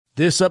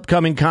This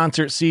upcoming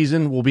concert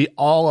season will be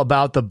all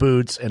about the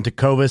boots, and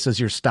Tecovas is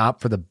your stop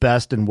for the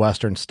best in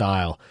Western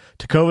style.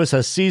 Tecovas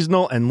has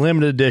seasonal and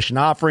limited edition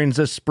offerings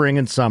this spring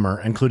and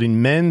summer,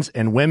 including men's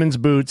and women's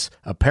boots,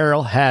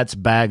 apparel, hats,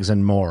 bags,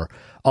 and more.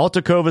 All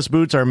Tecovas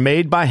boots are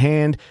made by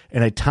hand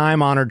in a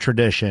time-honored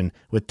tradition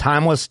with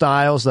timeless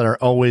styles that are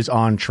always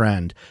on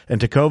trend. And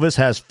Tecovas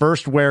has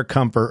first wear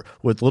comfort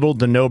with little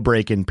to no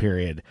break-in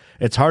period.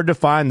 It's hard to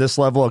find this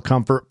level of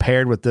comfort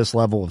paired with this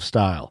level of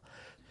style.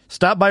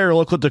 Stop by your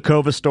local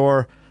Tecovas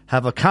store,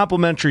 have a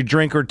complimentary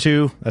drink or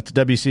two, that's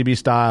WCB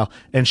style,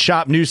 and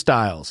shop new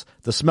styles.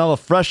 The smell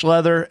of fresh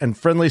leather and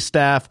friendly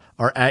staff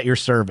are at your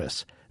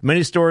service.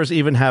 Many stores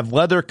even have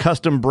leather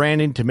custom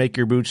branding to make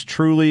your boots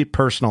truly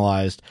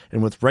personalized.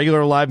 And with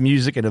regular live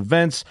music and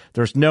events,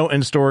 there's no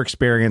in-store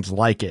experience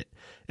like it.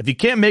 If you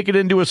can't make it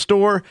into a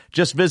store,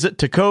 just visit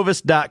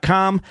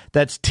tecovas.com.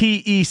 That's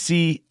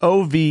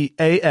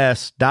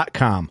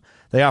TECOVAS.com.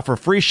 They offer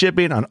free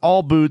shipping on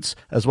all boots,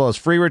 as well as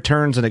free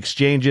returns and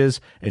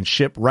exchanges, and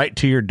ship right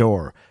to your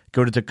door.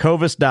 Go to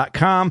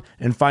tecovas.com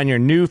and find your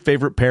new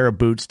favorite pair of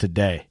boots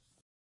today.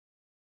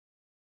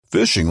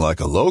 Fishing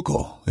like a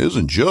local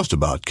isn't just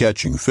about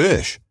catching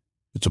fish.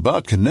 It's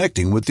about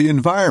connecting with the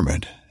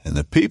environment and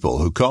the people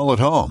who call it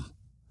home.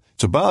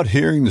 It's about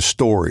hearing the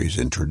stories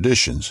and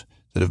traditions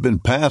that have been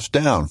passed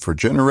down for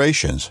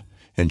generations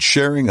and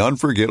sharing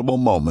unforgettable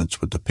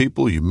moments with the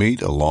people you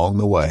meet along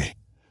the way.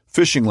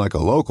 Fishing like a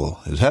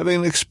local is having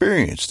an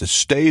experience that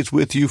stays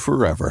with you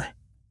forever.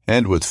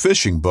 And with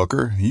Fishing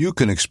Booker, you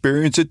can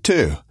experience it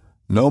too,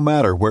 no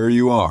matter where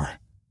you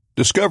are.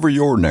 Discover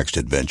your next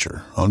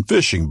adventure on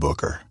Fishing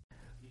Booker.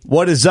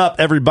 What is up,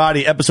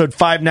 everybody? Episode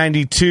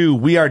 592.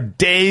 We are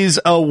days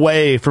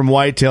away from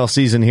whitetail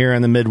season here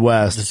in the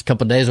Midwest. Just a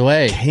couple days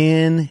away.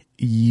 Can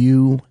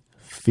you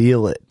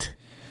feel it?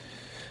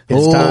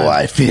 It's time.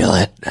 I feel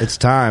it. It's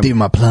time. Deep in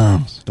my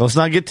plums. Let's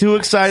not get too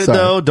excited,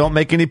 though. Don't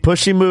make any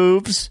pushy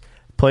moves.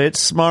 Play it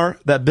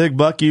smart. That big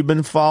buck you've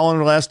been following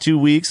the last 2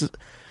 weeks,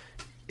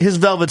 his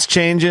velvet's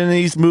changing.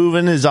 He's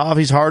moving. He's off.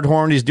 He's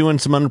hard-horned. He's doing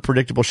some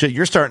unpredictable shit.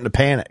 You're starting to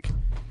panic.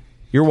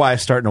 Your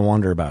wife's starting to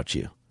wonder about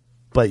you.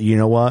 But you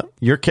know what?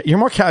 You're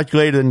more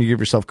calculated than you give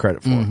yourself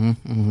credit for.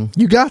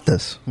 You got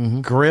this.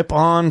 Grip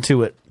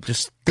onto it.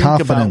 Just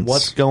think about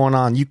what's going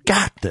on. You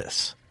got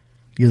this.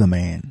 You're the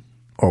man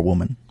or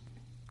woman.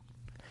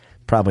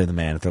 Probably the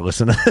man if they're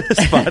listening to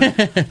this.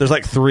 But there's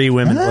like 3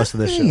 women that listen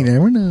to this show. You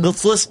never know.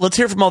 Let's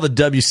hear from all the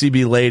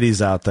WCB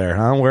ladies out there,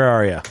 huh? Where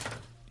are you?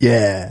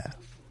 Yeah.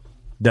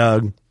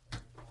 Doug.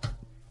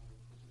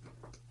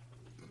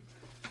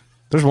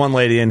 There's one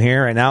lady in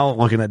here right now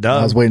looking at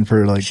Doug. I was waiting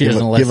for her to She give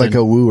doesn't like listen.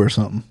 a woo or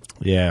something.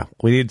 Yeah.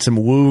 We need some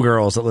woo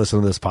girls that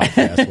listen to this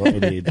podcast. What we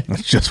need.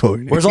 That's just what we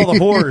need. Where's all the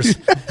whores?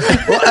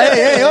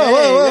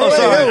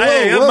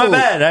 My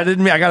bad. I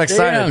didn't mean. I got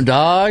excited. Damn,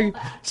 dog.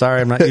 Sorry,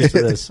 I'm not used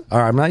to this. All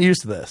right, I'm not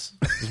used to this.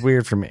 It's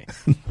weird for me.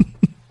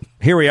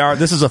 Here we are.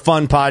 This is a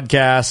fun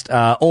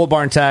podcast. Old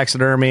Barn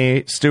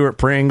Taxidermy, Stuart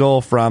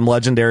Pringle from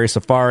Legendary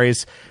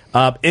Safaris.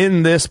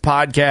 In this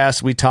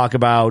podcast, we talk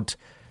about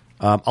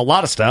a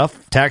lot of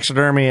stuff.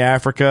 Taxidermy,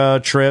 Africa,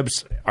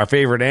 trips, our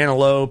favorite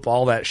antelope,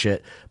 all that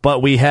shit.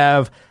 But we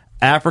have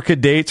Africa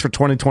dates for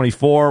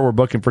 2024. We're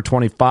booking for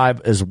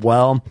 25 as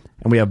well.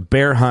 And we have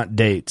bear hunt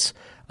dates.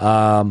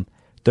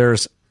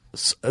 There's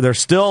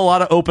still a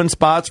lot of open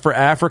spots for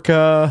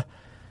Africa,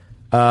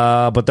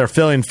 but they're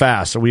filling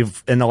fast. So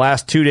in the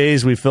last 2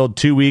 days, we filled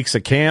 2 weeks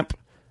of camp.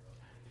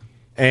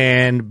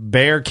 And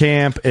bear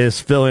camp is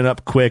filling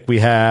up quick. We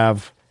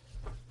have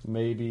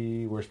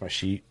where's my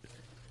sheet?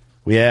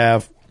 We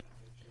have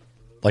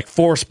like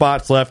 4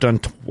 spots left on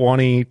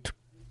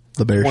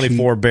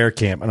 24 bear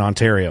camp in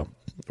Ontario.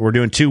 We're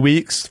doing 2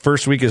 weeks.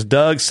 First week is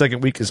Doug's.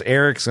 Second week is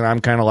Eric's. And I'm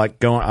kind of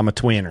like I'm a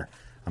tweener.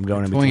 I'm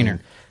going in between.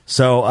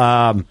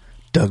 So,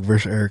 Doug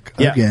versus Eric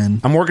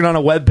again. I'm working on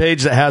a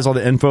webpage that has all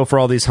the info for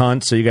all these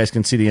hunts. So you guys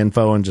can see the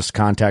info and just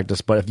contact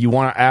us. But if you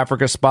want an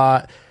Africa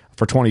spot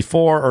for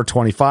 24 or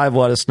 25,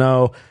 let us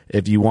know.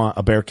 If you want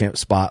a bear camp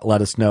spot,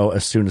 let us know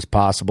as soon as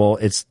possible.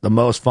 It's the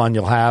most fun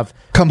you'll have.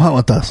 Come hunt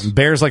with us.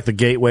 Bear's like the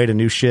gateway to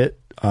new shit.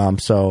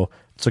 So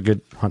it's a good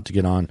hunt to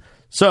get on.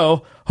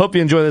 So hope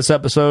you enjoy this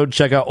episode.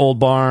 Check out Old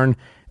Barn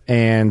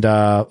and,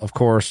 of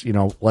course,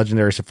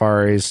 Legendary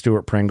Safaris,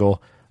 Stuart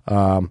Pringle.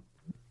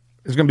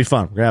 It's going to be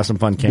fun. We're going to have some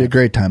fun camp. Be a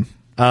great time.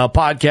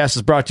 Podcast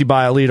is brought to you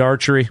by Elite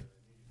Archery.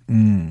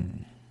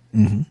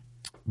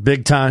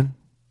 Big Time.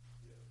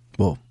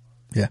 Well,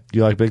 yeah. Do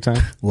you like Big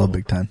Time? Love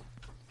Big Time.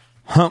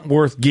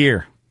 Huntworth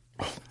Gear.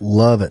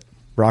 Love it.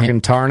 Rockin'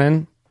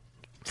 Tarnin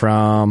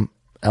from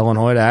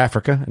Illinois to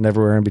Africa and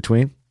everywhere in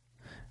between.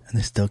 And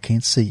they still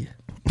can't see you.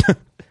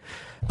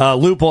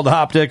 Loophole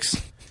Optics.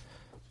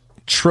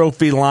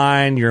 Trophy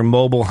Line, your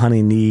mobile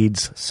hunting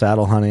needs.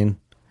 Saddle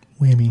hunting.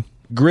 Whammy.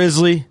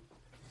 Grizzly.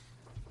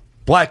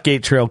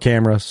 Blackgate trail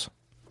cameras.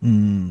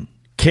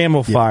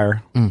 Camo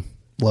Fire.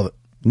 Love it.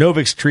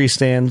 Novix tree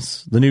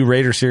stands. The new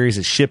Raider series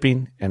is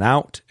shipping and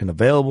out and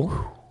available.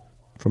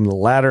 From the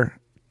ladder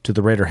to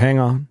the Raider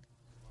hang-on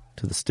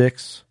to the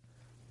sticks.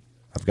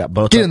 I've got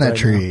both. Get in that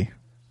tree.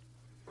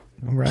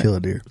 right. Kill a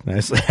deer.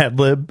 Nicely ad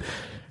lib.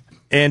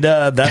 And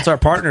that's our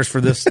partners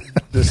for this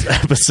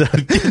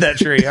episode. Get that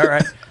tree. All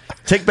right.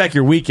 Take back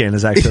your weekend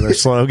is actually their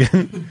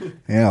slogan.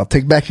 Yeah, I'll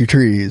take back your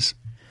trees.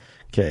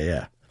 Okay,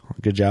 yeah.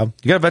 Good job.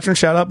 You got a veteran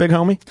shout out, big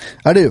homie?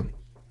 I do.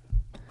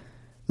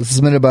 This is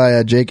submitted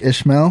by Jake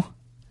Ishmael,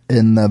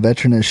 and the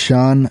veteran is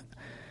Sean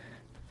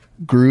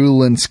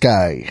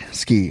Grulinski.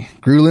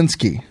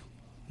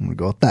 I'm going to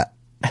go with that.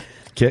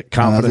 Get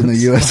confidence. In the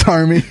U.S.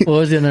 Army. What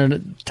was the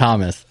other?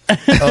 Thomas.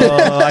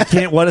 I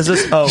can't. What is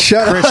this? Oh,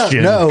 Shut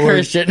Christian. up. No,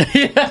 Christian.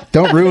 Yeah.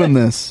 don't ruin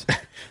this.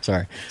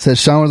 Sorry. Says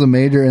Sean was a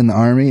major in the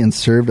Army and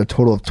served a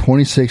total of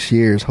 26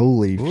 years.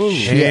 Holy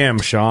shit. Damn,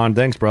 Sean.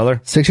 Thanks, brother.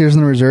 6 years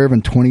in the reserve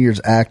and 20 years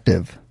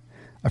active.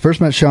 I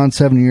first met Sean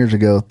 7 years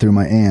ago through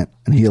my aunt,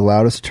 and he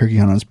allowed us to turkey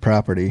hunt on his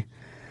property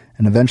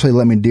and eventually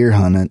let me deer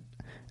hunt it,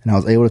 and I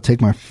was able to take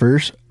my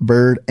first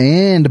bird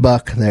and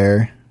buck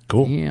there.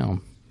 Cool. Yeah.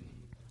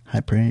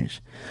 High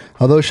praise.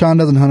 Although Sean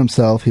doesn't hunt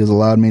himself, he has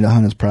allowed me to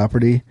hunt his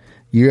property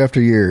year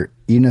after year,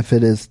 even if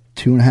it is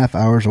 2.5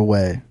 hours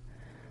away.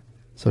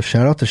 So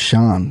shout out to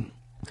Sean.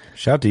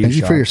 Shout out to you, Thank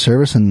you Sean. for your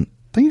service, and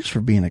thank you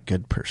for being a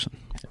good person.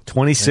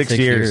 26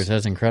 years.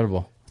 That's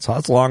incredible. So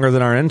that's longer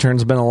than our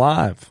intern's been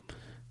alive.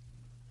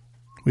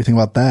 What do you think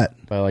about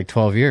that? By like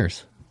 12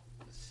 years.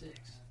 6.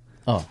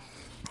 Oh.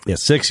 Yeah,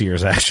 6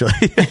 years, actually.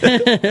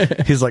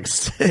 He's like,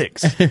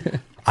 6.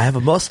 I have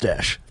a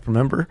mustache,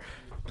 remember?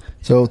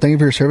 So thank you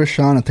for your service,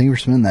 Sean, and thank you for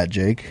submitting that,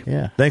 Jake.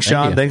 Yeah. Thanks, Thank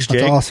Sean. you. Thanks, Jake.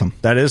 That's awesome.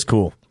 That is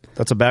cool.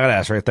 That's a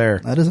badass right there.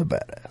 That is a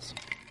badass.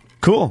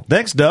 Cool.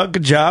 Thanks, Doug.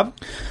 Good job.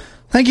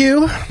 Thank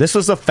you. This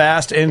was a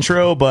fast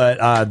intro,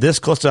 but this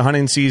close to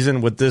hunting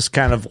season with this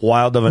kind of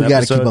wild of an We got to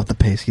episode. keep up the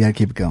pace. You got to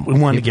keep it going. We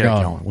wanted to Keep get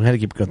it going. going. We had to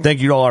keep it going. Thank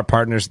you to all our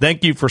partners.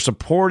 Thank you for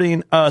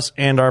supporting us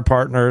and our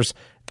partners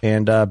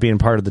and being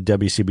part of the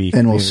WCB.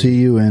 And we'll community. see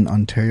you in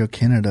Ontario,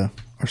 Canada,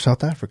 or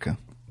South Africa.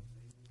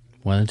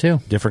 1 and 2.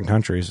 Different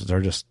countries.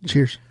 They're just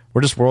Cheers.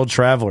 we're just world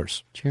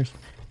travelers. Cheers.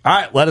 All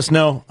right, let us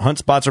know. Hunt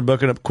spots are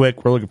booking up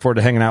quick. We're looking forward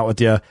to hanging out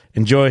with you.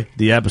 Enjoy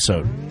the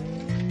episode.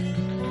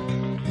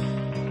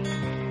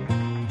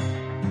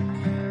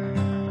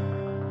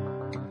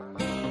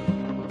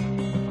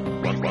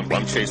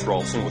 I'm Chase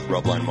Rolson with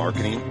Rubline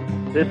Marketing.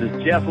 This is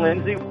Jeff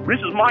Lindsay. This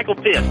is Michael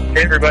Pitt.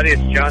 Hey, everybody,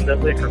 it's John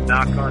Dudley from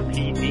Knock on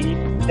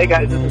TV. Hey,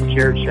 guys, this is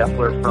Jared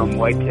Scheffler from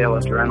Whitetail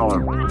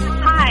Adrenaline.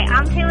 Hi,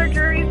 I'm Taylor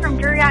Drury from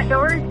Drury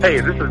Outdoors. Hey,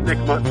 this is Nick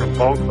Munt from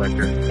Bone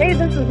Collector. Hey,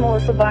 this is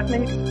Melissa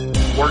Buckman.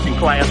 Working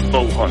Class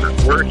Bow Hunter.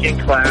 Working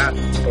Class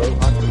Bow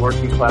Hunter.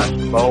 Working Class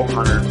Bow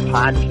Hunter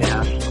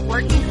Podcast.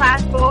 Working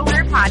Class Bow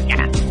Hunter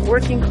Podcast.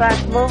 Working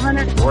Class Bow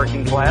Hunter.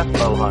 Working Class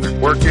Bow Hunter.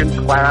 Working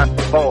Class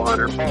Bow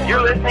Hunter.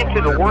 You're listening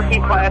to the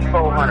Working Class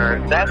Bow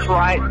Hunter. That's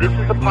right. This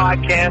is a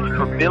podcast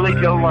for Billy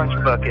Joe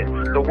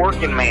Lunchbucket, the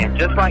working man,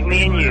 just like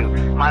me and you.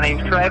 My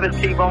name's Travis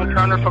T-Bone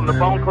Turner from the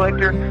Bone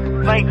Collector.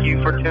 Thank you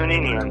for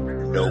tuning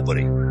in.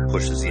 Nobody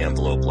pushes the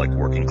envelope like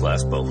Working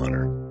Class Bow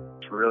Hunter.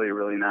 It's really,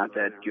 really not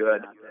that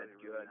good.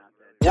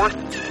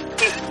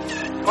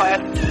 Working Class.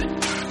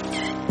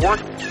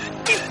 Working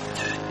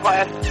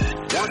Class.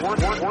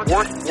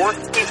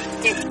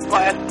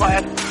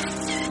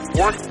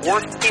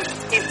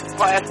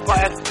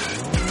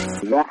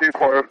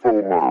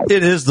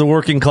 It is the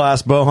Working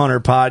Class Bow Hunter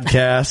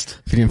podcast.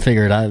 If you didn't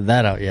figure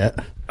that out yet.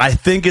 Is I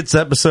think it's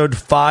episode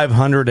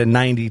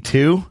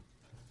 592.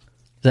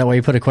 that why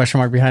you put a question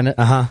mark behind it?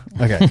 Uh-huh.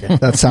 Okay.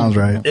 That sounds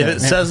right. If it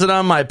says it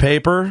on my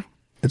paper,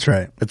 It's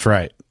right. it's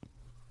right.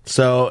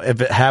 So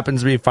if it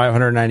happens to be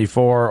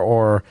 594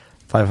 or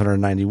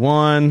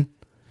 591,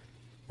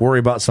 worry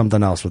about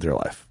something else with your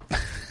life.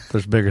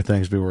 There's bigger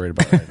things to be worried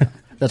about right now.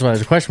 That's why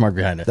there's a question mark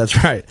behind it.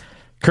 That's right.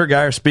 Kurt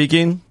Geyer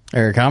speaking.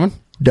 Eric Common?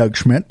 Doug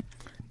Schmidt.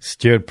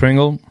 Stuart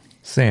Pringle,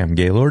 Sam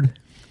Gaylord.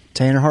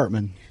 Tanner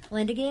Hartman.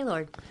 Linda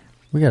Gaylord.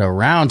 We got a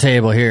round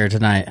table here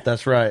tonight.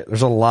 That's right.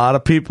 There's a lot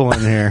of people in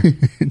here.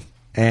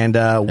 And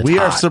we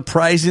are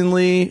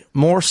surprisingly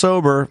more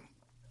sober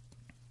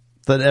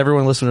than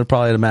everyone listening would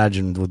probably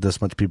imagine with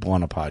this much people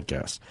on a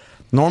podcast.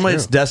 Normally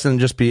it's destined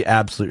to just be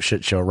absolute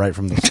shit show right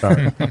from the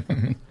start.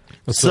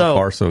 So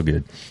far, so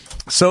good.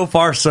 So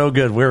far, so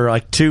good. We're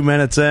like 2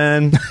 minutes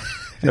in.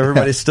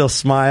 Everybody's still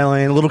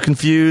smiling, a little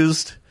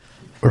confused,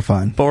 We're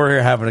fine. but we're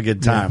here having a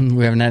good time.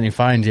 We haven't had any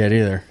finds yet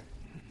either.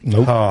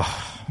 Nope.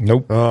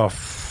 Nope. Oh,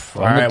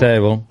 On the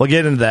table. We'll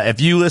get into that.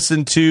 If you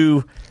listen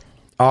to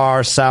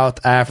our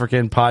South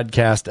African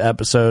podcast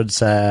episodes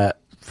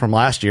from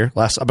last year,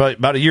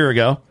 about a year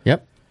ago,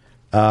 Yep.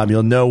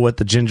 you'll know what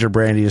the ginger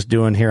brandy is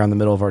doing here on the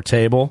middle of our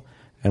table,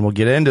 and we'll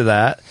get into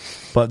that.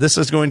 But this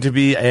is going to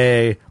be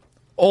a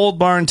Old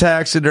Barn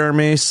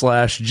Taxidermy /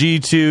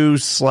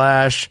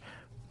 G2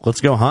 /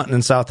 Let's Go Hunting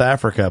in South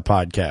Africa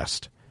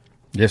podcast.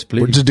 Yes,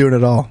 please. We're just doing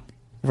it all.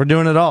 We're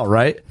doing it all,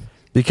 right?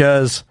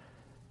 Because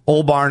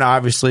Old Barn,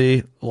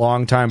 obviously,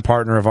 longtime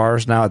partner of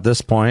ours now at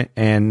this point,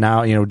 and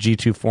now,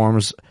 G2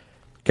 Forms,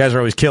 guys are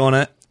always killing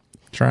it.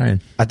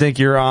 Trying. I think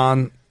you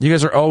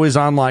guys are always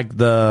on like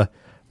the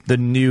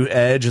new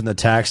edge in the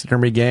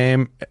taxidermy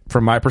game,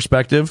 from my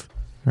perspective.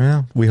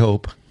 Well, we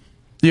hope.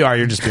 You are.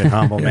 You're just being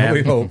humble, man.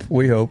 We hope.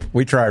 We hope.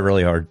 We try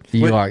really hard.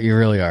 You are. You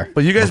really are.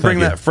 But you guys bring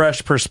thank that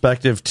fresh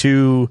perspective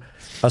to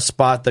a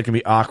spot that can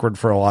be awkward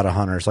for a lot of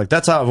hunters. Like,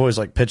 that's how I've always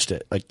like pitched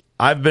it. Like,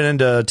 I've been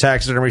into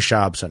taxidermy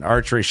shops and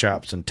archery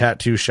shops and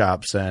tattoo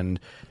shops and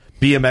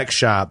BMX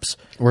shops.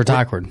 Where it's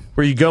awkward.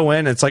 Where you go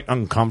in, it's like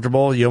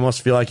uncomfortable. You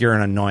almost feel like you're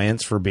an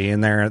annoyance for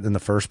being there in the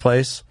first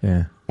place.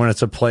 Yeah. When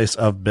it's a place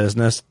of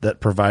business that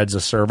provides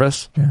a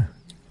service. Yeah.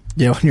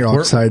 Yeah, when you're all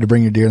excited to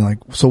bring your deer and like,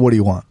 so what do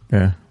you want?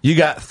 Yeah. You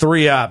got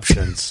 3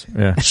 options.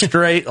 Yeah.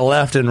 Straight,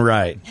 left, and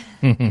right.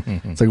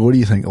 It's like, what do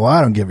you think? Well, I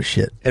don't give a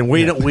shit. And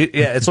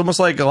it's almost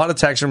like a lot of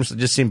taxidermists that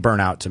just seem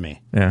burnt out to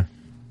me. Yeah.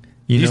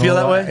 Do you feel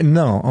that way?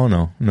 No. Oh,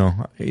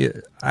 no.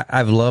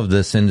 I've loved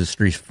this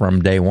industry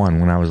from day one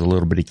when I was a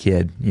little bitty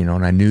kid,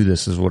 and I knew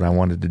this is what I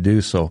wanted to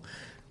do. So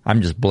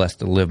I'm just blessed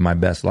to live my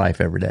best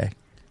life every day.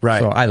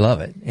 Right. So I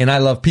love it. And I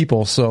love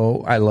people.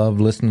 So I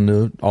love listening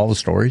to all the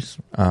stories.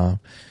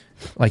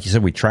 Like you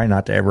said, we try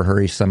not to ever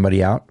hurry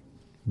somebody out,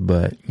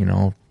 but,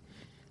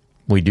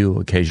 we do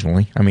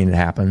occasionally. I mean, it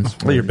happens.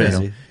 Well, you're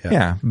busy.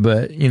 Yeah.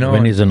 But,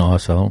 Winnie's an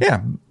also.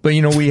 Yeah, but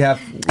we have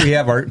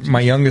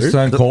my youngest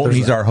son Colton.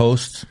 He's our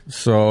host,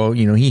 so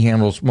he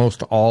handles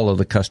most all of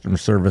the customer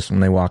service when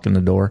they walk in the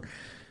door.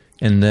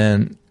 And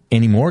then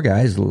any more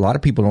guys, a lot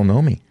of people don't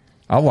know me.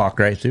 I'll walk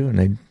right through,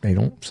 and they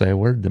don't say a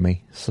word to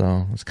me.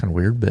 So it's kind of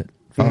weird, but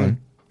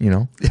fun,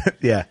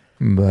 Yeah.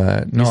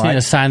 But no, You see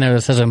a sign there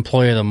that says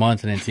Employee of the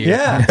Month, and it's you.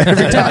 yeah,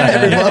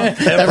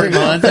 Every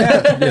month.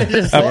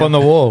 up on the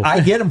wall.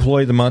 I get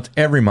Employee of the Month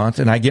every month,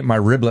 and I get my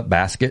riblet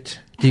basket.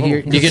 Do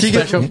you get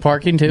special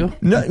parking too?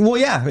 No, well,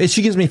 yeah.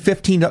 She gives me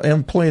 $15.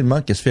 Employee of the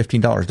Month gets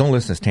 $15. Don't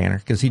listen to Tanner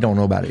because he don't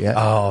know about it yet.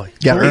 Oh,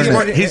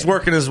 He's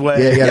working his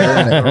way. Yeah, you gotta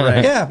earn it.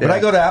 Right. Yeah, but I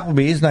go to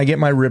Applebee's and I get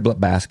my riblet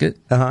basket.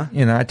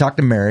 I talk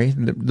to Mary,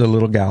 the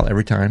little gal,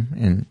 every time.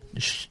 And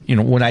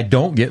when I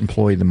don't get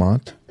Employee of the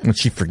Month, when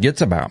she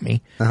forgets about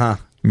me,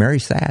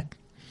 Mary's sad.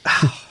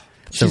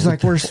 She's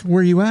like,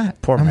 "Where you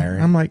at?" Poor Mary.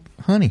 I'm like,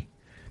 "Honey,"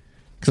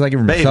 because I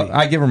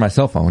give her my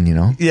cell phone.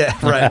 Yeah,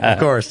 right. Of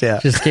course.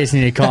 Yeah. Just in case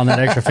you need to call in that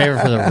extra favor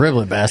for the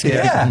riblet basket.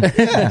 Yeah.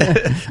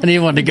 I need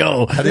one to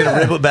go. I need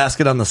a riblet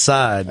basket on the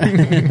side.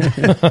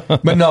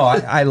 But no,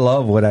 I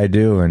love what I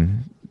do,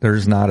 and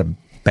there's not a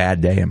bad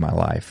day in my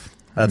life.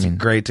 That's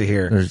great to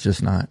hear. There's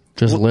just not.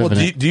 Just living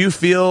it. Do you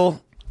feel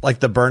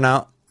like the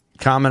burnout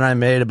comment I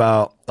made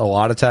about a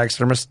lot of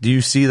taxidermists? Do you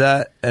see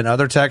that in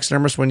other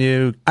taxidermists when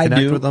you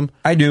connect with them?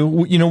 I do.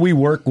 We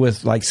work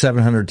with like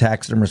 700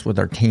 taxidermists with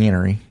our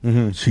tannery.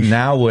 Mm-hmm.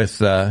 Now with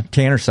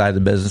Tanner side of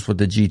the business with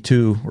the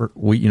G2,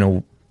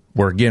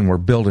 we're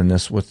building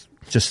this with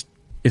just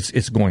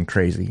it's going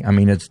crazy. I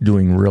mean, it's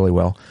doing really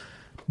well,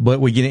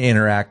 but we get to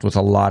interact with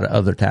a lot of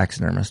other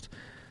taxidermists.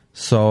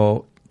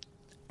 So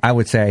I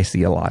would say I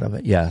see a lot of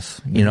it.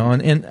 Yes,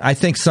 and I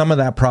think some of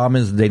that problem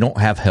is they don't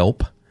have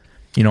help.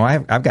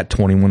 I've got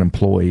 21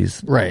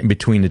 employees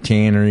between the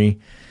tannery,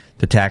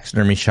 the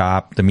taxidermy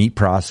shop, the meat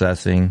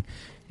processing,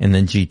 and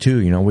then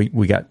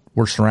G2.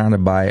 We're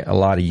surrounded by a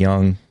lot of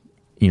young,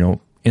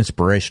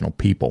 inspirational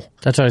people.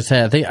 That's what I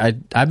say.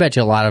 I bet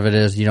you a lot of it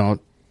is,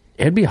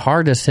 it'd be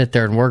hard to sit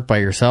there and work by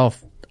yourself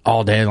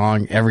all day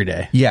long, every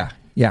day. Yeah.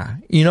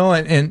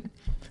 And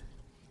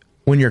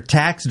when you're a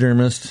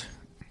taxidermist,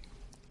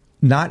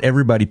 not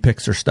everybody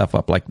picks their stuff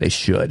up like they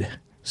should.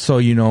 So,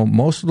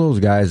 most of those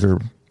guys are,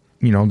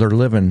 they're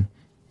living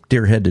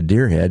deer head to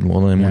deer head.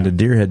 Well, then when the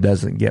deer head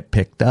doesn't get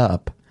picked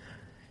up,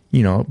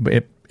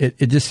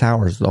 it just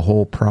sours the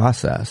whole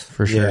process.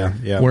 For sure.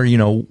 Yeah. Where,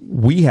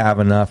 we have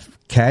enough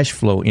cash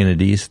flow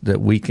entities that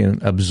we can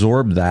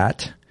absorb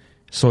that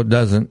so it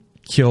doesn't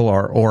kill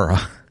our aura.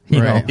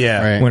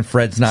 When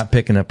Fred's not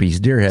picking up his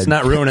deer head. It's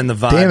not ruining the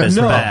vibe. Damn it. It's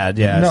bad.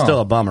 Yeah, it's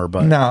still a bummer.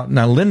 But now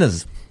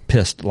Linda's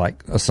pissed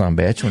like a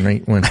sumbitch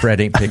when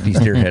Fred ain't picked his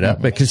deer head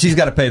up because she's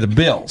got to pay the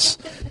bills.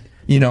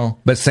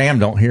 But Sam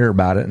don't hear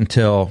about it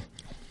until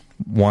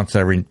once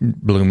every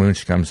blue moon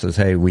she comes and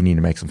says, "Hey, we need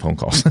to make some phone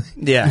calls."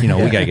 Yeah.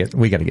 We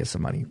gotta get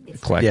some money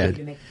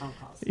collected.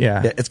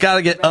 Yeah. It's got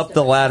to get up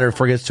the ladder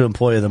before it gets to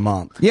Employee of the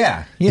Month.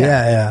 Yeah.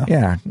 Yeah.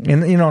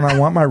 And and I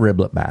want my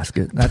riblet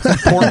basket. That's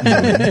important.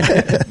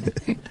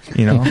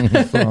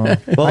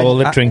 All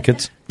the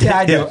trinkets. Yeah,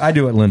 I do. I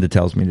do what Linda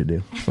tells me to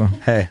do. So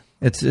Hey,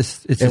 it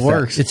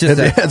works. It's just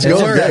that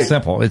great.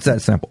 simple. It's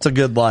that simple. it's a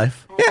good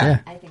life. Yeah.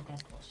 I think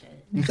that's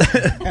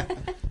bullshit.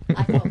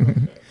 I told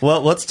them.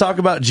 Well, let's talk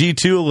about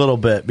G2 a little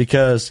bit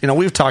because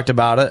we've talked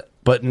about it,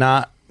 but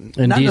not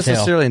detail.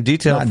 necessarily in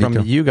detail Not in from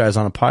detail. you guys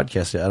on a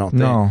podcast yet. I don't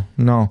think.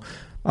 No.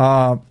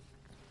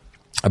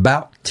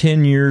 About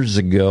 10 years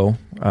ago,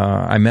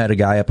 I met a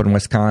guy up in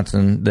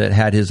Wisconsin that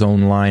had his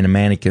own line of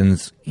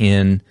mannequins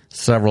in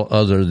several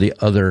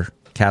other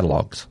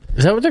catalogs.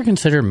 Is that what they're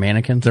considered,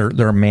 mannequins? They're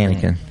a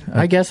mannequin.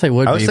 I guess they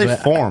would I would be. say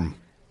but form.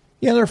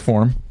 Yeah, they're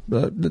form.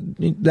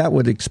 That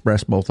would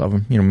express both of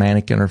them.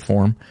 Mannequin or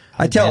form.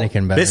 I tell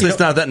mannequin better. Basically, it's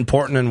not that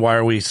important, and why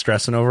are we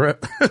stressing over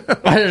it?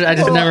 I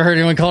just never heard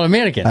anyone call it a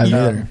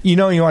mannequin.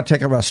 you want to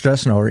talk about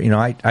stressing over.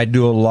 I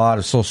do a lot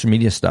of social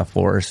media stuff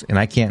for us, and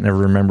I can't never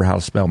remember how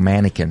to spell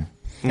mannequin.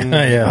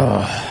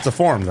 It's a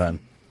form then.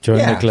 Join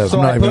the club.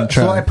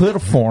 So I put a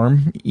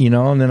form,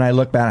 and then I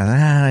look back,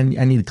 I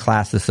need to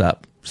class this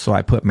up. So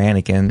I put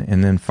mannequin,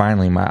 and then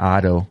finally my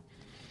auto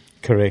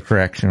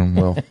correction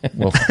will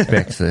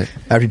fix it.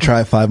 After you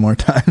try it 5 more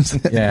times.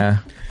 Yeah.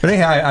 But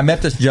anyhow, I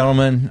met this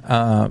gentleman.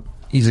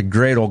 He's a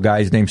great old guy.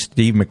 His name's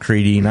Steve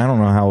McCready, and I don't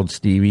know how old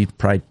Steve. He's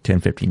probably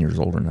 10, 15 years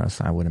older than us,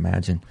 I would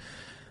imagine.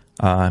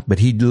 But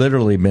he'd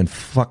literally been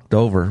fucked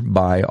over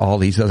by all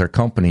these other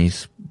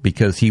companies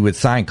because he would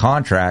sign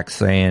contracts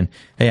saying,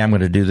 hey, I'm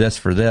going to do this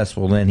for this.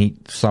 Well, then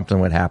something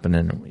would happen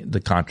and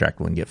the contract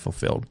wouldn't get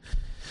fulfilled.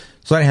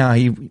 So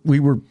anyhow, we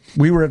were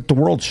at the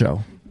World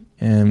Show,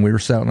 and we were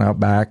sitting out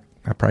back.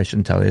 I probably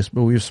shouldn't tell you this,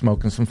 but we were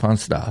smoking some fun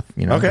stuff.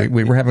 Okay.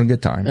 We were having a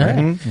good time, right?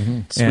 Mm-hmm.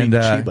 Sweet and,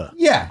 Sheba.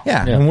 Yeah.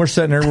 And we're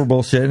sitting there, we're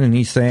bullshitting, and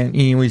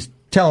he's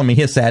telling me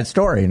his sad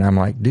story, and I'm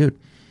like, dude,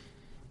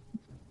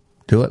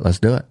 do it. Let's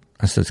do it.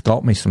 I said,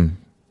 sculpt me some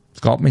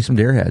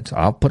deer heads.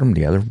 I'll put them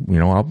together.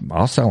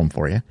 I'll sell them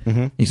for you.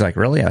 Mm-hmm. He's like,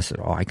 really? I said,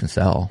 oh, I can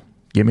sell.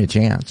 Give me a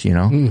chance.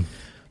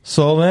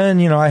 So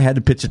then, I had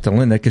to pitch it to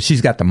Linda because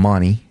she's got the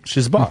money.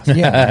 She's the boss.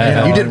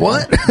 Yeah. You did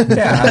what?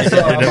 Yeah.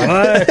 So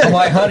I'm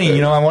like,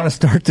 honey, I want to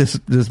start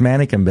this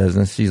mannequin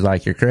business. She's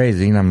like, you're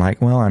crazy. And I'm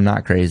like, well, I'm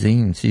not crazy.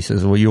 And she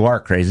says, well, you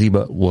are crazy,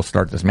 but we'll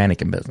start this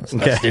mannequin business.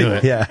 Let's do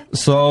it. Yeah.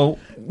 So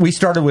we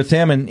started with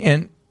him,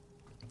 and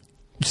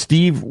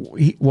Steve,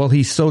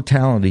 he's so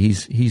talented.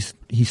 He's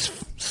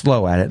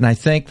slow at it. And I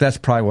think that's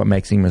probably what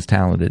makes him as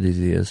talented as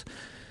he is.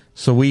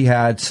 So we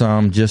had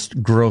some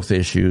just growth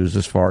issues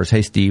as far as,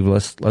 hey, Steve,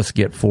 let's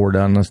get 4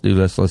 done. Let's do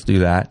this. Let's do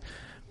that.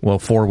 Well,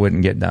 4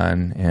 wouldn't get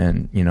done.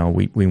 And,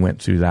 we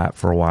went through that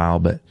for a while.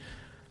 But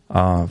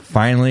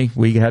finally,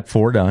 we had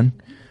 4 done.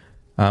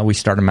 We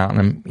started mounting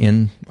them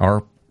in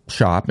our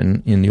shop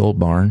in the old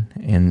barn.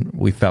 And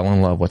we fell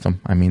in love with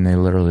them. I mean,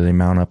 they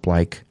mount up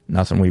like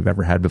nothing we've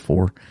ever had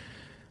before.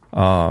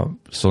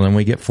 So then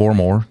we get 4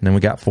 more. Then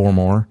we got 4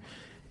 more.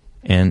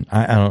 And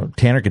I don't know,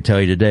 Tanner could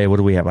tell you today, what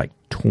do we have, like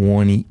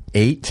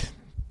 28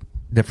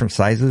 different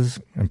sizes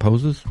and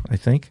poses, I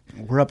think?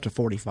 We're up to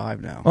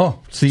 45 now. Oh,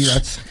 see,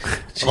 that's...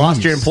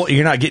 Lost your employee.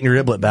 You're not getting your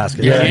riblet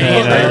basket.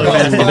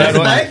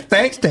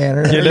 Thanks,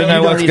 Tanner. You don't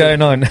know what's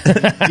going on.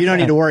 You don't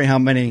need to worry how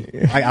many.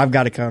 I've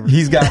got it covered.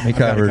 He's got me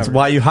covered. That's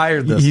why you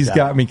hired this He's guy.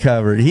 got me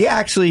covered. He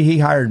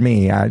hired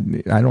me. I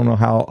don't know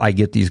how I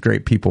get these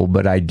great people,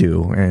 but I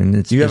do.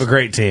 And you have a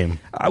great team.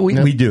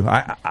 We do.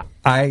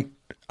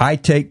 I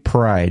take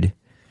pride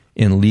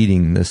in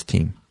leading this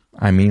team.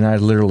 I mean, I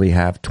literally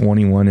have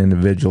 21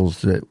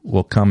 individuals that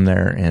will come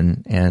there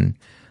and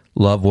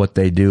love what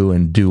they do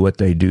and do what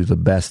they do the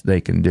best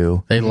they can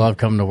do. They love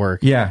coming to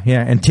work. Yeah.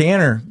 And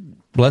Tanner,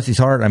 bless his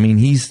heart, I mean,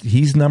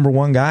 he's number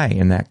one guy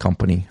in that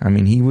company. I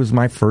mean, he was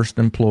my first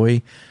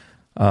employee.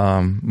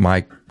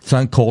 My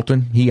son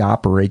Colton, he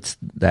operates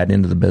that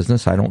into the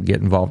business. I don't get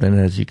involved in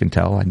it, as you can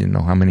tell. I didn't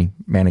know how many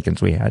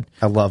mannequins we had.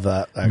 I love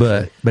that,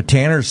 actually. But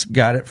Tanner's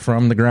got it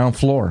from the ground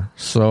floor.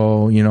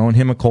 So, and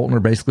him and Colton are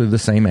basically the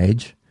same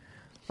age.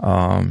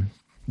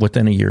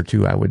 Within a year or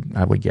two, I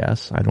would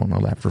guess. I don't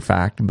know that for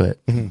fact, but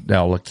they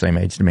all look the same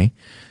age to me.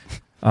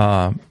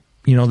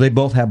 They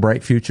both have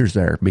bright futures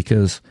there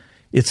because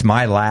it's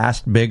my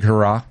last big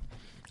hurrah,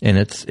 and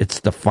it's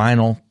the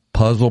final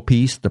puzzle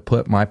piece to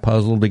put my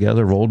puzzle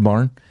together of Old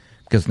Barn.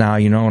 Because now,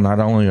 not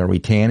only are we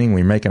tanning,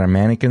 we're making our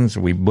mannequins,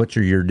 we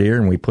butcher your deer,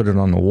 and we put it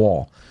on the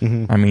wall.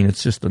 I mean,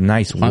 it's just a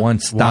nice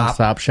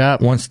one-stop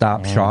shop.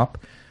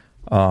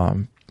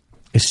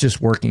 It's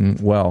just working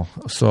well.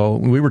 So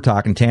we were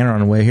talking Tanner on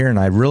the way here, and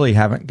I really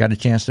haven't got a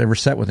chance to ever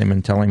sit with him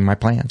and tell him my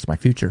plans, my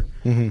future.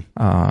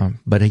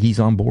 But he's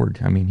on board.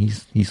 I mean,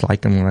 he's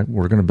liking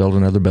we're going to build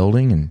another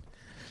building and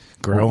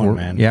growing,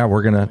 man. Yeah,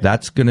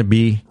 that's going to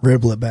be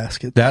riblet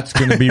basket. That's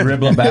going to be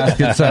riblet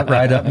baskets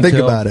right up. Think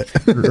about it.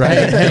 Right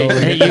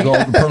until you go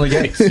to the pearly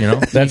gates.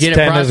 That's you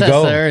get a process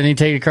there, and you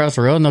take it across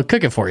the road, and they'll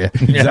cook it for you.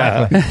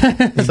 Exactly.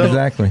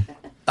 Exactly.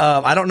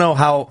 I don't know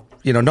how.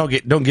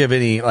 Don't give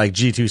any like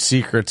G2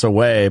 secrets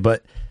away,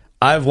 but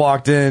I've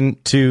walked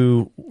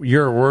into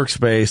your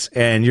workspace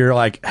and you're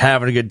like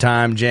having a good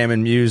time,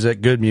 jamming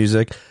music, good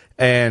music,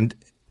 and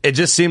it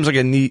just seems like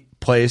a neat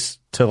place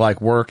to like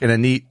work and a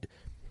neat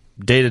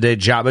day-to-day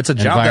job. It's a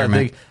job that I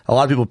think a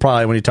lot of people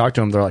probably, when you talk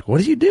to them, they're like,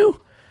 what do you do?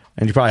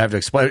 And you probably have to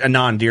explain,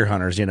 non-deer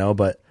hunters,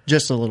 but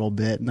just a little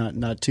bit,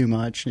 not too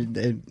much.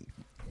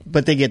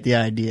 But they get the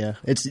idea.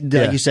 It's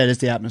like you said,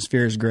 the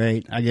atmosphere is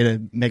great. I get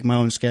to make my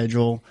own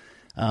schedule.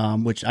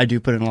 Which I do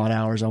put in a lot of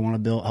hours. I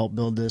want to help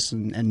build this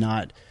and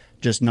not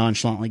just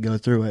nonchalantly go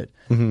through it.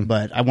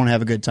 But I want to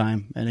have a good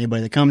time. And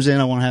anybody that comes in,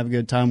 I want to have a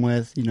good time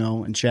with,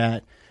 and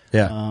chat.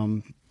 Yeah.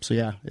 So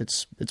yeah,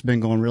 it's been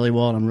going really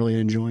well, and I'm really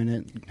enjoying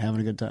it,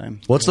 having a good time.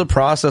 What's the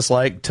process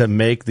like to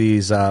make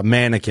these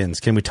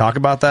mannequins? Can we talk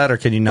about that, or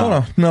can you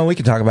not? No, we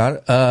can talk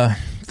about it.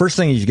 First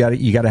thing is you got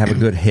to have a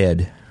good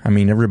head. I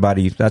mean,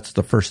 everybody, that's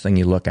the first thing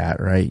you look at,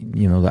 right?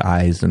 The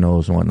eyes, the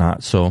nose, and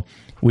whatnot. So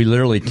we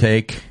literally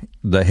take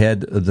the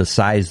head the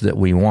size that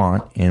we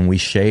want, and we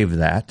shave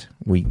that.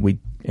 We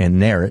and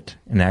nair it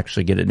and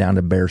actually get it down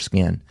to bare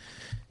skin.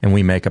 and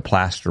we make a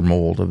plaster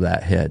mold of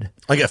that head.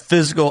 Like a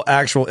physical,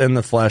 actual in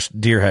the flesh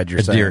deer head.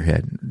 You're saying deer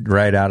head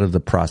right out of the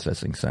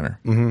processing center,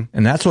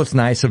 and that's what's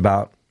nice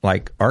about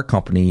like our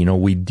company. You know,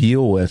 we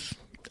deal with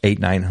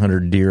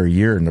 800-900 deer a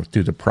year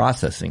through the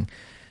processing.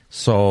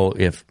 So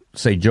if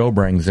say Joe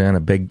brings in a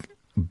big,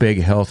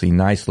 healthy,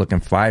 nice looking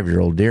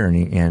 5-year-old deer,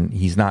 and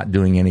he's not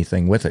doing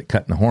anything with it,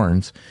 cutting the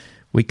horns,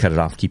 we cut it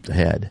off, keep the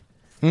head.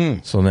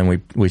 So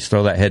then we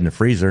throw that head in the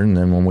freezer, and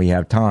then when we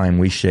have time,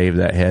 we shave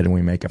that head and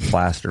we make a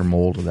plaster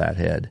mold of that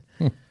head.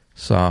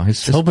 So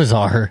it's just so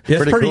bizarre.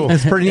 It's pretty cool.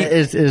 It's pretty neat.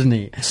 It is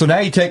neat. So now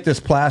you take this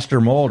plaster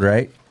mold,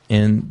 right?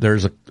 And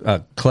there's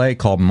a clay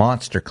called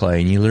monster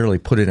clay, and you literally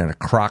put it in a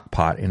crock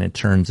pot, and it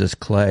turns this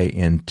clay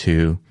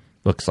into,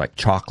 looks like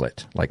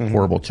chocolate, like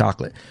pourable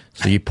chocolate.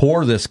 So you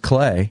pour this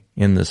clay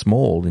in this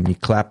mold, and you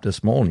clap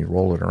this mold, and you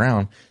roll it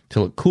around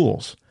till it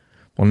cools.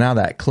 Well, now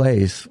that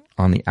clay's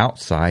on the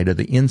outside of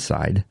the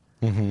inside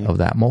of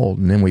that mold,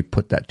 and then we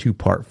put that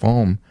 2-part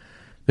foam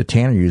that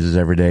Tanner uses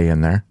every day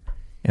in there.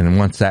 And then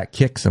once that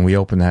kicks and we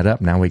open that up,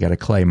 now we got a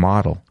clay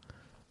model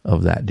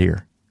of that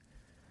deer.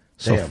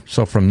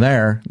 So from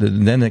there,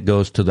 then it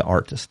goes to the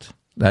artist.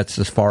 That's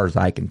as far as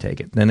I can take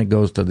it. Then it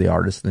goes to the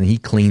artist, and he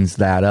cleans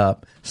that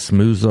up,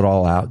 smooths it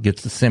all out,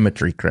 gets the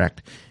symmetry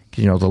correct.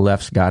 You know, the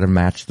left's got to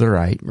match the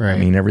right. I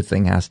mean,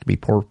 everything has to be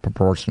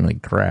proportionally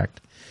correct.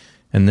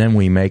 And then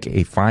we make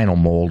a final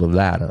mold of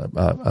that,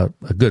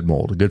 a good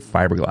mold, a good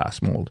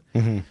fiberglass mold.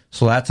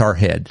 So that's our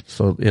head.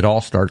 So it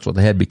all starts with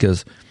the head,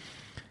 because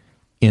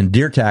in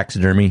deer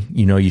taxidermy,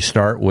 you know, you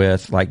start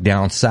with, like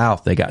down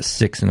south, they got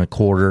 6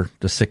 1/4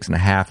 to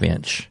 6.5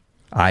 inch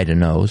eye to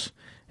nose.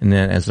 And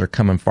then as they're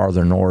coming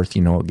farther north,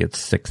 you know, it gets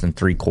 6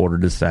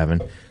 3/4 to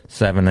 7,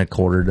 7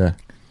 1/4 to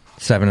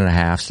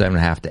 7.5,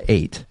 7.5 to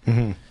 8.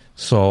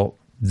 So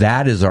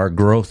that is our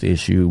growth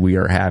issue we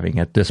are having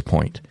at this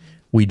point.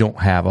 We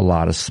don't have a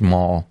lot of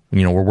small,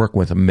 you know, we're working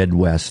with a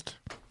Midwest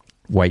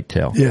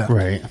whitetail. Yeah.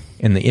 Right.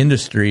 And the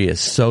industry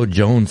is so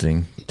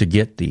jonesing to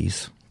get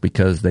these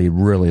because they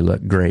really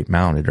look great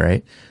mounted,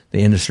 right?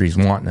 The industry's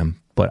wanting them,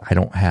 but I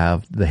don't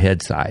have the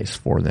head size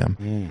for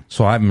them.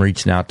 So I'm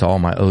reaching out to all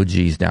my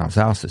OGs down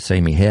south that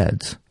say me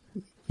heads,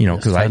 you know,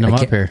 because I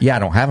up here. Yeah, I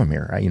don't have them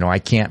here. You know, I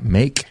can't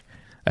make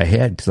a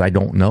head because I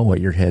don't know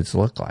what your heads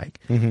look like.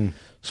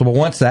 So, but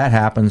once that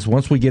happens,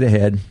 once we get a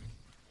head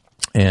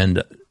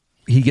and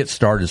he gets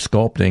started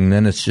sculpting,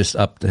 then it's just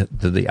up to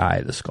the eye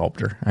of the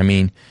sculptor. I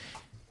mean,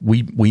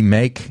 we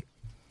make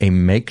a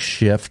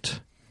makeshift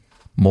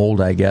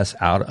mold, I guess,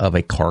 out of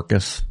a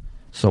carcass.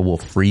 So we'll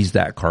freeze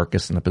that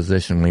carcass in the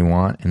position we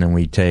want, and then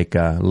we take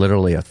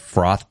literally a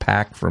froth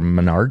pack from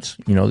Menards,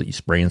 you know, that you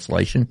spray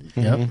insulation.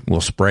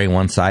 We'll spray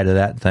one side of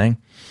that thing,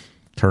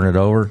 turn it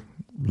over,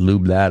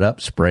 lube that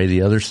up, spray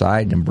the other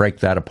side, and break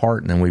that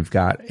apart. And then we've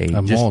got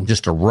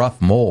just a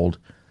rough mold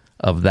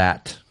of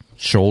that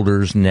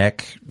shoulders,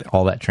 neck,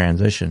 all that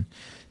transition.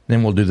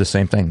 Then we'll do the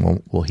same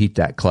thing. We'll heat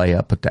that clay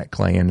up, put that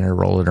clay in there,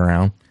 roll it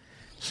around.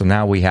 So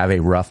now we have a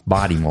rough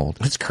body mold.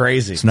 That's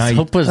crazy. So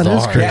now bizarre. That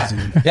is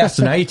crazy. Yeah.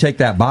 So now you take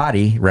that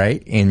body,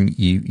 right, and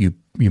you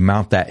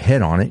mount that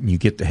head on it, and you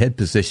get the head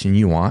position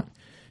you want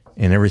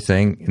and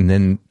everything,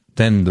 and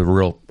then the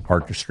real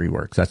artistry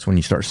works. That's when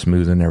you start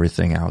smoothing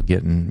everything out,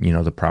 getting, you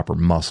know, the proper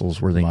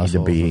muscles where they need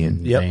to be,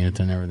 and veins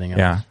and everything else.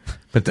 Yeah.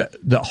 But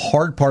the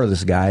hard part of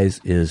this, guys,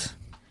 is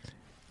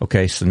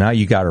okay. So now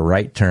you got a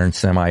right turn,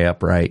 semi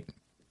upright,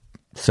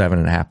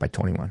 7.5 by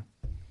 21.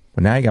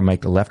 But now you got to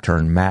make the left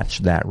turn match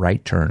that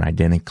right turn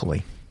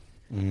identically.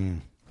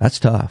 That's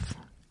tough.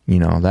 You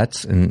know,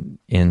 that's, and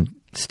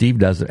Steve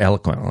does it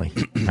eloquently.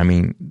 I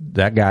mean,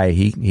 that guy,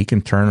 he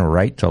can turn a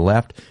right to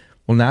left.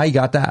 Well, now you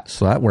got that.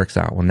 So that works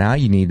out. Well, now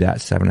you need that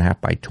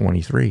 7.5 by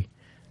 23.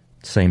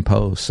 Same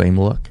pose, same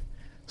look.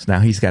 So now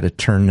he's got to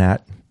turn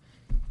that.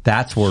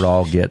 That's where it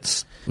all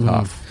gets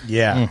tough.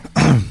 Yeah.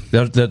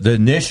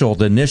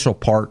 The initial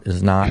part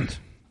is not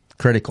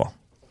critical.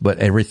 But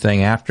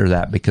everything after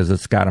that, because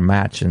it's got to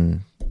match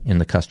in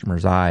the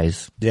customer's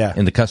eyes. Yeah.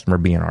 And the customer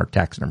being our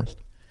taxidermist.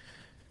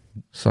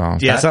 So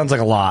yeah, it sounds like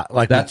a lot.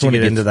 Like that's when it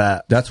gets into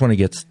that. That's when it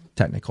gets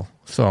technical.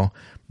 So,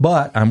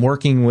 but I'm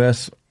working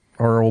with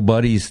our old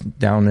buddies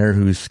down there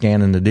who's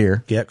scanning the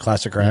deer. Yeah,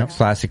 Classic Racks.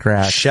 Classic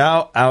Racks.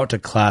 Shout out to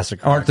Classic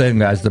Racks. Aren't them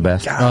guys the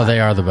best? God. Oh,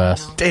 they are the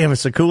best. Damn,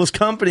 it's the coolest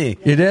company.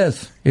 It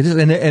is. It is,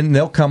 and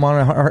they'll come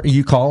on.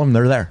 You call them,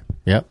 they're there.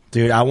 Yep.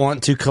 Dude, I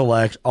want to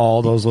collect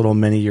all those little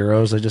mini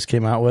Euros I just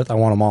came out with. I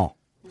want them all.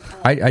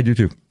 I do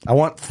too. I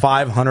want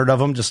 500 of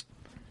them just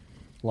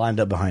lined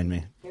up behind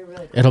me.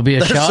 It'll be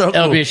a shelf. So cool.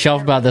 It'll be a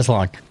shelf about this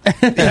long.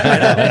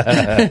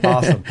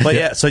 Awesome. But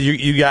yeah, so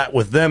you got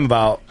with them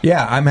about.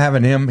 Yeah, I'm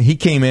having him. He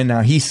came in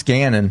now. He's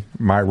scanning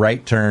my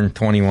right turn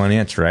 21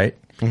 inch, right?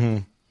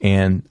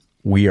 And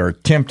we are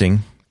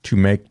attempting to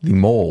make the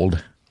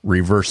mold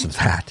reverse of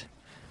that.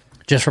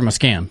 Just from a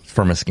scan.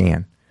 From a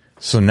scan.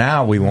 So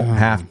now we won't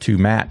have to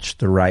match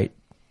the right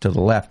to the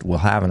left. We'll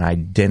have an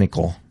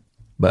identical,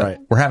 but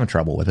we're having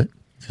trouble with it.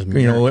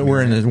 You know,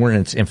 we're in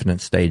its infinite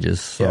stages.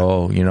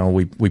 So you know,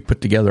 we put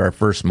together our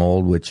first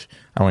mold, which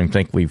I don't even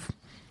think we've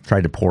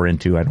tried to pour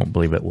into. I don't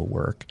believe it will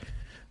work.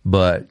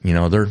 But, you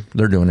know,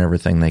 they're doing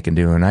everything they can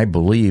do. And I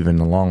believe in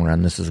the long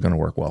run, this is going to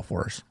work well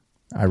for us.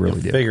 I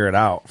really do. Figure it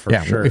out for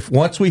sure. If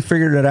once we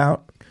figured it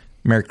out,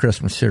 Merry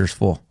Christmas, shitter's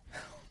full.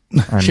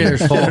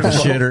 Shitter's full. The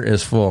shitter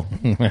is full.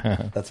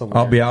 That's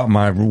I'll be out in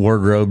my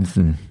wardrobe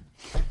and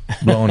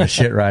blowing the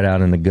shit right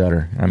out in the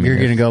gutter. I mean, You're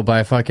going to go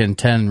buy fucking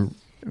 10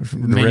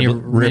 mini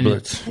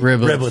riblets.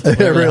 Riblets.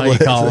 Whatever how you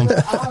call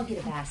them. I'll get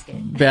a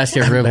basket.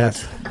 Basket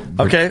riblets.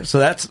 Okay, so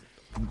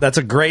that's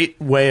a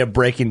great way of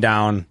breaking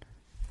down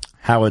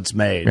how it's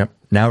made. Yep.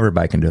 Now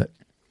everybody can do it.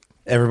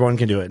 Everyone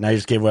can do it. Now you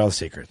just gave away all the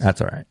secrets. That's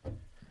all right.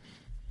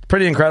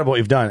 Pretty incredible what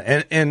you've done.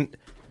 And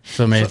it's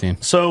amazing.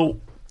 So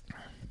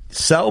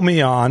sell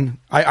me on.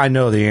 I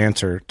know the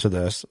answer to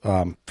this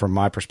from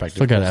my perspective.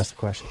 Still got to ask the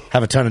question.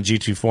 Have a ton of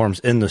G2 forms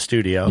in the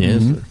studio.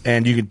 Yes.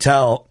 And you can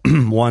tell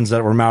ones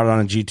that were mounted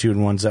on a G2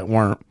 and ones that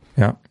weren't.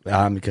 Yeah.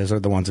 Because they're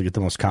the ones that get the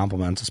most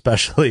compliments,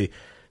 especially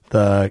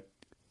fuck,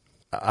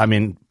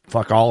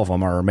 all of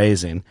them are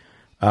amazing.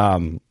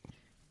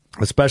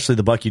 Especially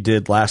the buck you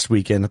did last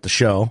weekend at the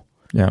show.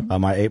 Yeah.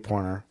 My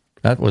 8-pointer.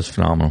 That was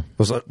phenomenal. It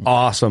was an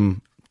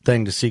awesome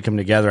thing to see come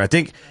together. I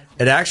think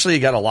it actually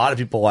got a lot of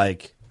people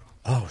like,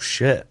 oh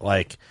shit.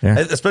 Like,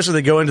 especially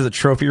they go into the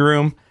trophy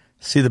room,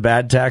 see the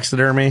bad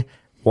taxidermy,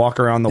 walk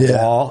around the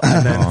wall,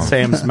 and then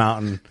Sam's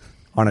mountain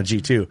on a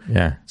G2.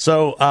 Yeah.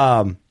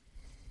 So,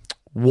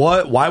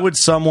 why would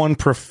someone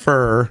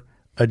prefer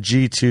a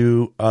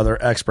G2 other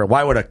expert?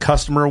 Why would a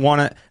customer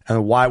want it?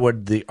 And why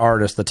would the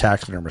artist, the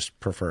taxidermist,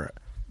 prefer it?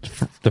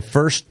 The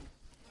first,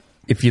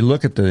 if you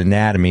look at the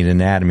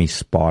anatomy's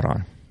spot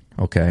on.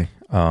 Okay.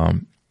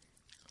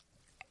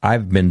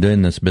 I've been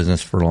doing this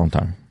business for a long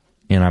time,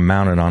 and I'm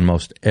mounted on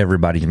most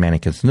everybody's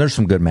mannequins. And there's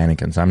some good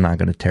mannequins. I'm not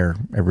going to tear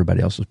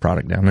everybody else's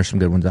product down. There's some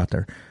good ones out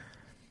there.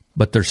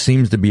 But there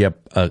seems to be an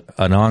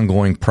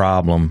ongoing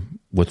problem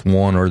with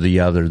one or the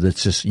other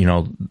that's just, you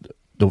know,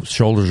 the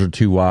shoulders are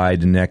too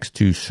wide, the neck's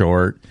too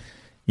short,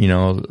 you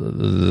know,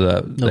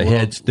 the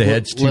head's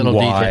too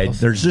wide. Details.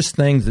 There's just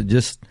things that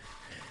just,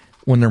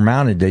 when they're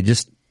mounted,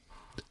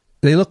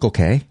 they look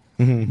okay,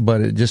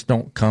 but it just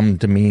don't come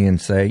to me and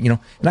say, you know,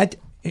 and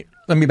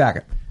let me back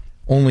up.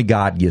 Only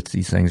God gets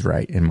these things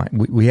right.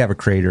 We have a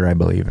creator, I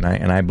believe, and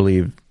I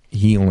believe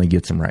he only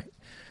gets them right.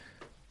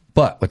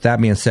 But with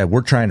that being said,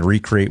 we're trying to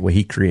recreate what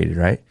he created,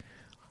 right?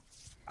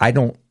 I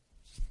don't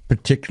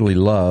particularly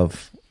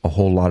love a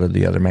whole lot of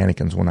the other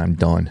mannequins when I'm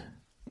done.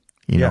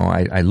 You know,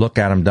 I look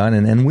at them done,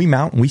 and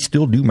we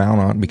still do mount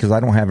on, because I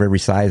don't have every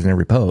size and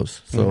every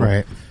pose. So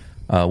right.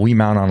 We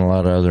mount on a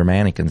lot of other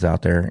mannequins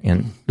out there,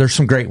 and there's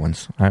some great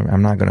ones.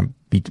 I'm not going to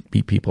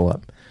beat people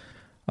up.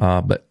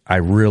 But I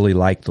really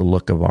like the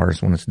look of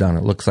ours when it's done.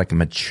 It looks like a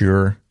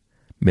mature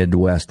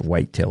Midwest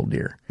white-tailed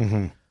deer.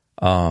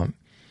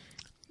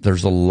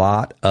 There's a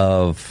lot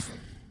of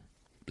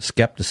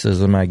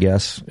skepticism, I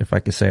guess, if I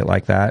could say it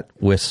like that,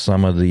 with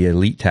some of the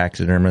elite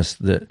taxidermists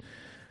that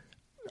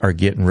are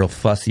getting real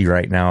fussy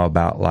right now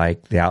about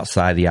like the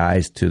outside of the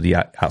eyes to the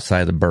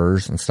outside of the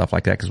burrs and stuff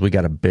like that, because we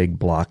got a big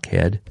block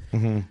head.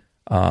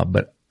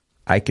 But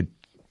I could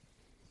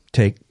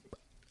take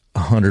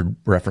 100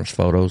 reference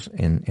photos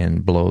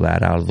and blow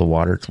that out of the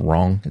water. It's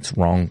wrong. It's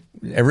wrong.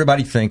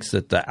 Everybody thinks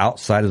that the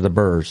outside of the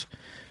burrs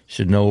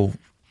should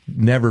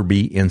never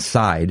be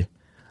inside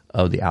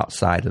of the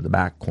outside of the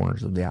back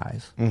corners of the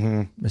eyes.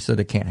 They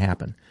said it can't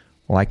happen.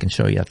 Well, I can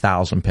show you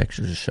 1,000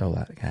 pictures to show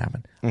that it can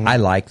happen. I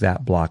like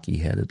that blocky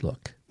headed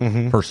look,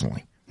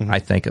 personally. I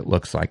think it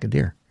looks like a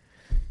deer,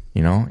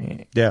 you know?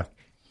 Yeah.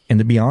 And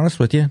to be honest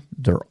with you,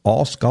 they're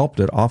all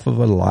sculpted off of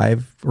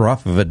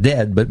a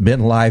dead but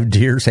been live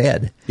deer's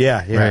head.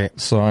 Yeah. Right.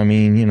 So, I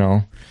mean, you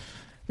know,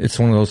 it's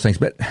one of those things.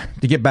 But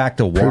to get back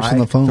to Proofs in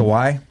the foam.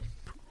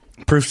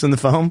 Proofs in the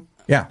foam?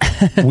 Yeah.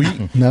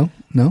 No.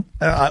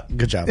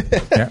 Good job.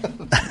 Yeah.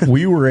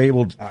 We were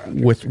able to,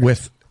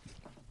 with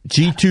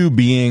G2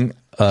 being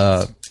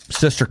a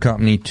sister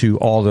company to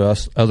all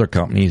the other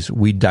companies,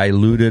 we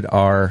diluted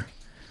our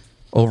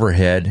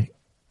overhead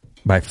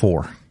by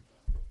 4.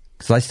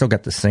 Because I still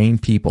got the same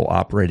people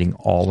operating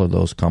all of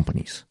those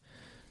companies.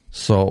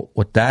 So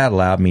what that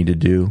allowed me to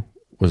do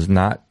was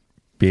not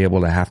be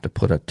able to have to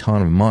put a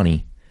ton of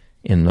money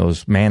in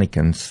those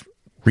mannequins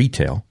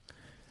retail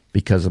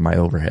because of my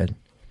overhead,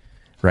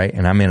 right?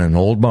 And I'm in an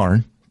old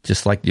barn,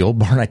 just like the old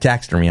barn I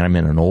taxidermy, and I'm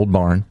in an old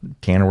barn.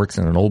 Tanner works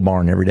in an old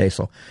barn every day.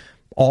 So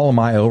all of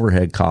my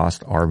overhead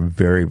costs are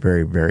very,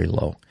 very, very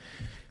low.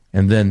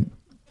 And then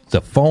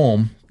the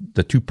foam,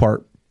 the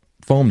 2-part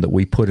foam that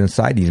we put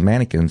inside these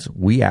mannequins,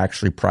 we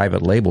actually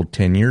private labeled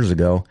 10 years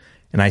ago,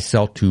 and I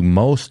sell to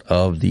most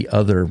of the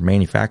other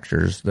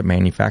manufacturers that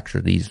manufacture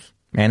these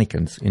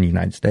mannequins in the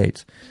United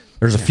States.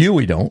 There's a few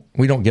we don't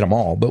get them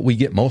all, but we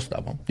get most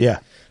of them. Yeah.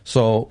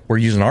 So we're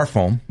using our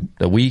foam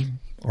that we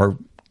are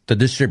the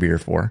distributor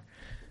for.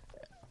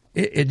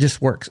 It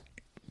just works.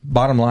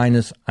 Bottom line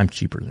is, I'm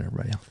cheaper than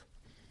everybody else.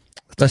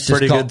 That's a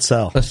pretty good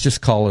sell. Let's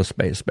just call it a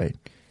spade a spade.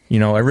 You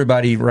know,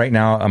 everybody right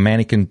now, a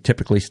mannequin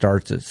typically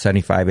starts at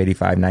 $75,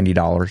 $85,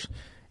 $90,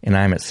 and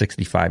I'm at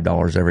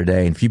 $65 every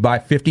day. And if you buy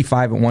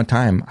 55 at one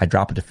time, I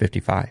drop it to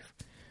 55.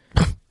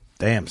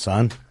 Damn,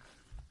 son.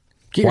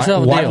 Get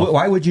yourself a deal.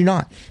 Why would you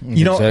not?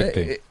 You know,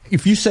 Exactly.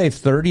 if you save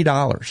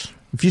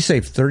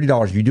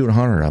 $30, you do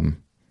 100 of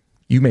them,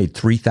 you made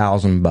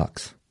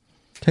 $3,000.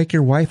 Take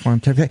your wife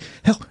on.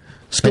 Hell,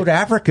 let's go to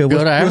Africa.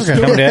 Go to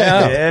Africa. Come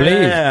down,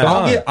 please.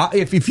 Come on.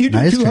 If you do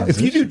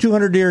Nice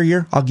 200 deer a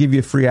year, I'll give you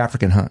a free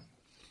African hunt.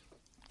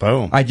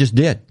 Boom. I just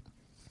did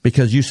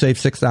because you saved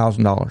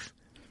 $6,000.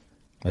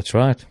 That's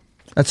right.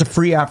 That's a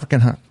free African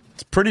hunt.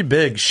 It's pretty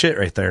big shit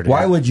right there, dude.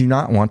 Why would you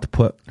not want to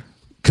put?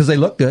 Because they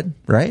look good,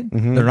 right?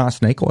 Mm-hmm. They're not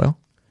snake oil.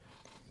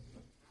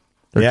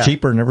 They're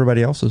cheaper than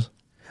everybody else's.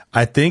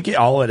 I think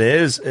all it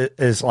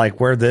is like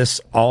where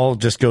this all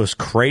just goes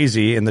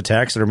crazy in the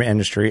taxidermy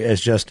industry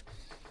is just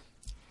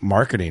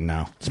marketing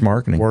now. It's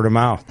marketing. Word of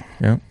mouth.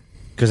 Yeah.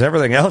 Because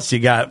everything else you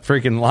got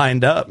freaking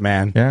lined up,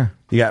 man. Yeah.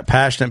 You got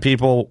passionate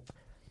people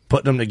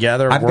putting them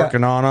together,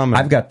 working on them.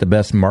 I've got the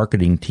best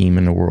marketing team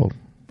in the world.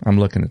 I'm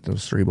looking at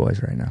those 3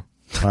 boys right now.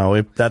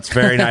 Well, that's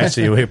very nice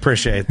of you. We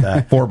appreciate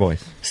that. 4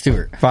 boys.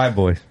 Stuart. 5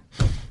 boys.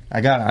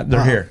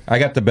 They're here. I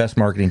got the best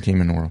marketing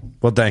team in the world.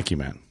 Well, thank you,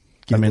 man.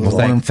 I mean,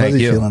 warm, thank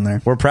fuzzy you. feeling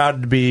there. We're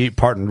proud to be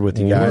partnered with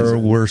you guys.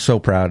 We're so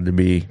proud to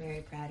be.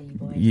 Very proud of you,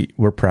 boys.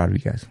 We're proud of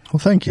you guys. Well,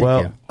 thank you.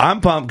 Well,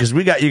 I'm pumped because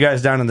we got you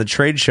guys down in the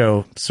trade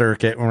show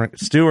circuit.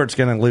 Stuart's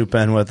going to loop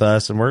in with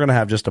us, and we're going to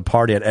have just a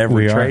party at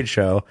every trade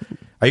show.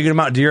 Are you going to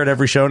mount deer at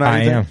every show now? I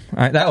am.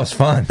 That was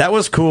fun. That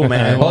was cool,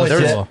 man. It was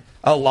There's cool.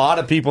 a lot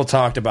of people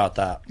talked about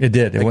that. It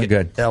did. It went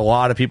good. A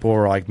lot of people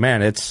were like,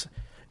 man, it's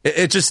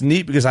just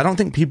neat because I don't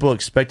think people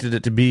expected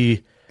it to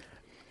be.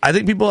 I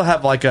think people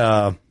have like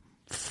a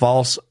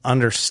false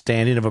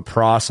understanding of a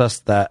process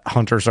that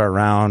hunters are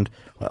around.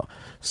 Well,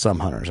 some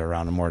hunters are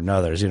around them more than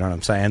others. You know what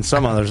I'm saying?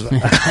 Some others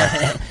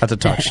have to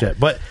talk shit.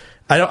 But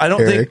I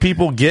don't think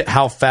people get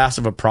how fast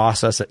of a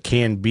process it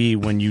can be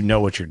when you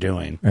know what you're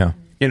doing. Yeah.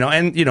 You know,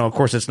 and of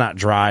course, it's not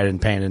dried and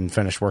painted and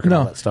finished work and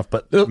all that stuff.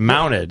 But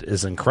mounted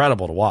is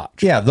incredible to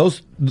watch. Yeah,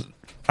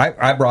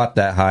 I brought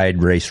that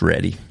hide race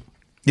ready.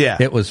 Yeah,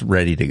 it was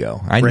ready to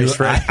go. I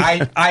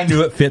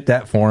knew it fit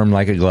that form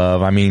like a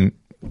glove. I mean,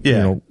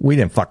 we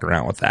didn't fuck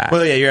around with that.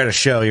 Well, yeah, you're at a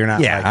show. You're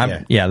not.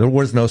 Yeah, there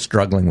was no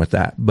struggling with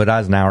that. But I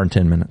was an hour and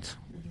 10 minutes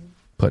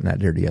putting that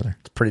deer together.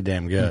 It's pretty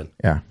damn good.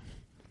 Yeah,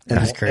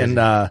 that's crazy.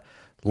 And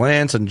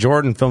Lance and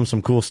Jordan filmed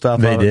some cool stuff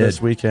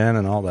this weekend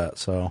and all that.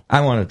 So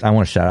I want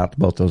to shout out to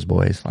both those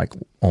boys. Like,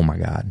 oh my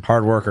god,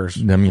 hard workers.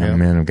 Them young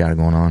men have got it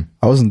going on.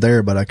 I wasn't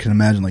there, but I can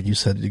imagine, like you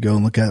said, you go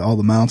and look at all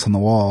the mounts on the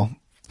wall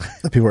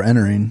that people are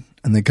entering,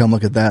 and they come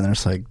look at that, and they're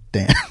just like,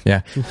 damn.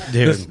 Yeah,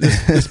 dude.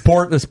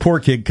 This poor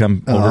kid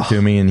come over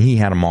to me, and he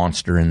had a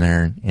monster in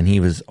there, and he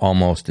was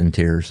almost in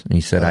tears. And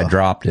he said, I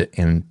dropped it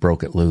and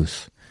broke it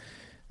loose.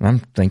 And I'm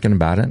thinking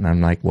about it, and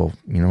I'm like, well,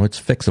 it's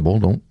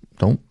fixable.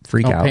 Don't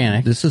freak out.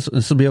 Panic.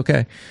 This will be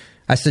okay.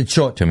 I said,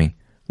 show it to me.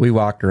 We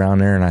walked around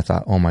there, and I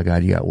thought, oh my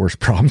god, you got worse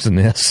problems than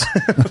this.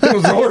 It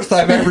was the worst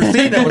I've ever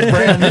seen. It was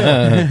brand new.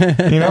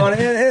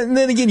 And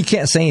then again, you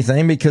can't say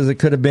anything because it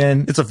could have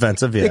been. It's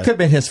offensive. Yeah, it could have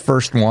been his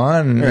first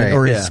one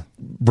or his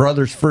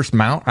brother's first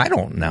mount. I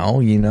don't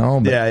know.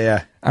 But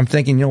yeah. I'm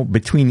thinking,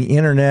 between the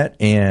internet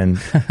and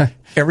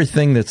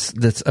everything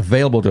that's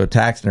available to a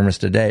taxidermist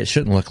today, it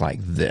shouldn't look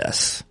like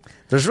this.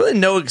 There's really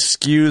no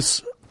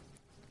excuse.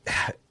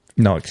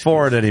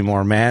 For it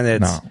anymore,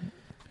 man.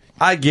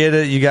 I get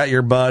it. You got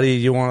your buddy.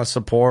 You want to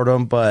support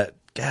him, but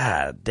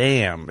god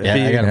damn.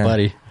 I got a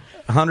buddy.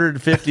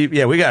 150.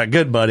 Yeah, we got a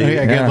good buddy. We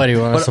got a good buddy.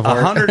 Want to support?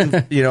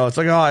 100. It's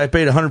like, I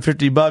paid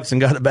 $150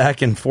 and got it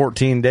back in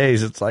 14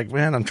 days. It's like,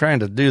 man, I'm trying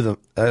to do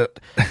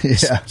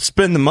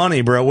spend the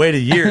money, bro. Wait a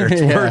year.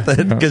 It's worth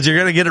it because you're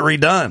gonna get it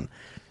redone.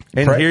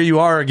 And here you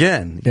are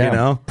again.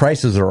 Yeah.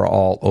 Prices are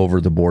all over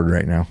the board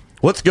right now.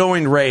 What's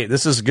going rate?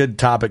 This is a good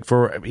topic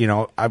for,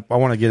 I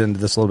want to get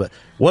into this a little bit.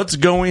 What's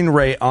going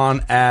rate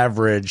on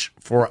average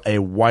for a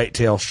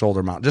whitetail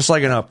shoulder mount? Just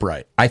like an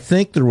upright. I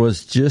think there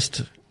was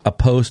just a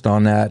post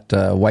on that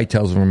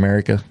Whitetails of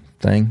America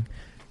thing.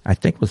 I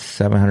think it was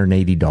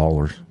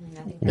 $780.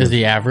 Is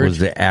the average? Was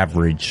the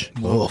average.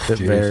 It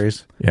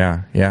varies.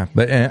 Yeah.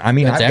 But I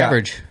mean, that's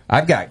average.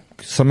 I've got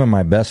some of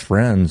my best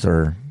friends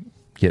are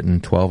getting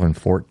 $1,200 and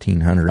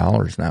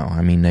 $1,400 now.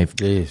 I mean, they've,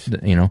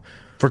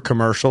 for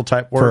commercial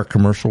type work? For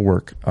commercial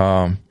work.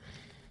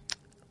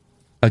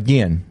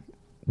 Again,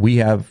 we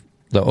have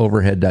the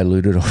overhead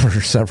diluted over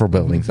several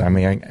buildings. I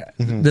mean,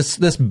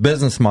 this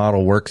business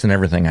model works in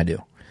everything I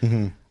do.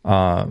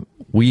 Mm-hmm.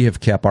 We have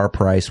kept our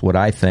price, what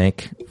I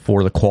think,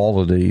 for the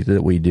quality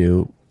that we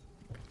do,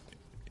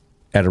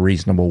 at a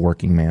reasonable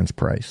working man's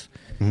price.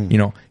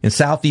 Mm-hmm. In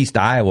southeast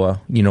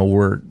Iowa,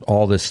 where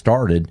all this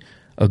started,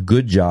 a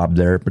good job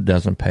there but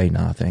doesn't pay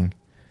nothing.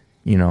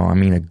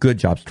 A good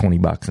job's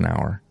 $20 an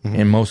hour,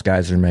 and most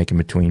guys are making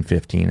between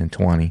 15 and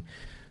 20.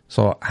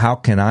 So how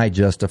can I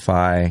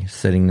justify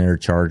sitting there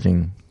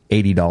charging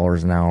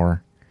 $80 an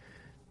hour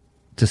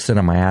to sit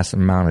on my ass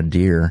and mount a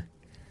deer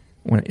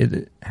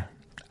when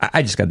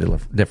I just got a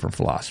different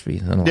philosophy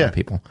than a lot of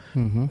people.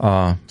 Mm-hmm.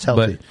 It's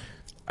healthy. But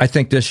I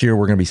think this year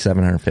we're going to be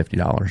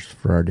 $750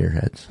 for our deer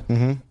heads.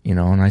 Mm-hmm.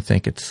 And I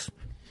think it's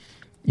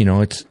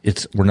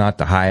we're not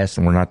the highest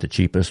and we're not the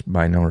cheapest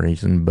by no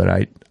reason,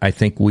 but I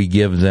think we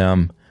give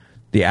them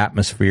the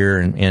atmosphere,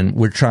 and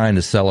we're trying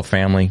to sell a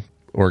family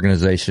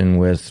organization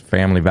with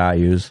family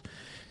values.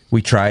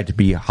 We try to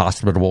be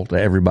hospitable to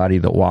everybody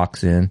that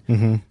walks in.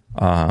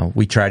 Mm-hmm.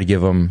 We try to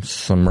give them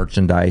some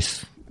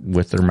merchandise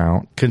with their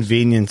mount.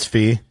 Convenience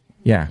fee.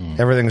 Yeah.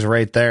 Everything's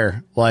right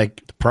there.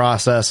 Like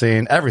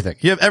processing, everything.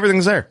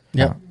 Everything's there.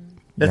 Yep.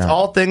 It's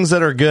all things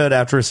that are good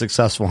after a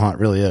successful hunt,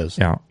 really is.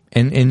 Yeah.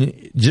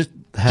 And just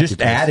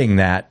adding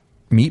that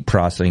meat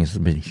processing has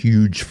been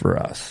huge for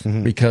us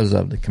because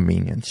of the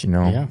convenience,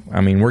 Yeah.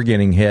 I mean, we're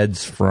getting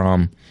heads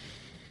from,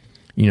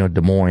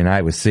 Des Moines,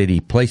 Iowa City,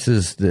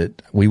 places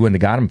that we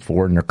wouldn't have got them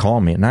for, and they're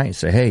calling me at night and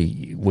say,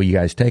 hey, will you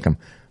guys take them?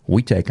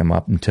 We take them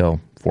up until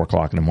 4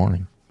 o'clock in the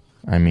morning.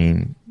 I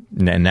mean,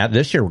 and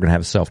this year we're going to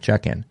have a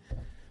self-check-in.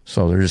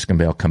 So they're just going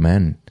to be able to come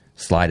in,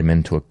 slide them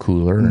into a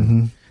cooler,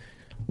 and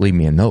leave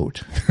me a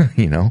note,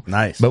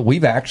 Nice. But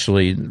we've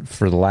actually,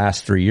 for the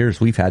last 3 years,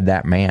 we've had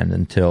that manned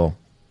until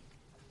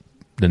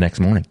the next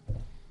morning.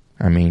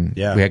 I mean,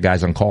 we had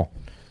guys on call.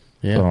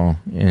 Yeah. So,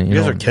 you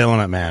guys are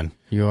killing it, man.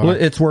 You are. Well,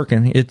 it's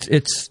working.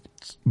 It's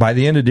by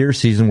the end of deer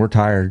season, we're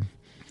tired.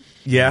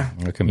 Yeah.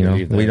 I can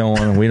believe that. We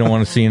don't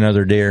want to see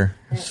another deer.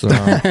 So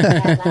Last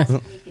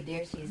week of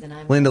deer season,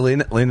 lean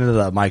into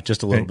the mic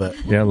just a little bit.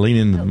 Yeah, lean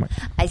into the mic.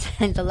 I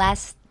said the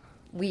last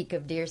week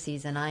of deer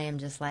season, I am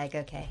just like,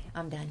 okay,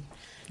 I'm done.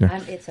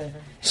 Yeah. It's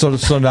over.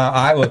 So now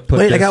I would put.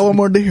 Wait, I got one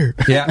more deer.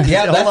 Yeah,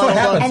 that's what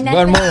happens. And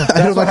One more.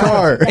 Out of my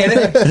car.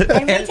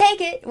 And we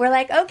take it. We're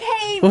like,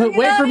 okay,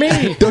 Wait for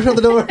me. Don't shut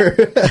the door.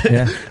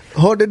 Yeah.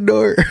 Hold the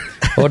door.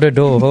 Hold the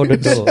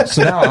door.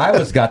 So now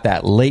Iowa's got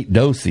that late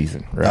doe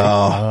season, right?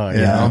 Oh,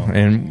 yeah.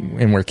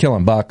 And we're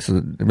killing bucks.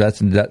 That's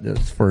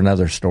for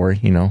another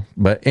story,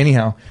 But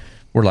anyhow,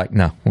 we're like,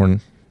 no, we're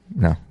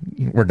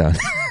done.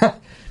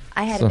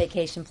 I had a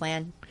vacation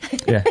plan.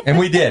 Yeah, and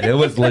we did. It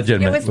was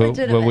legitimate. It was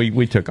legitimate. Well,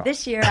 we took off.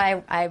 This year,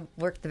 I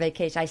worked the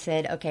vacation. I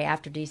said, okay,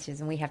 after deer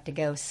season, we have to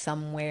go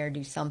somewhere,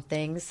 do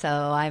something. So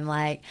I'm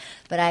like,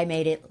 but I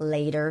made it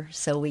later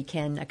so we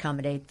can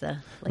accommodate the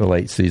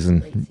late season.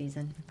 Late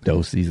season.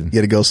 Doe season. You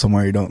got to go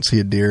somewhere you don't see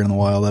a deer in the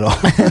wild at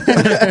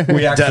all.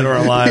 We actually, Dead or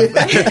alive.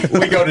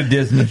 we go to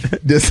Disney.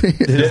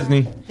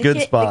 Disney.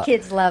 Good spot. The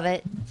kids love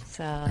it.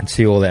 So And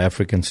see all the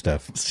African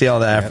stuff. See all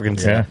the African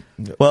stuff.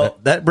 Yeah. Well,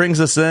 that brings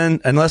us in.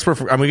 Unless we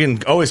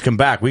can always come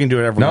back. We can do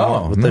whatever we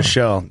want with this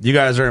show. You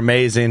guys are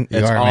amazing.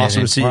 It's are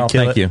awesome amazing. to see you Well,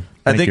 kill thank it. you.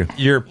 I Thank think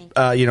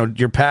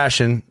your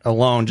passion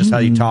alone, just how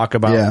you talk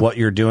about what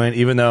you're doing,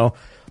 even though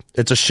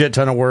it's a shit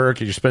ton of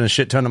work, you're spending a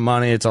shit ton of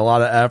money, it's a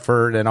lot of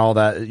effort and all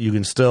that, you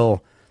can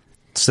still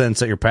sense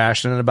that you're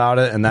passionate about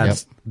it, and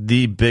that's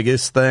the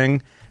biggest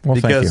thing. Well,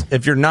 because thank you.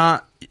 if you're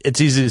not,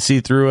 it's easy to see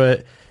through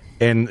it,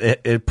 and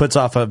it puts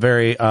off a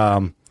very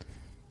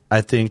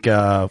I think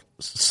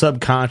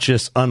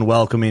subconscious,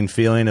 unwelcoming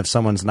feeling if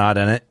someone's not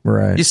in it.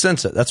 Right. You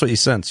sense it. That's what you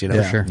sense,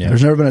 Yeah. Sure. Yeah.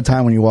 There's never been a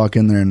time when you walk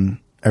in there and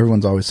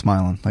everyone's always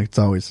smiling. Like, it's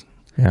always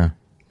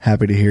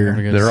happy to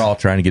hear. They're all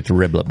trying to get the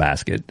riblet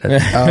basket.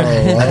 That's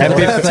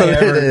what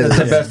it is. That's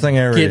the best thing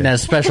ever. Getting that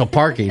special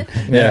parking.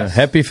 Yeah,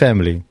 happy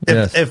family.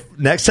 If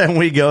next time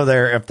we go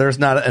there, if there's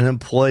not an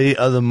employee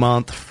of the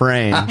month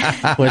frame,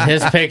 With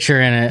his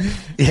picture in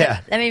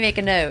it. let me make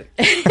a note.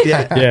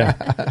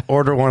 Yeah.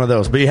 order one of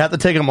those. But you have to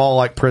take them all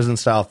like prison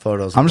style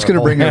photos. I'm just going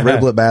to bring a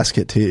riblet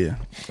basket to you.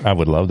 I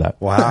would love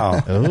that.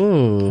 Wow.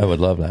 Ooh. I would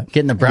love that.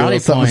 Getting the brownie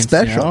Something points.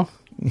 special.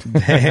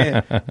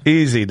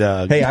 Easy,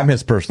 Doug. Hey, I'm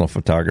his personal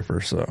photographer,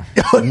 so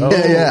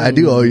Yeah, I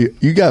do owe you.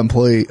 You got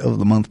employee of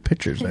the month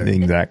pictures there.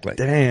 exactly.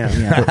 Damn.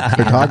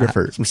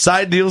 Photographers. Some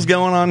side deals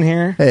going on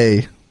here.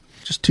 Hey,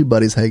 just two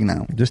buddies hanging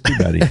out. Just too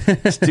buddy.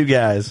 It's two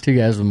guys. Two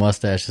guys with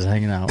mustaches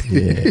hanging out.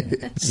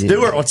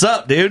 Stuart, what's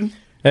up, dude?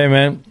 Hey,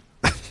 man.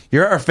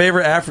 You're our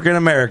favorite African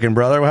American,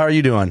 brother. How are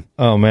you doing?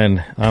 Oh,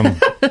 man.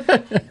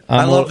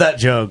 I love that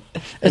joke.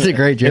 It's a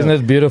great joke. Isn't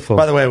it beautiful?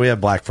 By the way, we have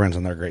black friends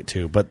and they're great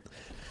too. But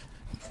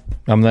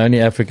I'm the only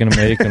African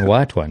American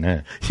white one.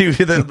 Eh?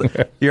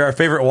 you're our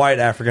favorite white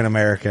African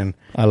American.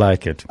 I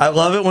like it. I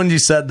love it when you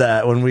said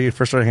that when we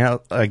first started hanging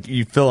out. Like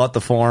you fill out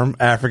the form,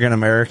 African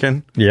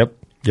American. Yep.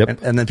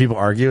 And then people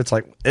argue. It's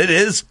like, it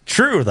is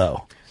true,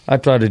 though. I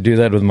tried to do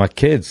that with my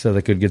kids so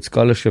they could get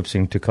scholarships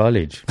into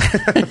college.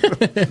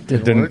 It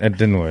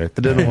didn't work.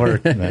 It didn't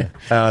work. No.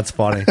 Oh, that's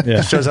funny. Yeah.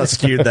 It shows how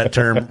skewed that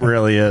term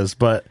really is.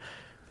 But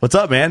what's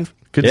up, man?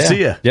 Good to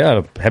see you.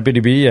 Yeah, happy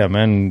to be here,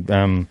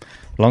 man.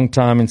 Long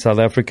time in South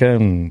Africa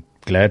and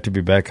glad to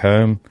be back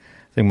home.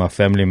 I think my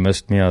family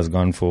missed me. I was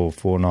gone for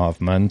 4.5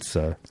 months.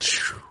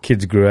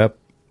 Kids grew up.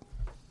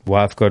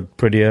 Wife got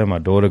prettier. My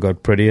daughter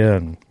got prettier.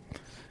 And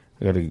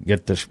I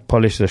got to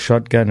polish the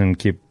shotgun and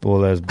keep all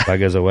those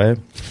buggers away.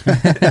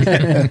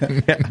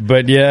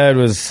 But yeah, it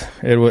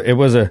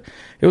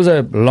was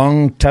a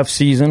long, tough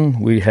season.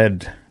 We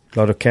had a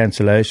lot of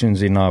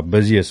cancellations in our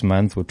busiest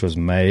month, which was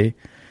May,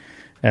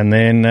 and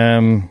then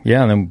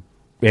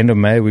end of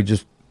May we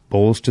just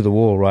balls to the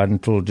wall right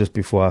until just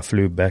before I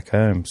flew back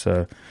home.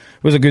 So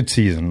it was a good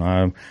season.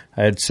 I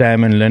had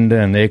Sam and Linda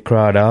and their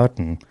crowd out,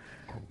 and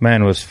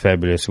Man, it was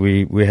fabulous.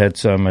 We had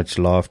so much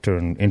laughter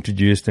and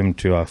introduced them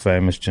to our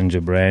famous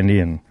ginger brandy,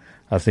 and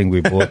I think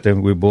we bought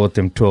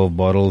them 12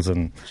 bottles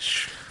and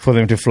for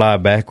them to fly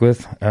back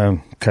with.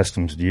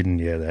 Customs didn't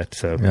hear that,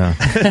 so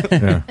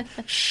Yeah.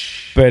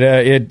 but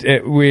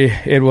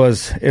it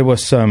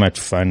was so much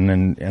fun,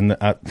 and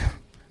I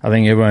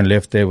think everyone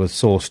left there with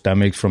sore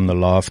stomachs from the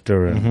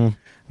laughter and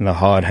the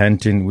hard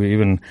hunting. We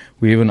even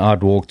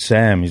outwalked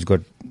Sam. He's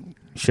got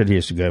shit. He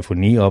has to go for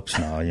knee ops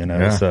now, you know.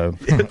 Yeah. So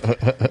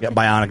Got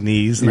bionic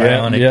knees.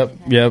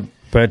 Yep.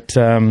 But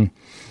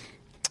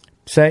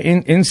so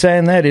in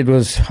saying that, it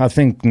was. I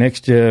think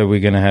next year we're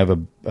going to have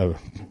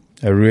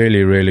a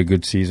really, really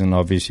good season.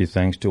 Obviously,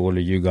 thanks to all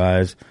of you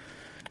guys,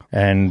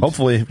 and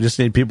Hopefully, we just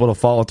need people to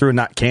follow through and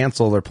not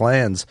cancel their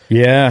plans.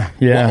 yeah.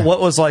 What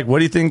was like? What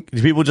do you think?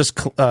 Do people just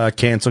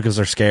cancel because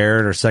they're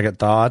scared or second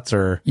thoughts,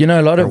 or You know,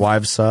 a lot their of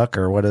wives suck,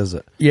 or what is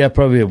it? yeah,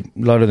 probably a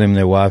lot of them.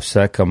 Their wives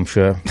suck, I'm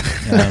sure.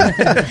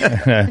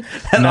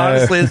 And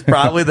honestly, it's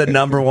probably the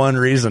number one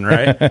reason,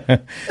 right?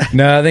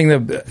 No, I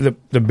think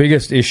the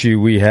biggest issue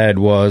we had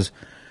was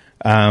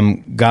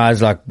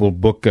guys like will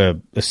book a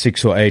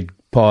 6 or 8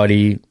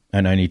 party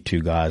and only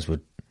 2 guys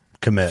would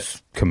Commit.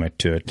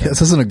 to it. Yeah,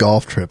 this isn't a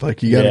golf trip.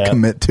 Like, you got to Yeah.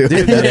 commit to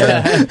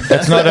it.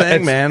 That's not the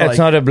thing, man. It's Like-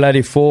 not a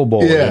bloody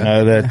 4-ball, Yeah. you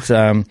know.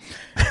 That,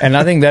 and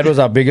I think that was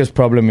our biggest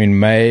problem in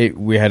May.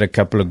 We had a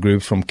couple of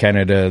groups from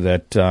Canada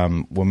that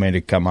were meant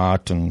to come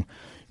out, and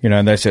you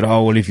know, they said,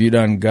 "Oh, well, if you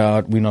don't go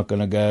out, we're not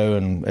going to go,"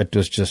 and it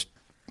was just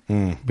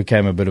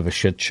became a bit of a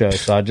shit show.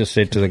 So I just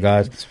said to the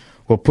guys,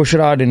 "We'll push it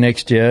out in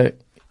next year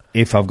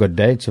if I've got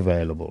dates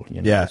available."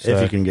 You know? Yeah, So-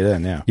 if you can get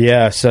in, yeah.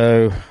 Yeah,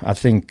 so I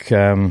think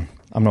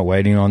I'm not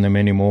waiting on them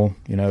anymore.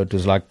 You know, it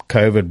was like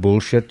COVID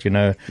bullshit, you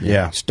know.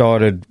 Yeah.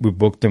 We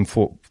booked them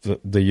for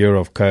the year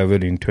of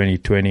COVID in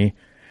 2020.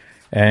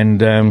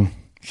 And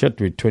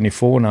we're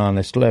 24 now and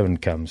they still haven't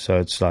come. So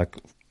it's like,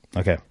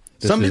 okay.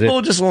 Some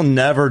people just will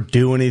never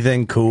do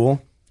anything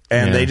cool.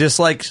 And Yeah. they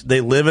just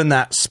they live in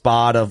that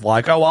spot of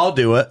like, oh, I'll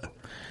do it.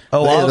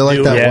 Oh, They're I'll like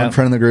do that it. one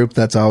friend in the group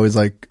that's always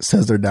like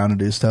says they're down to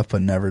do stuff,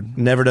 but never.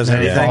 Never does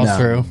anything. follows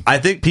through. I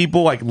think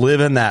people live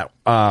in that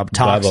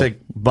toxic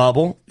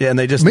bubble, and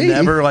they just Me?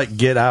 never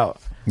get out.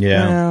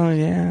 Yeah. Well,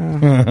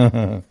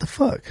 yeah. The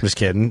fuck? Just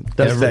kidding.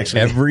 That's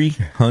actually Every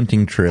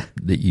hunting trip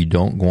that you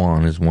don't go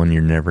on is one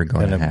you're never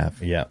going to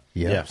have. Yeah.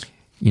 yes.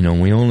 You know,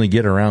 we only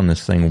get around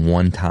this thing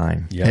one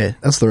time. Yeah. Hey,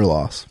 that's their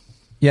loss.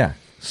 Yeah.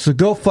 So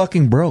go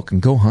fucking broke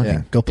and go hunting.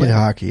 Yeah, go play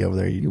hockey over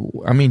there.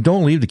 I mean,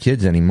 don't leave the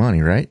kids any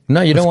money, right? No,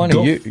 you don't want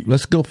Let's to. go-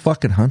 Let's go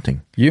fucking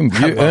hunting. You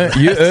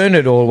earn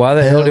it all. Why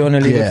the hell do you want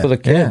to leave Yeah. it for the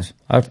kids?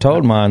 I've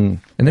told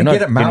mine. And then you're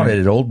get not- it mounted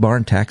at Old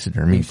Barn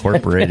Taxidermy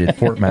Incorporated,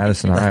 Fort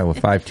Madison, Iowa,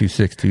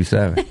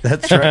 52627.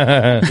 That's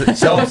right.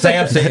 So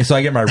Sam saying, so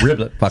I get my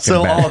riblet fucking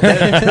So back.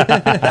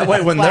 that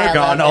way, when Why they're I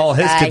gone, love all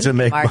this his guy, kids will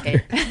make Mark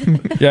money.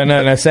 it. Yeah,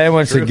 no, Sam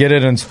wants to get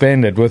it and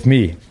spend it with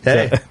me.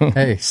 Hey,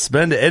 Hey,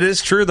 spend it. It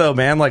is true though,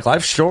 man. Like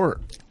life's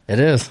short. it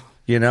is.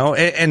 You know,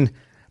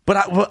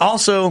 but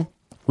also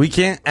we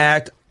can't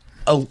act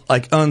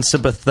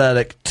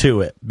unsympathetic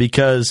to it,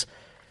 because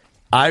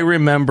I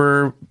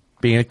remember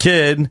being a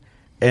kid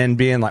and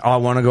being like, oh, I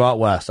want to go out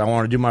west. I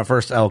want to do my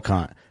first elk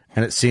hunt.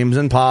 And it seems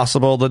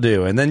impossible to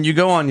do. And then you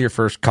go on your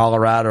first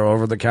Colorado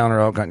over-the-counter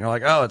elk hunt, and you're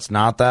like, oh, it's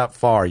not that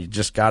far. You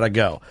just got to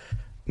go.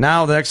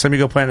 Now, the next time you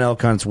go play an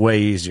elk hunt, it's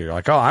way easier. You're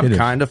like, oh, I'm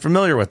kind of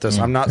familiar with this.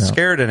 I'm not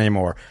scared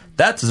anymore.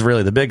 That's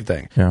really the big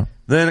thing. Yeah.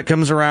 Then it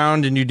comes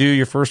around and you do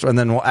your first, and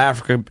then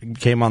Africa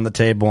came on the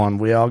table, and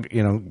we all,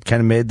 kind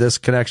of made this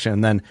connection.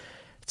 And then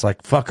it's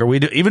like, fuck,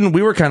 even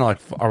we were kind of like,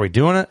 are we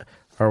doing it?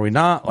 Are we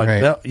not? Like,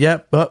 Right.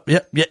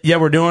 yeah,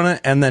 we're doing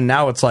it. And then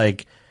now it's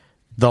like,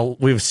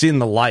 we've seen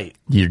the light.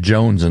 You're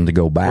jonesing to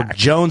go We're back.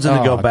 jonesing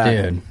to go Oh,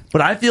 back. dude.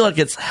 But I feel like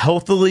it's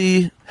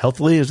healthily,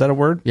 is that a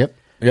word? Yep.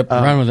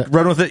 Run with it.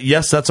 Run with it.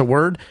 Yes, that's a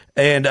word.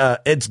 And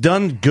it's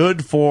done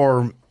good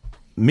for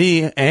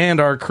me and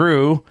our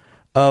crew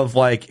of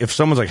if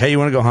someone's like, hey, you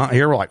want to go hunt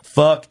here? We're like,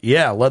 fuck,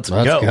 yeah, let's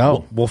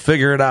go. We'll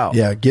figure it out.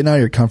 Yeah, getting out of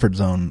your comfort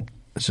zone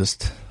is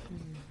just,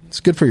 it's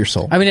good for your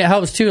soul. I mean, it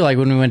helps too. Like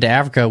when we went to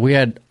Africa, we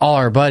had all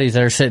our buddies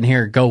that are sitting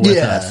here go with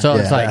Yeah, us. So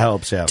yeah. it's like, That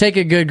helps, yeah. take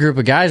a good group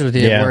of guys with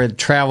you Yeah. where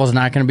travel's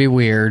not going to be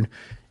weird.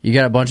 You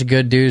got a bunch of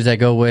good dudes that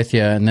go with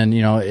you. And then,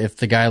 if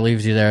the guy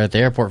leaves you there at the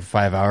airport for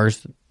 5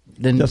 hours,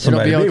 then That's it'll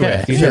be somebody to be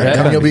okay. with. Shit Then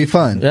happens. you'll be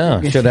fun.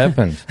 Yeah, shit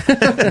happens.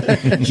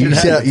 You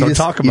just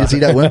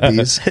eat at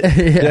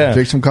Wimpy's.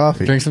 Drink some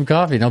coffee. Drink some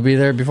coffee and I'll be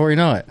there before you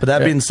know it. But that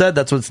being said,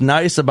 that's what's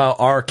nice about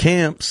our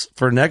camps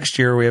for next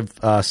year. We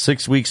have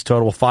 6 weeks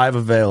total, 5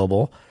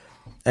 available.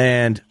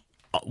 And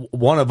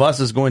one of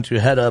us is going to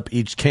head up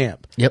each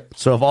camp. Yep.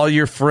 So if all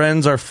your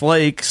friends are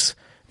flakes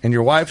and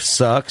your wife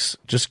sucks,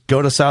 just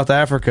go to South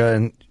Africa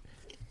and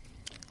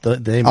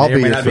they may I'll or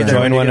be may your not be friend. there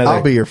when you get I'll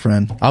there. be your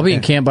friend. I'll be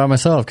in camp by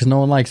myself because no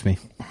one likes me.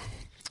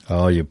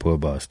 Oh, you poor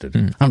bastard.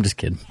 I'm just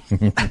kidding.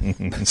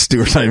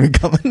 Stuart's not even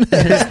coming.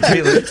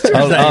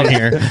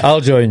 I'll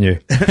join you.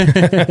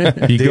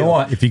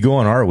 If you go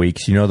on our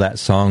weeks, you know that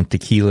song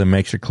 "Tequila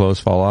Makes Your Clothes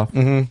Fall Off."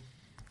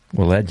 Mm-hmm.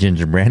 Well, that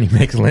ginger brandy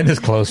makes Linda's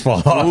clothes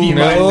fall off. You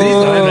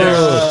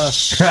No.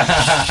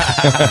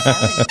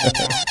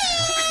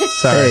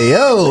 Sorry. Hey,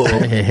 yo.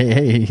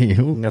 Hey.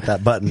 Got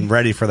that button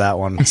ready for that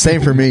one.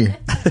 Same for me.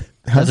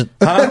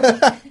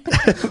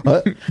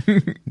 What?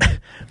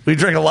 We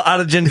drank a lot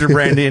of ginger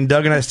brandy, and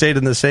Doug and I stayed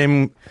in the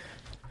same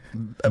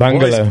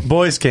Bungalow.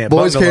 boys camp.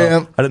 Boys Bungalow.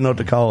 camp. I didn't know what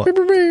to call it.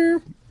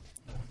 The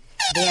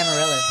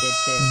Amarillo's good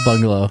too.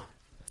 Bungalow.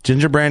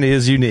 Ginger brandy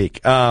is unique.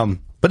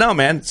 But no,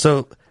 man.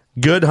 So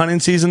good hunting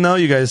season, though.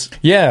 You guys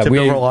Yeah, tipped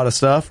over a lot of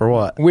stuff, or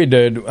what? We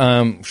did.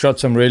 Shot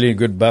some really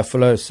good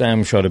buffalo.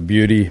 Sam shot a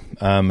beauty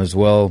as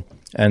well.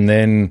 And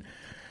then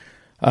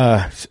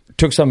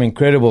took some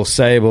incredible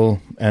sable.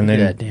 And then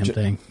That damn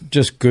thing.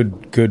 just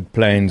good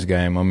plains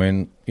game. I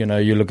mean, you know,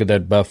 you look at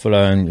that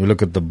buffalo and you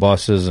look at the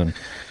bosses and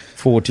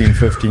 14,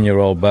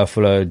 15-year-old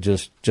buffalo,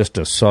 just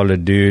a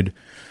solid dude.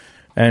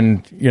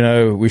 And, you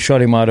know, we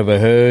shot him out of a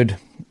herd.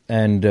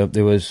 And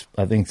there was,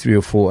 I think, 3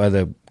 or 4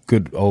 other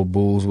good old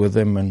bulls with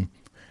him. And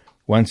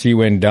once he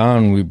went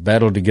down, we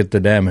battled to get the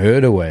damn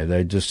herd away.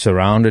 They just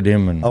surrounded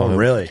him. And Oh,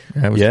 really?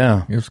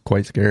 Yeah. It was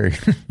quite scary.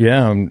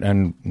 Yeah,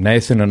 and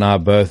Nathan and I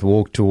both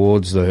walked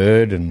towards the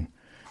herd, and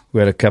we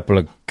had a couple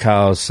of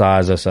cows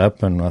size us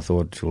up, and I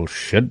thought, well,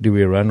 shit, do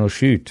we run or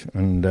shoot?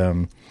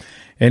 And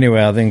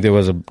anyway, I think there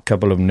was a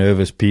couple of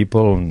nervous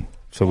people, and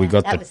so we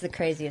got That was the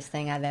craziest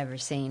thing I've ever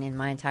seen in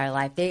my entire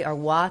life. They are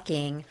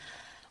walking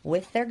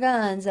with their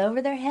guns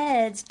over their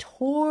heads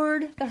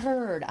toward the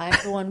herd. I'm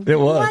going, It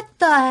was. what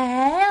the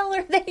hell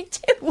are they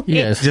doing?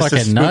 Yeah, it's Just to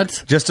fucking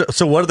spook- nuts.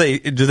 So what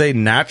do they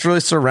naturally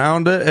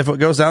surround it if it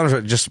goes down, or is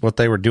it just what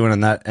they were doing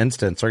in that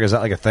instance? Or is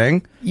that like a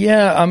thing?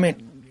 Yeah, I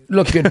mean,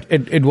 look,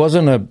 it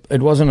wasn't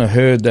a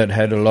herd that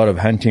had a lot of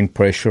hunting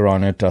pressure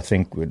on it. I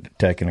think we'd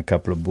taken a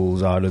couple of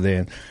bulls out of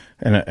there,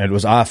 and it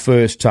was our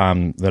first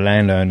time. The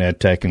landowner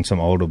had taken some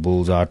older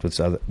bulls out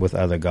with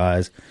other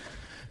guys,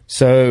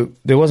 so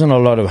there wasn't a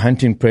lot of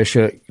hunting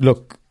pressure.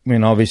 Look, I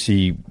mean,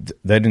 obviously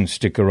they didn't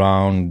stick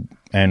around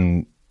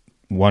and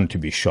want to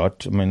be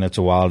shot. I mean, it's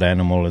a wild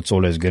animal; it's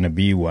always going to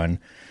be one,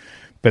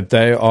 but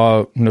they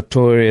are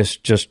notorious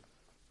just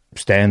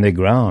stand their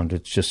ground.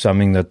 It's just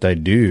something that they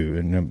do.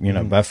 And, you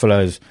know,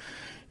 buffaloes,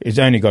 it's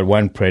only got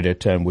one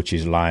predator, which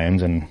is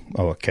lions, and,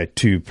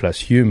 2 plus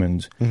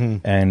humans.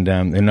 And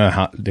there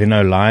are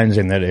no lions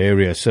in that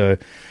area. So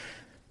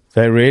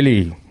they're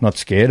really not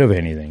scared of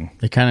anything.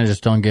 They kind of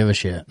just don't give a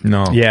shit.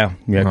 No. Yeah,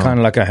 kind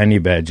of like a honey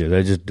badger.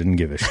 They just didn't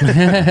give a shit.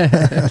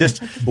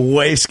 Just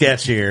way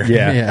sketchier.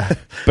 Yeah. Yeah.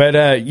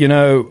 But, you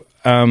know,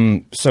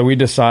 so we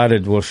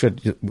decided, well, shit,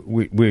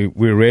 we're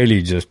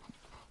really just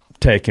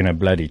taking a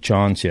bloody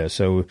chance here.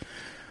 So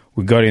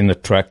we got in the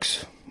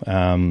trucks,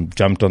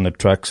 jumped on the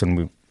trucks, and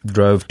we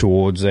drove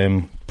towards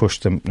them,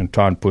 pushed them, and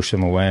tried and push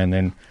them away. And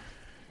then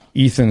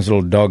Ethan's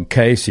little dog,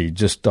 Casey,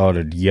 just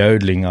started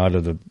yodeling out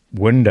of the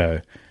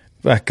window.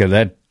 Fuck,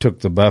 that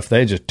took the buff.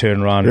 They just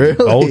turned around and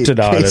bolted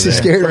out Casey of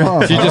there. scared him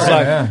off.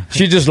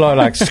 She just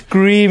like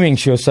screaming.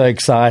 She was so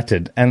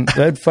excited, and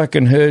that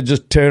fucking herd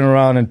just turned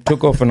around and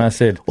took off. And I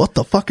said, What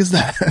the fuck is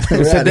that?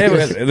 I said,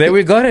 there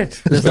we got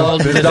it. This little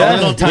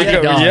tiny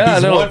dog. Yeah,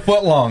 He's little- 1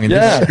 foot long and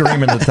Yeah. just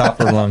screaming at the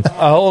top of her lungs. a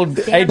whole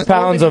 8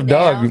 pounds of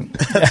dog.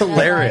 That's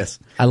hilarious.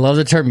 I love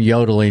the term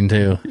yodeling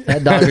too.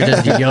 That dog was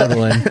just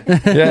yodeling.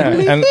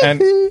 Yeah,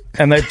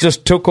 and they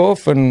just took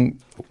off,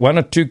 and 1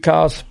 or 2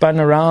 cows spun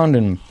around,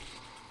 and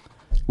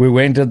we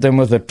went at them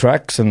with the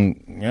trucks,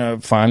 and you know,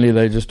 finally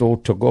they just all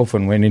took off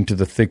and went into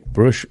the thick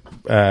brush.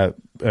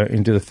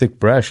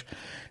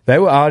 They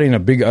were out in a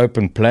big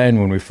open plain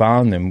when we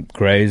found them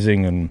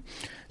grazing, and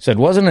so it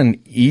wasn't an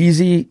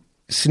easy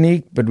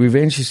sneak. But we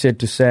eventually said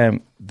to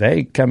Sam,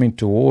 "They coming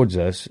towards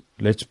us.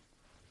 Let's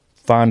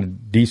find a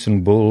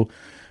decent bull."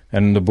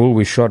 And the bull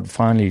we shot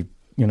finally,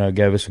 you know,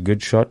 gave us a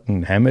good shot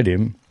and hammered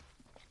him.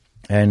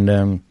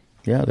 And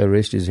yeah, the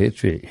rest is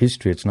history.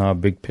 It's now a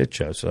big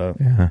picture. So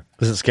Yeah.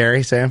 Was it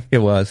scary, Sam? It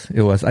was.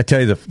 I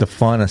tell you, the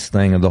funnest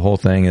thing of the whole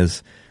thing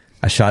is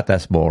I shot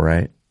that bull,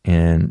 right?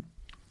 And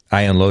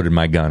I unloaded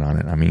my gun on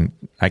it. I mean,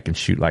 I can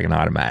shoot like an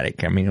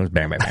automatic. I mean, it was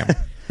bam, bam, bam.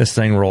 This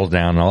thing rolls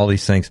down and all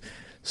these things.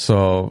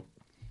 So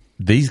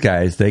these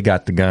guys, they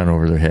got the gun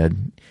over their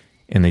head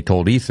and they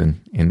told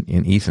Ethan, and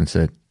Ethan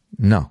said,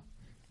 no,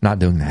 not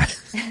doing that.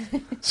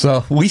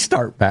 So we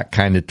start back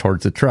kind of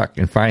towards the truck,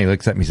 and finally he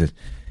looks at me and says,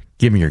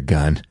 give me your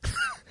gun.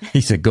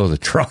 He said, go to the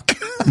truck.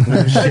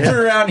 I turn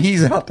around,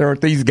 he's out there with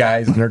these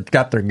guys, and they've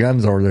got their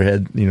guns over their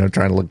head, you know,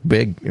 trying to look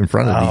big in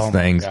front of these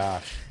things.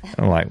 Gosh.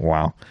 I'm like,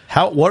 wow.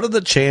 What are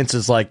the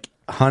chances, like,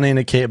 hunting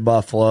a Cape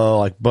Buffalo,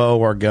 like bow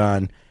or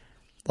gun,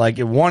 like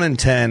 1 in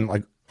 10,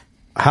 like,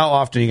 how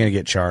often are you going to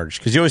get charged?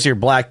 Because you always hear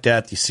Black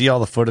Death, you see all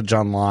the footage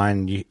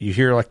online, you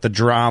hear, like, the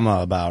drama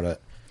about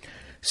it.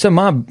 So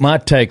my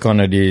take on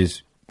it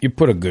is, you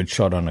put a good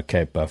shot on a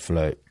Cape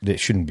Buffalo, there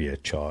shouldn't be a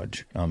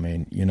charge. I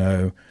mean, you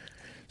know,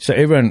 so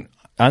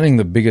I think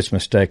the biggest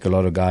mistake a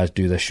lot of guys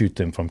do, they shoot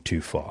them from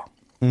too far.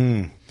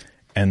 And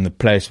the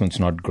placement's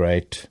not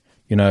great.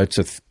 You know, it's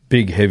a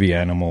big, heavy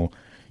animal.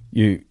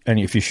 And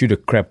if you shoot a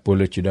crap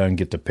bullet, you don't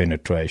get the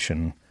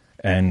penetration.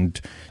 And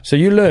so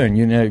you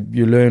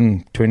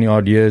learn 20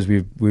 odd years.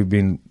 We've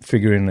been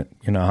figuring,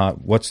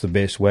 what's the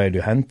best way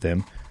to hunt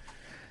them.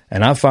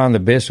 And I found the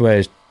best way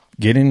is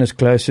getting as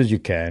close as you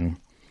can.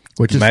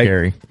 Which is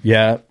scary.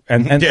 Yeah.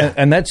 And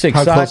that's the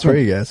excitement. How close were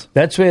you guys?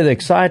 That's where the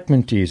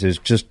excitement is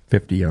just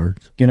 50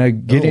 yards.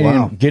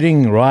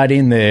 Getting right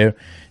in there.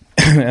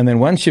 And then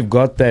once you've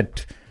got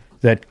that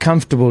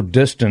comfortable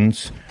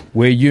distance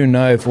where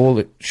if all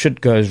the shit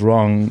goes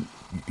wrong,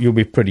 you'll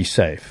be pretty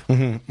safe.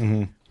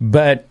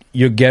 But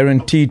you're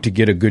guaranteed to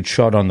get a good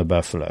shot on the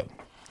buffalo.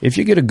 If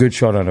you get a good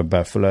shot on a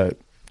buffalo,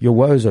 your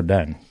woes are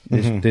done.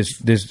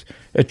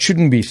 It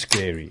shouldn't be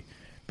scary.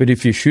 But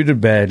if you shoot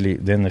it badly,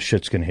 then the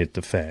shit's going to hit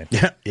the fan.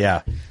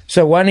 Yeah.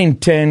 So 1 in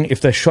 10,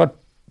 if they shot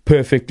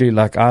perfectly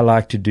like I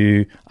like to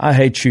do, I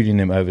hate shooting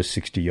them over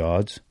 60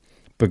 yards.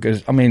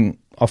 Because,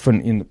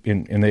 often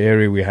in the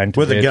area we hunt.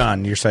 With a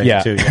gun, you're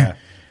saying too, yeah.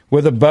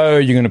 With a bow,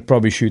 you're going to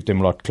probably shoot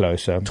them a lot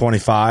closer.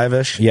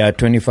 25-ish? Yeah,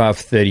 25,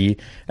 30.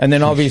 And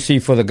then obviously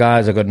for the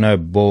guys that got no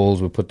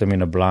balls, we put them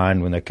in a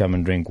blind when they come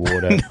and drink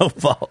water. No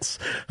balls.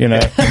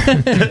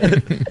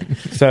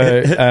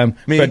 So,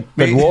 but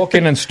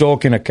walking and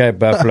stalking a Cape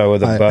Buffalo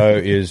with a bow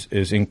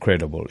is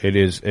incredible.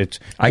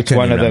 I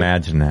couldn't even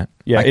imagine that.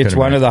 Yeah, it's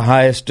one of the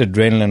highest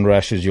adrenaline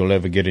rushes you'll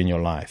ever get in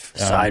your life.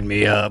 Sign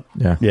me up.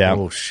 Yeah.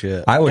 Oh,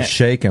 shit. I was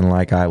shaking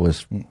like I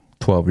was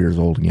 12 years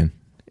old again.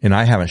 And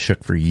I haven't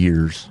shook for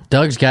years.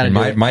 Doug's got it.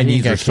 My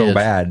knees are so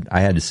bad, I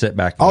had to sit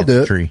back I'll against do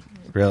the it. tree.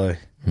 Really?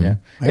 Yeah.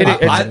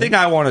 I think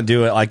I want to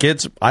do it. Like I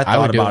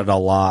thought about it a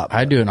lot.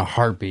 I'd do it in a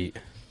heartbeat.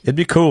 It'd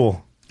be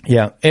cool.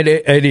 Yeah, it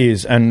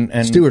is. And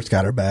Stuart's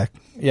got her back.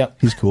 Yeah,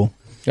 he's cool.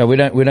 Yeah, we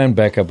don't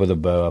back up with a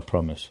bow. I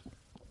promise.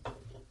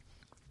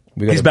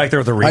 He's back there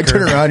with a recurve. I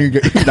turn around,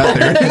 you're not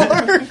there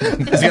anymore.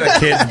 He's got a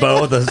kid's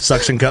bow with a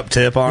suction cup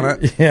tip on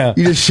it. Yeah.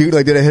 You just shoot,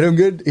 like, did I hit him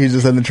good? He's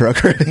just in the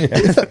truck already.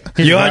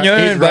 You on your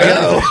own,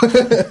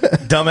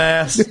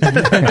 dumbass.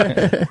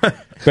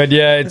 But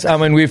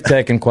yeah, we've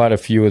taken quite a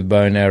few with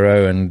bow and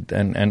arrow, and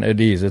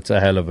it's a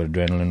hell of an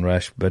adrenaline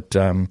rush. But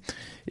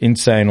in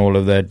saying all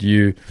of that,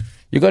 you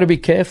got to be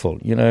careful.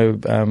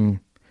 You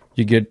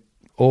get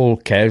all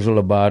casual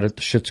about it,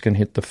 the shit's can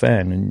hit the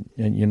fan,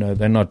 and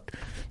they're not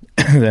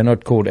they're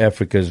not called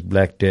Africa's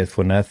Black Death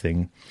for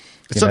nothing.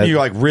 It's something you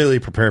like really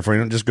prepare for. You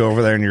don't just go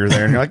over there and you're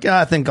there and you're like, yeah,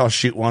 I think I'll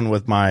shoot one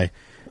with my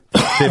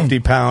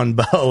 50-pound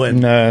bow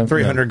and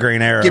 300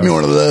 grain arrows. Give me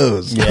one of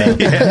those.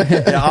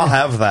 Yeah, I'll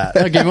have that.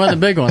 I'll give me one of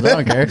the big ones.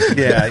 I don't care.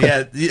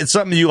 Yeah. It's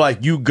something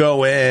you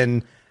go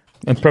in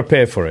and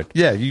prepare for it.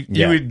 Yeah,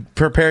 you would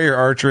prepare your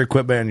archery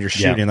equipment and you're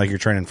shooting like you're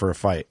training for a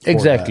fight.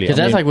 Exactly. Because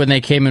that's like when they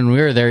came in, we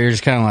were there, you're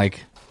just kind of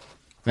like,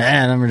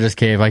 man, I'm just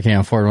cave. I can't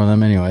afford one of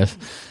them anyways.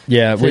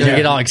 Yeah. So you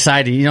get all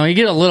excited. You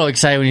get a little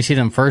excited when you see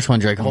them first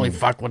ones. You're like, holy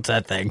fuck, what's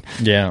that thing?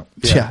 Yeah.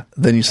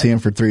 Then you see them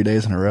for 3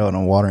 days in a row in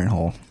a watering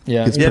hole.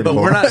 Yeah. But cool.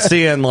 we're not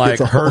seeing like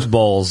herd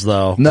bowls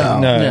though.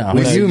 No.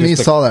 When you and me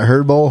saw that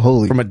herd bowl,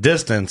 holy from a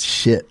distance.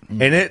 Shit.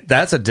 And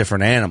that's a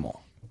different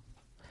animal.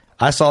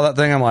 I saw that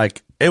thing. I'm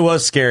like, it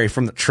was scary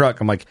from the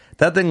truck. I'm like,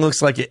 that thing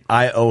looks like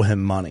I owe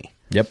him money.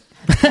 Yep.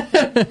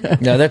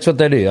 Yeah, that's what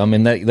they do. I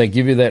mean, they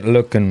give you that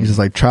look, and he's just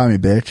like, try me,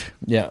 bitch.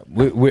 Yeah,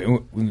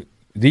 we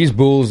these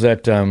bulls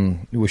that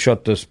we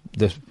shot this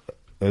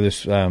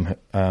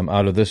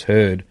out of this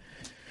herd,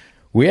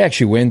 we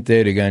actually went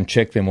there to go and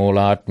check them all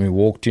out. And we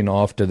walked in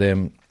after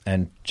them,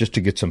 and just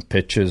to get some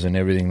pictures and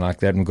everything like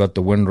that, and we got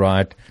the wind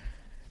right.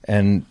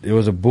 And there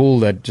was a bull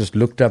that just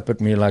looked up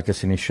at me like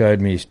this, and he showed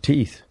me his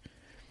teeth.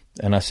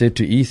 And I said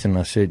to Ethan,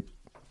 I said,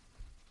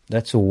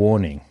 that's a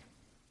warning.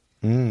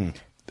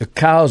 The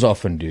cows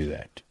often do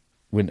that.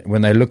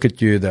 When they look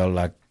at you, they'll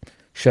like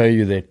show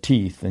you their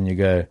teeth, and you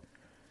go,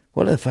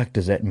 what the fuck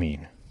does that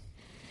mean?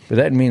 But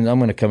that means I'm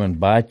going to come and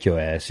bite your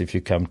ass if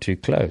you come too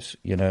close,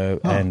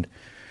 and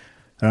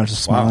I'm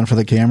just smiling for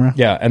the camera.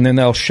 Yeah, and then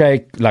they'll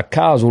shake, like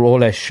cows will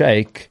always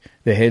shake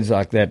their heads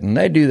like that, and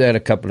they do that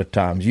a couple of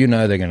times. They're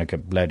going to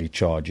bloody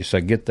charge you, so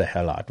get the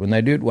hell out. When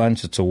they do it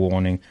once, it's a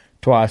warning.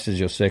 Twice is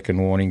your second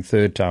warning.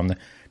 Third time,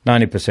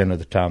 90% of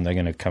the time, they're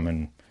going to come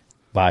and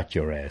bite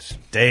your ass.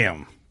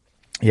 Damn.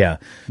 Yeah,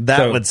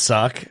 that would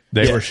suck.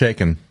 They were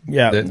shaking.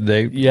 Yeah,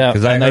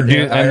 because I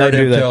heard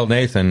him tell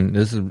Nathan,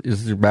 "This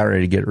is about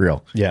ready to get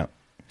real." Yeah,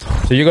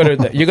 so you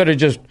got to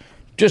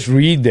just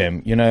read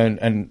them,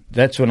 and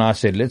that's when I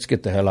said, "Let's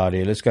get the hell out of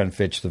here. Let's go and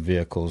fetch the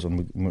vehicles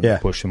and we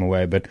push them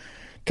away." But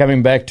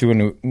coming back to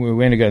when we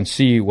went to go and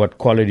see what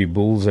quality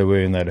bulls there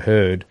were in that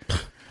herd,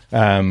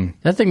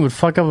 that thing would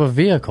fuck up a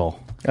vehicle.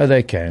 Oh,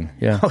 they can.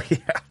 Yeah. Oh yeah.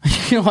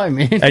 You know what I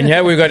mean?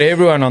 And we got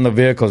everyone on the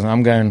vehicles, and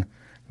I'm going,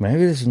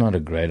 maybe this is not a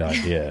great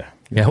idea.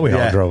 We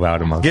all drove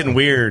out amongst getting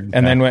weird.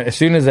 And then as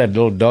soon as that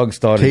little dog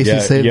started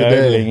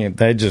yodeling,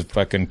 they just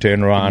fucking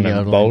turned around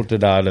and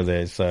bolted out of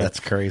there. So that's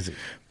crazy.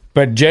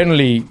 But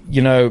generally,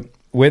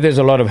 where there's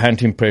a lot of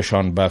hunting pressure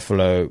on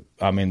buffalo,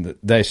 I mean,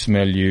 they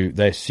smell you,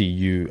 they see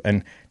you,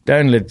 and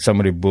don't let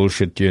somebody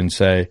bullshit you and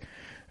say,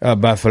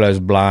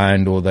 buffalo's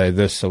blind or they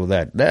this or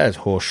that. That's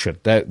horse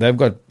shit. They've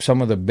got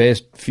some of the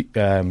best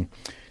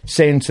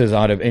senses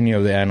out of any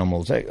of the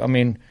animals.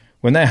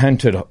 when they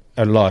hunted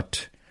a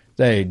lot,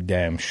 they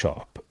damn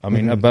sharp. I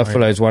mean, a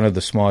buffalo is one of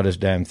the smartest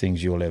damn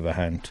things you'll ever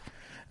hunt.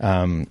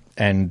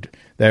 And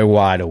they're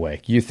wide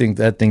awake. You think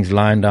that thing's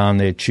lying down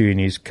there chewing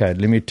his cud.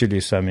 Let me tell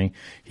you something.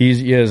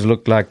 His ears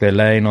look like they're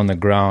laying on the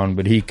ground,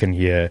 but he can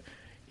hear,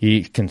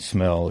 he can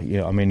smell. You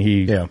know, I mean,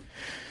 he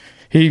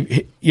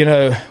you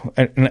know,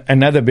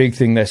 another big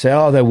thing, they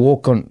say, they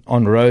walk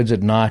on roads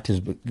at night is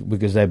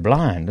because they're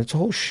blind. It's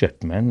all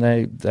shit, man.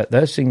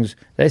 Those things,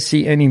 they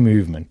see any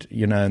movement,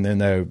 you know, and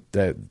then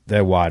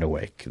they're wide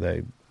awake.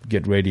 They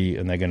get ready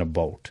and they're going to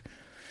bolt.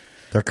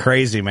 They're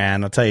crazy,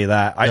 man. I'll tell you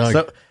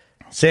that.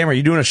 Sam, are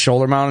you doing a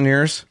shoulder mount on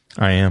yours?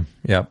 I am.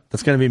 Yep.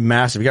 That's going to be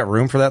massive. You got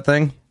room for that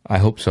thing? I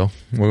hope so.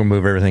 We're going to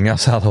move everything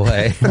else out of the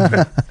way.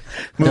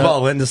 Move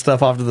all Linda's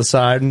stuff off to the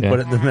side and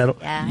put it in the middle.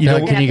 Yeah. You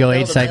know, can you go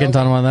 8 seconds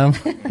on one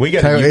of them? We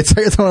got 8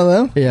 seconds on one of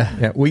them?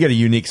 Yeah. We got a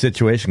unique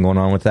situation going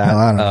on with that.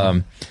 I don't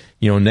know.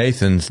 You know,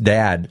 Nathan's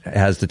dad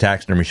has the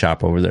taxidermy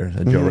shop over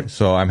there.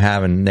 So I'm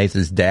having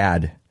Nathan's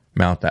dad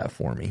mount that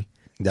for me.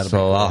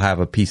 So I'll have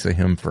a piece of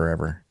him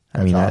forever.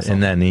 That's awesome. Isn't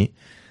that neat?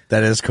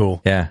 That is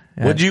cool. Yeah.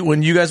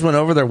 When you guys went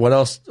over there, what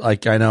else?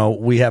 Like, I know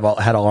we had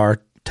all our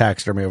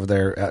taxidermy over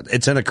there.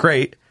 It's in a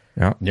crate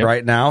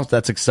right now.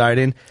 That's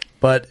exciting.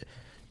 But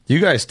you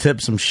guys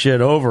tipped some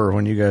shit over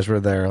when you guys were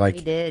there. Like,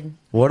 we did.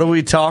 What are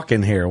we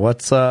talking here?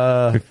 What's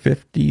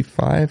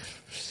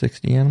 55,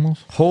 60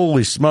 animals?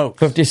 Holy smoke!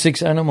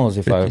 56 animals.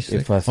 If I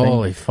think.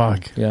 Holy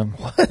fuck! Yeah.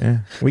 What? Yeah.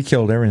 We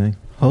killed everything.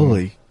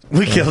 Holy.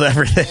 We killed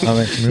everything. I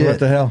mean, what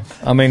the hell?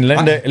 I mean,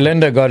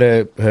 Linda got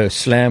her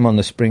slam on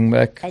the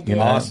springback. I did. You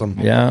know? Awesome.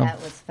 Yeah. That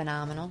was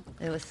phenomenal.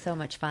 It was so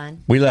much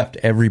fun. We left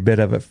every bit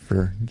of it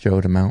for Joe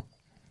to mount.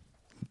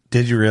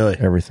 Did you really?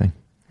 Everything.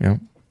 Yep.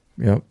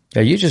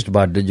 Yeah, you just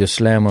about did your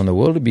slam on the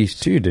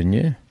wildebeest too, didn't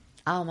you?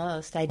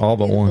 Almost. I did all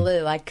but the one.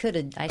 blue. I could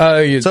have.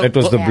 It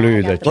was the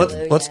blue that.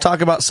 Let's talk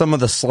about some of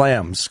the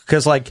slams,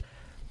 because like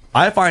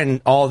I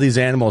find all these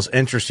animals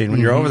interesting when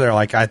you're over there.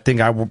 Like, I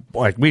think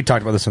we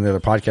talked about this on the other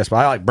podcast,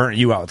 but I burnt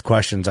you out with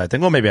questions. I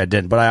think, well, maybe I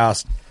didn't, but I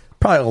asked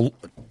probably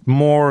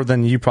more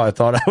than you probably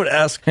thought I would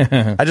ask.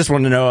 I just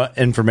wanted to know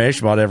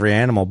information about every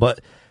animal. But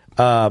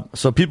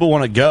so people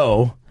want to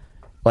go,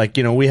 like,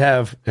 you know, we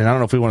have, and I don't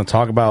know if we want to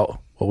talk about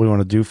what we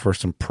want to do for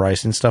some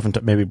pricing stuff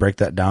and maybe break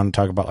that down and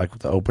talk about like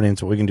the openings,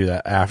 so we can do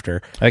that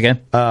after. Okay.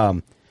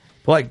 But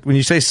like when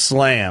you say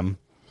slam,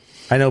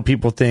 I know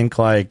people think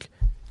like,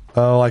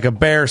 oh, like a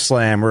bear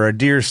slam or a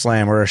deer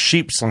slam or a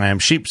sheep slam.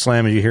 Sheep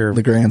slam, you hear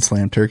The Grand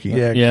Slam turkey.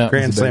 Yeah.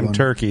 Grand Slam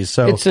turkeys.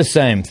 So it's the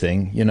same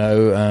thing, you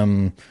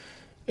know.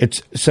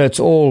 It's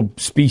all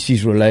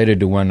species related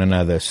to one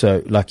another.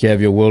 So like you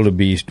have your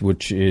wildebeest,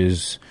 which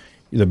is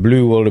the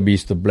blue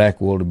wildebeest, the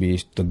black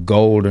wildebeest, the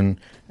golden,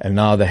 and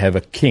now they have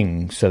a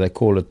king, so they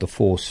call it the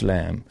 4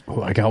 slam.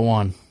 Oh, I got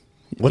one.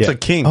 What's a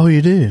king? Oh,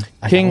 you do?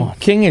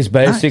 King is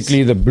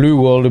basically the blue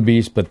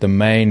wildebeest, but the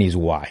mane is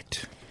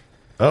white.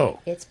 Oh,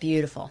 it's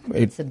beautiful.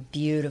 It's a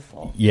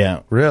beautiful. Yeah,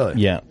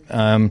 really. Yeah,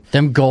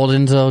 them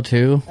goldens though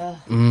too.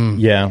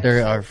 Yeah,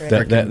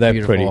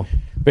 they're pretty.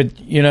 But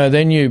you know,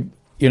 then you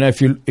know,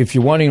 if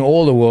you're wanting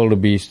all the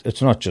wildebeest,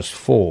 it's not just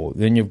 4.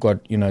 Then you've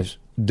got, you know,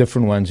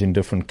 different ones in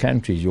different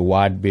countries. Your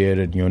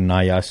white-bearded, your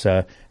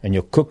Nyasa, and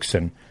your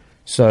Cookson.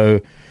 So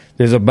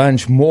there's a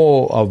bunch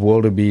more of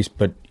wildebeest,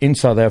 but in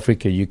South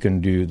Africa you can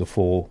do the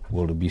 4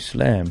 wildebeest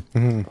slam.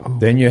 Mm-hmm.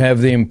 Then you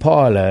have the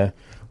impala,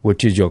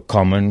 which is your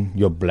common,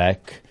 your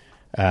black.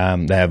 They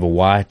have a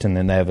white, and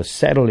then they have a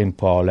saddle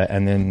impala,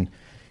 and then,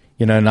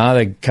 you know, now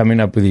they're coming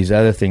up with these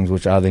other things,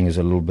 which I think is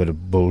a little bit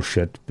of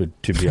bullshit.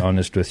 But to be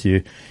honest with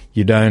you,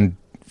 you don't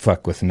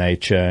fuck with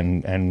nature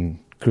and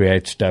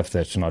create stuff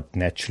that's not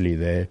naturally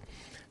there.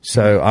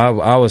 So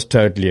I was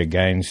totally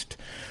against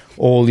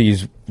all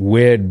these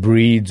weird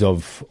breeds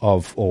or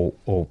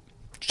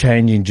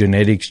changing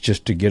genetics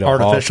just to get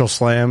artificial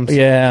slams.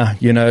 Yeah,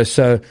 you know.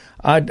 So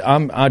I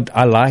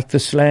like the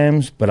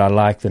slams, but I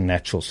like the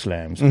natural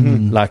slams.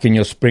 Mm-hmm. Like in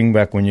your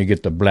springback, when you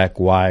get the black,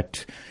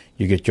 white,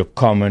 you get your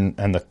common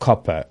and the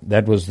copper.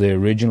 That was the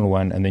original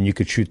one, and then you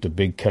could shoot the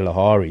big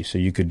Kalahari. So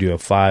you could do a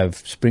 5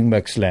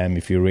 springback slam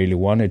if you really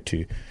wanted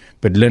to.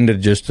 But Linda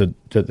just did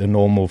the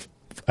normal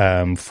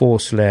 4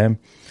 slam,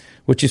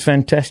 which is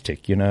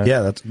fantastic, you know.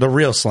 Yeah, that's the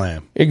real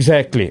slam.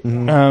 Exactly.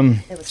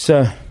 Mm-hmm.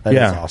 So that is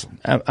awesome.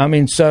 I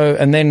mean, so,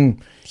 and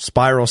then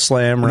spiral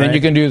slam, right? Then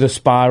you can do the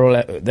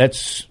spiral.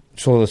 That's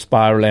sort of the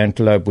spiral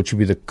antelope, which would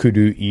be the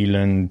kudu,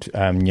 eland,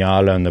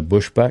 nyala, and the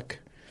bushbuck.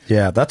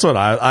 Yeah, that's what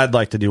I'd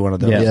like to do. One of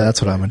those. Yeah,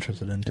 that's what I'm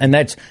interested in. And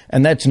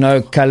that's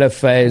no color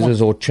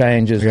phases or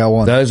changes.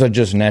 Those are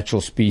just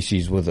natural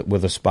species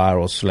with a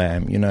spiral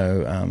slam, you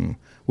know,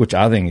 which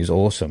I think is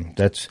awesome.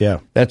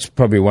 That's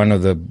probably one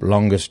of the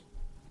longest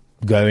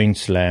going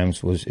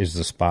slams is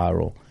the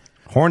spiral.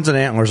 Horns and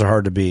antlers are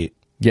hard to beat.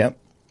 Yeah,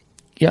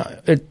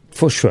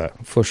 for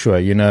sure.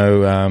 You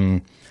know,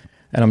 and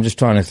I'm just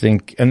trying to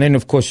think. And then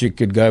of course you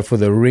could go for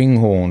the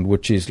ringhorn,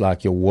 which is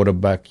like your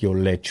waterbuck, your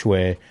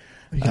lechwe.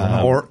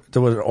 Or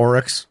would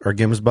oryx or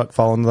gemsbuck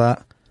fall into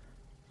that?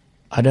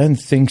 I don't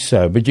think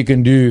so, but you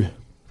can do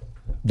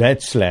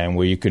that slam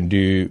where you can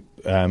do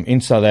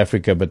in South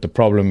Africa, but the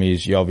problem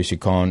is you obviously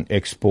can't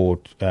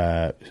export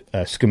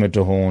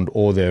Scimitar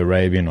or the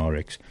Arabian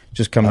oryx.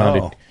 Just come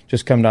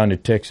down to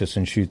Texas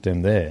and shoot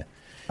them there.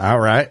 All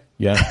right.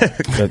 Yeah,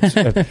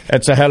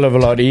 that's a hell of a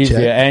lot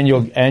easier, and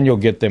you'll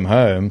get them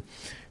home.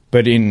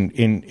 But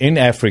in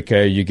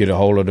Africa, you get a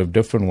whole lot of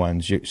different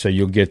ones. So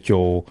you'll get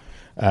your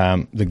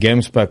the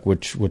gemsbuck,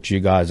 which you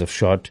guys have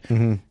shot.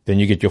 Mm-hmm. Then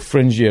you get your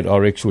fringe-eared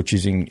oryx, which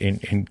is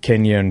in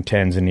Kenya and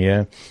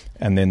Tanzania,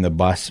 and then the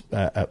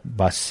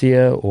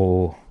basia,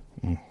 or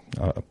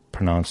I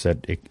pronounced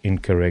that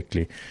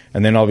incorrectly.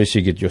 And then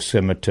obviously you get your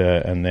scimitar,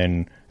 and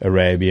then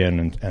Arabian,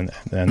 and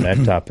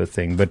that type of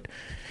thing. But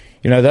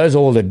those are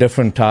all the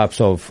different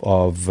types of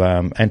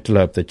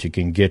antelope that you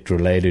can get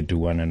related to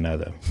one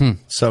another.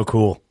 So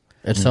cool.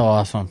 It's so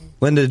awesome.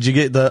 Linda, did you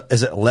get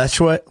is it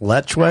Lechwe?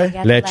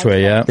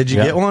 Lechwe, yeah. Did you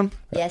get one?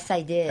 Yes,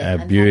 I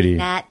did. Beauty.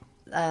 That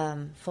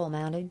full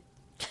mounted.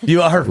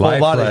 You are full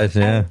body. Size,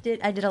 yeah.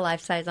 I did a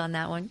life size on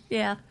that one.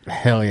 Yeah.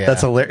 Hell yeah.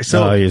 That's hilarious.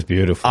 So he's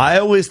beautiful. I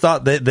always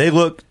thought they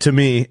look to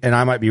me, and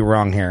I might be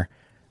wrong here,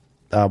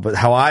 but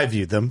how I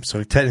viewed them.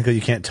 So technically,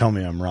 you can't tell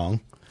me I'm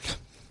wrong.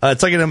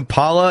 It's like an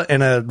impala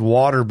and a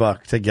water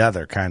buck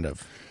together, kind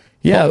of.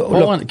 Yeah.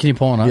 Can you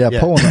pull one up? Yeah,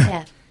 pull one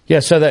up. Yeah.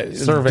 So that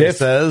Survey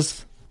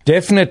says.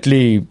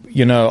 Definitely,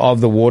 of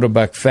the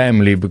waterbuck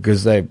family,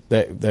 because they've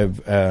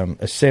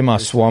a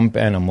semi-swamp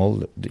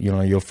animal.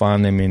 You'll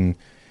find them in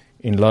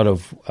a lot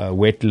of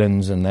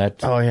wetlands and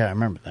that. Oh yeah, I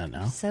remember that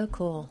now. So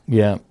cool.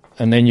 Yeah,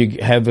 and then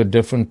you have a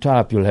different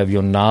type. You'll have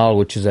your Nile,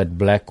 which is that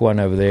black one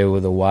over there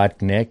with a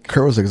white neck.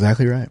 Kurt was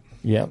exactly right.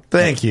 Yeah.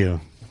 Thank you.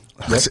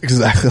 That's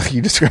exactly like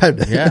you described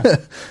it. Yeah.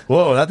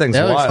 Whoa, that thing's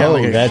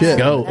wild.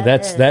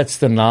 That's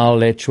the Nile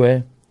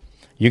Lechwe.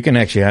 You can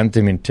actually hunt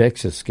them in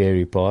Texas,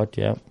 scary part,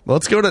 yeah.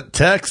 Let's go to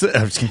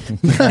Texas.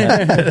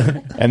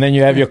 And then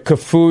you have your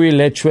Kafui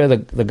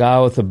Lechwe, the guy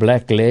with the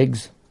black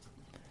legs.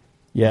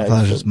 Yeah. I thought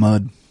it was just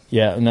mud.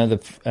 Yeah, and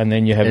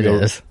then you have It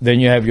your is. then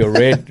you have your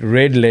red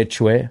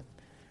Lechwe.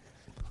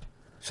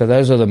 So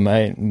those are the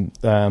main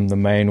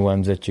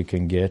ones that you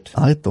can get.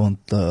 I like the one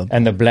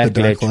and the black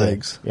dark Lechwe.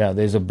 legs. Yeah,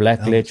 there's a black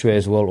Lechwe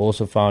as well,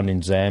 also found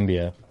in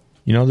Zambia.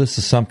 This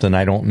is something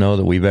I don't know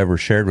that we've ever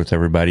shared with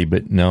everybody,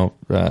 but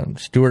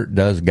Stuart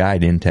does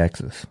guide in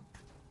Texas.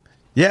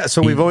 Yeah,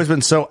 so we've always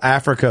been so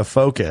Africa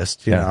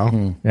focused, you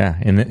know. Yeah,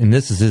 and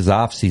this is his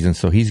off season,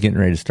 so he's getting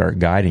ready to start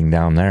guiding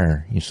down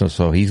there.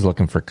 So he's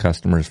looking for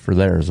customers for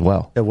there as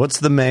well. Yeah, what's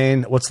the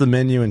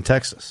menu in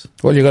Texas?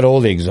 Well, you got all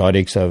the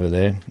exotics over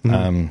there.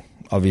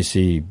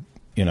 Obviously,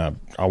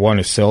 I want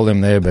to sell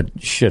them there, but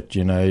shit,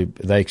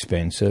 they're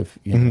expensive.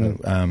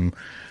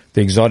 The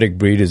exotic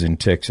breeders in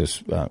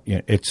Texas,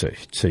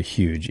 it's a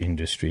huge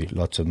industry,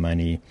 lots of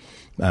money,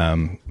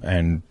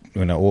 and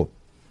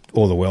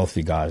all the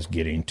wealthy guys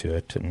get into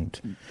it,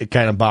 and it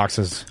kind of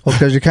boxes. Well,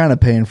 because you're kind of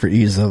paying for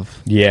ease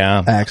of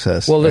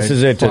access. Well, this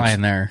is it.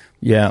 Flying there.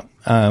 Yeah,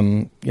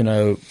 and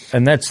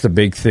that's the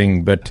big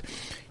thing. But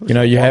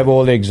you have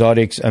all the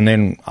exotics, and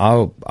then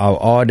our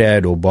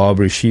Ardad or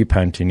Barbary sheep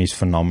hunting is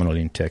phenomenal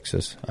in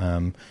Texas.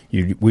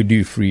 We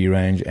do free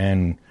range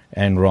and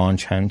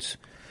ranch hunts.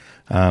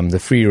 The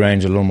free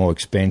range are a little more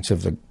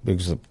expensive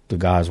because the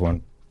guys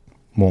want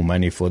more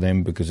money for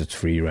them because it's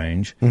free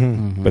range,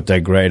 but they're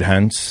great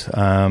hunts.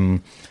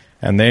 And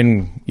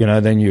then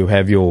you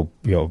have your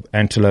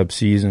antelope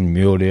season,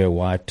 mule deer,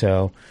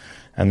 whitetail,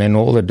 and then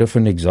all the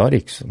different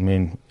exotics. I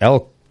mean,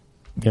 elk,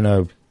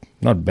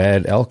 not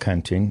bad elk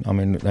hunting. I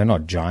mean, they're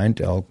not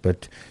giant elk,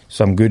 but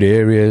some good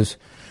areas.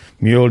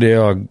 Mule deer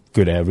are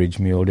good average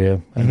mule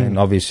deer, and then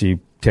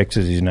obviously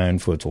Texas is known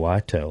for its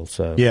whitetail.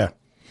 So yeah.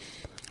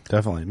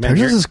 Definitely. Man,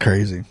 Texas is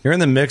crazy. You're in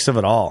the mix of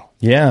it all.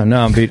 Yeah,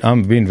 no,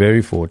 I'm being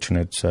very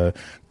fortunate. So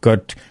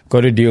got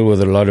to deal with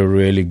a lot of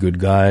really good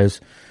guys.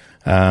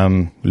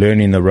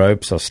 Learning the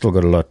ropes. I've still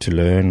got a lot to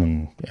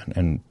learn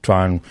and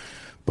try and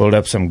build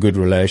up some good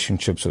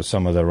relationships with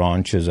some of the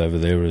ranchers over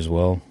there as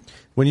well.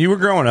 When you were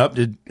growing up,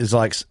 is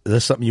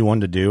this something you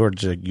wanted to do, or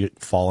did you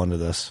fall into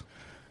this?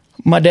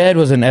 My dad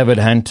was an avid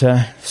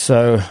hunter,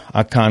 so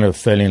I kind of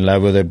fell in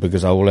love with it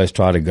because I always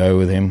tried to go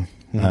with him.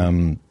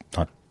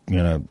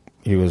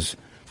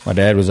 My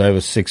dad was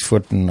over 6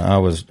 foot, and I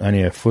was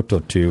only a foot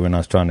or two when I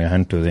was trying to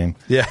hunt with him.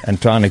 Yeah.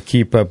 And trying to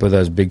keep up with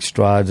those big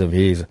strides of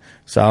his.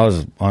 So I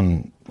was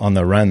on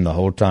the run the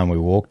whole time we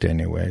walked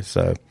anyway.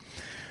 So,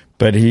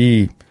 but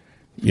he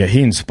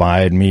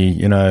inspired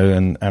me,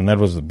 and that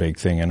was the big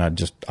thing. And I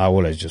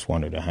always just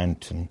wanted to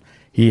hunt. And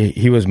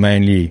he was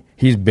mainly,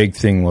 his big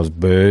thing was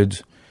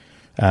birds.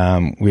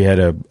 We had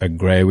a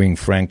grey-winged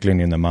Franklin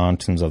in the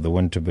mountains of the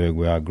Winterberg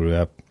where I grew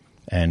up.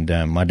 And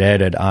my dad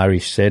had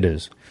Irish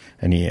setters.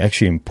 And he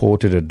actually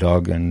imported a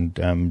dog and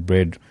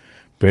bred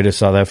a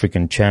South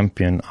African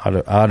champion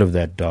out of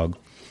that dog.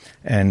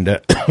 And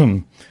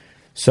that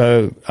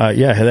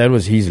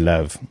was his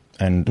love.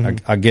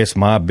 And I guess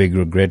my big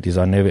regret is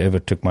I never ever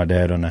took my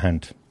dad on a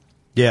hunt.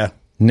 Yeah.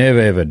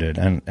 Never ever did.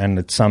 And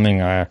it's something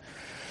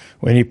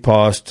when he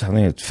passed, I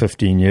think it's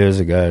 15 years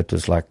ago, it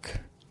was like,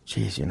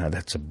 geez,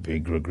 that's a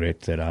big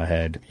regret that I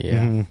had. Yeah.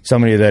 Mm-hmm.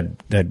 Somebody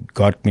that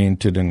got me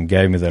into it and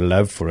gave me the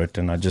love for it,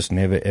 and I just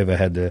never ever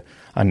had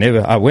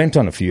I went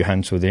on a few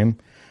hunts with him,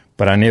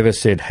 but I never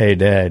said, "Hey,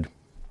 Dad,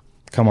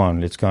 come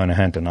on, let's go on a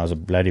hunt." And I was a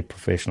bloody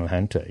professional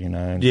hunter,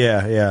 And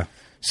Yeah.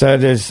 so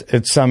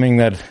it's something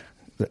that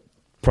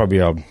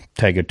probably I'll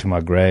take it to my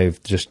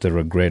grave, just the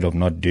regret of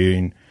not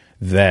doing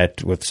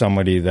that with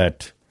somebody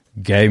that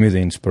gave me the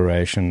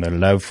inspiration, the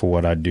love for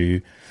what I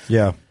do.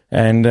 Yeah.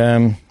 And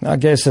I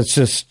guess it's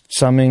just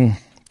something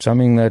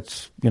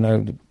that's,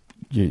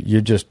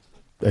 you just,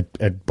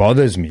 it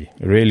bothers me.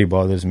 It really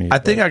bothers me. I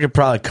think I could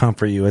probably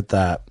comfort you with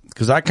that,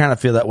 because I kind of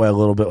feel that way a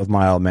little bit with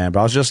my old man. But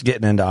I was just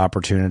getting into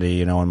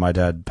opportunity, when my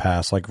dad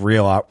passed, like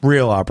real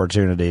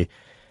opportunity.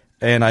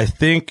 And I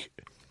think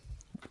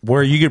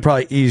where you could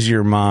probably ease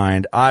your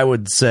mind, I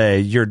would say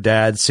your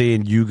dad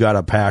seeing you got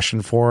a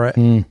passion for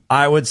it.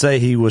 I would say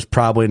he was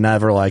probably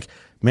never like,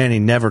 man, he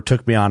never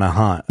took me on a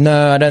hunt.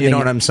 No, I don't think... You know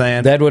what I'm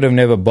saying? That would have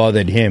never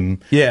bothered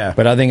him. Yeah.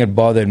 But I think it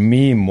bothered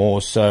me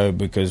more so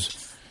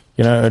because,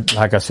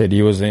 like I said,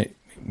 he's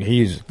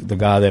the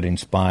guy that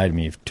inspired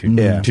me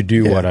to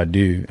do what I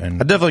do.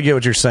 And I definitely get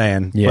what you're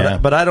saying. Yeah.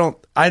 But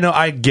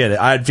I get it.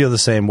 I'd feel the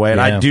same way.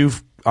 And I do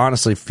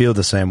honestly feel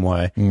the same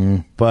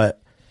way. But,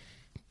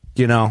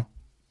 yeah,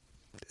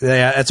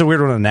 it's a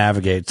weird one to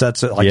navigate. So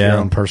that's like your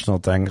own personal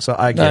thing. So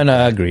I get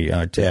I agree.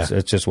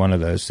 It's just one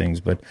of those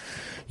things. But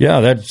yeah,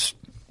 that's,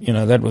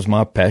 that was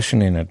my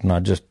passion in it. And I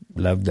just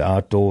loved the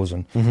outdoors.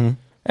 And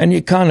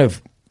you kind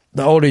of,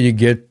 the older you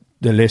get,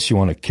 the less you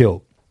want to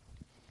kill.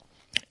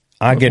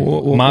 I get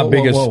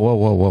biggest...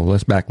 Whoa.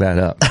 Let's back that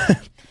up. That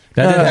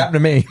didn't happen to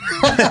me.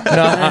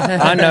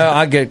 I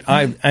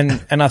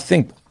know. And I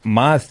think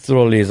my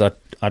thrill is I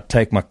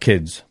take my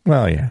kids.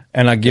 Well, yeah.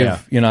 And I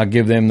give, I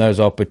give them those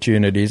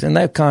opportunities. And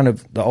they're kind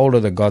of, the older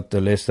they got, the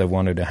less they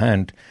wanted to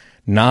hunt.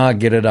 Now I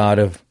get it out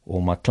of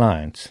all my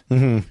clients.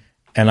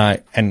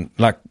 And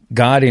like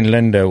guiding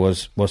Linda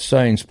was so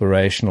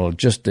inspirational,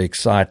 just the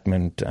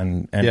excitement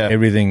and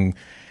everything.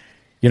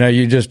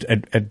 You just,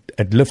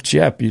 it lifts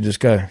you up. You just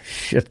go,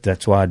 shit,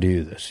 that's why I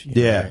do this.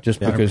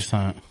 Just because,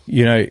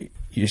 100%.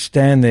 You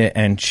stand there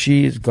and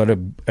she's got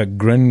a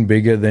grin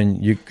bigger than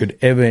you could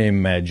ever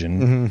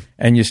imagine.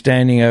 And you're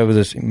standing over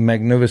this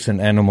magnificent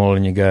animal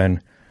and you're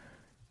going,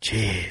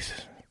 jeez,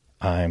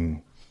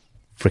 I'm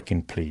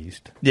freaking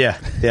pleased. Yeah.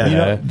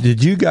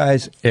 Did you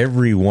guys,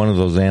 every one of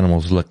those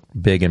animals look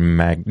big and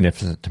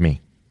magnificent to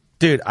me?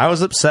 Dude, I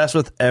was obsessed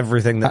with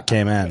everything that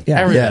came in.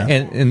 Yeah.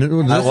 And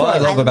that's what I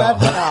love about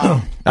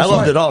hunting. I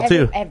loved it all,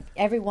 too.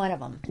 Every one of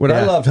them. What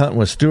I loved hunting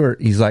with Stuart,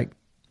 he's like,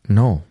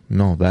 no,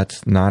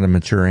 that's not a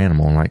mature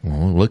animal. I'm like,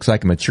 well, it looks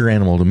like a mature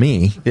animal to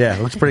me. Yeah,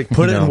 it looks pretty.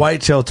 Put it in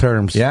whitetail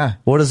terms. Yeah.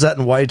 What is that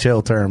in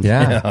whitetail terms?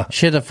 Yeah.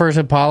 Shit, the first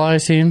Impala I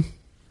seen,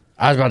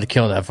 I was about to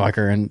kill that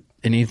fucker, and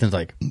Ethan's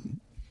like,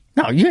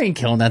 no, you ain't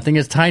killing that thing.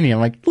 It's tiny. I'm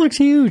like, it looks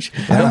huge.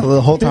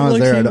 The whole time I was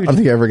there, I don't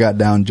think I ever got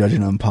down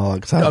judging an Impala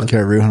because I was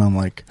caribou, and I'm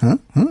like, huh?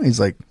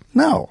 He's like,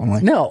 no. I'm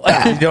like, no.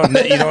 You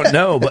don't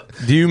know, but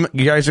do you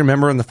guys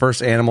remember when the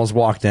first animals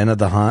walked in at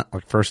the hunt,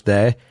 like first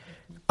day?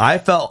 I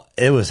felt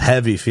it was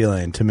heavy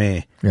feeling to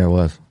me. Yeah, it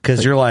was.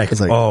 Because you're like,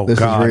 oh, this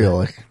God. is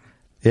real.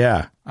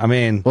 Yeah. I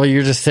mean. Well,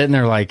 you're just sitting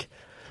there like,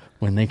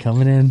 when they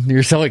coming in?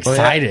 You're so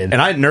excited. And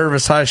I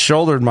nervous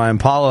high-shouldered my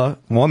Impala.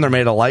 One, they're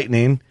made of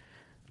lightning.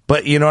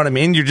 But you know what I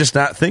mean? You're just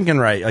not thinking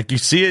right. Like, you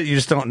see it, you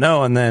just don't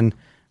know. And then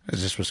it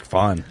just was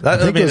fun. I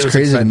think what's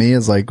crazy to me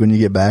is, like, when you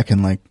get back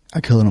and, like, I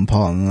killed an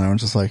Impala. And then I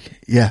was just like,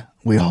 yeah,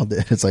 we all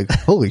did. It's like,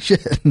 holy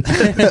shit.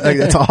 Like,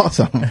 that's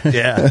awesome.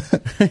 Yeah.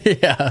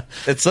 Yeah.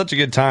 It's such a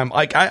good time.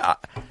 Like,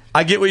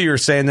 I get what you were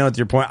saying, though, with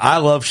your point. I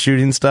love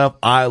shooting stuff.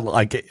 I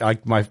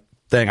like my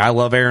thing. I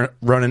love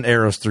running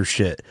arrows through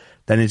shit.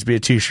 That needs to be a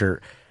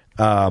T-shirt.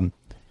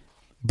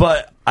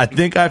 But I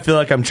feel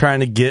like I'm trying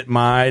to get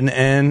mine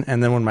in,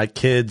 and then when my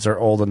kids are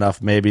old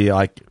enough, maybe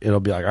like it'll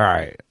be like, all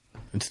right,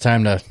 it's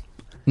time to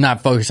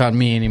not focus on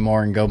me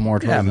anymore and go more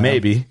towards them.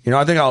 Maybe.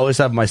 I think I always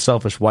have my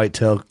selfish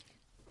whitetail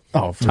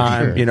for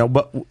time, sure.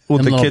 But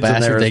with them the kids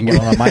in there, they can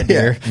get on my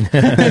deer.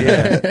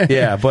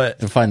 yeah, but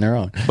to find their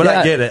own. But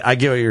I get it. I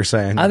get what you're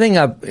saying. I think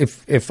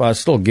if I was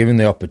still given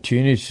the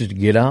opportunity to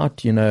get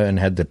out, and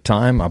had the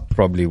time, I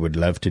probably would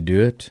love to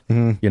do it.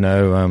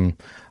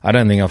 I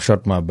don't think I've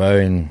shot my bow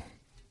in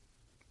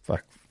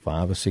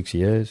 5 or 6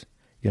 years,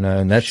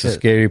 and that's the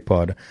scary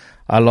part.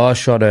 I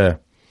shot an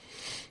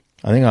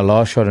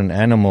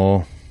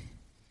animal.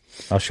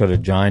 I shot a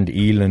giant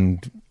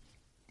eland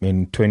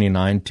in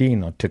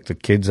 2019. I took the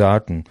kids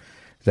out and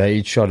they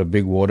each shot a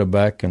big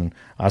waterback, and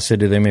I said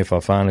to them, if I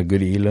find a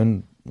good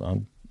eland,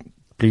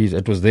 please,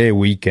 it was their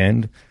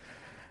weekend,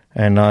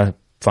 and I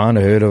found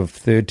a herd of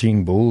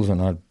 13 bulls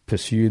and I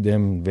pursued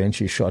them,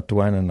 eventually shot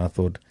one, and I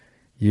thought,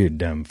 you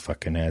dumb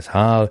fucking ass.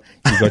 How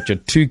you got your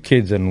 2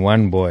 kids and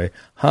 1 boy?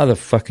 How the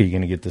fuck are you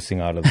going to get this thing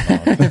out of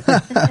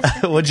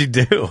the mouth? What'd you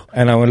do?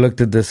 And I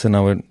looked at this and I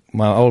went,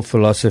 my old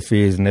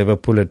philosophy is never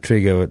pull a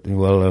trigger.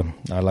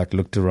 I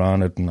looked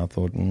around it and I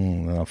thought,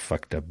 I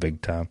fucked up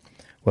big time.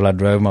 Well, I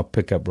drove my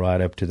pickup right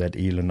up to that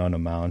eland on a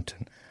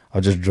mountain. I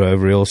just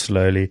drove real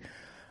slowly.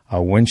 I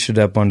winched it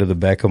up onto the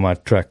back of my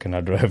truck and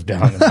I drove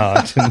down the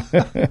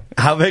mountain.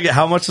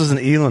 How much does an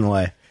eland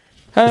weigh?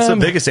 It's the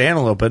biggest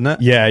antelope, isn't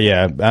it?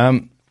 Yeah.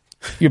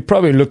 You're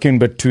probably looking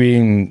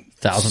between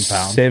 1,000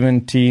 pounds,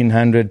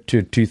 1,700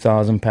 to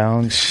 2,000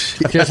 pounds,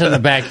 just in the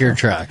back of your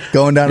truck,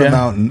 going down a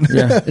mountain.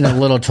 Yeah, in a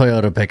little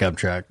Toyota pickup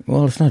truck.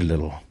 Well, it's not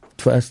little.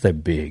 To us, they're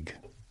big.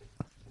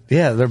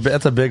 Yeah,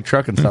 that's a big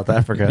truck in South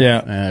Africa.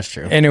 Yeah, that's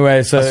true.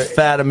 Anyway, so us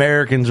fat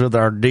Americans with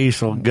our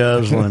diesel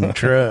guzzling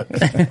trucks.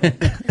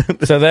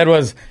 So that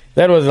was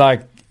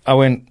like, I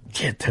went,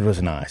 yeah, that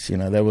was nice. You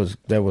know, that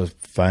was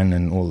fun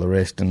and all the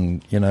rest,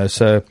 and you know,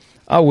 so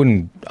I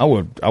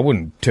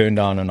wouldn't turn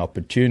down an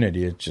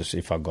opportunity. It's just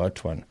if I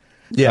got one.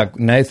 Yeah. Like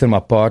Nathan, my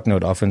partner,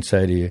 would often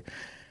say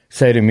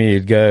to me,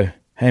 he'd go,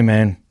 "Hey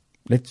man,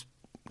 let's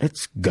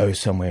go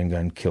somewhere and go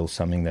and kill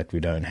something that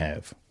we don't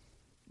have."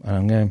 And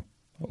I'm going,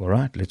 all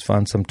right, let's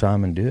find some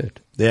time and do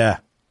it. Yeah.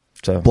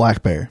 So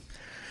Black bear.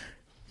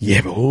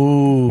 Yeah.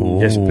 Ooh.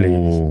 Yes,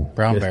 please.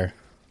 Brown bear.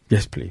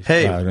 Yes, please.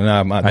 Hey, that's out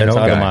of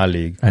my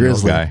league. I know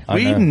a guy.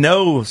 We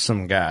know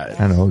some guys.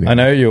 I know a guy. I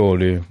know you all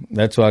do.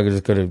 That's why I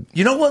just got to.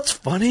 You know what's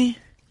funny?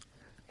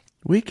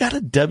 We got a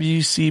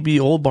WCB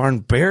Old Barn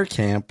Bear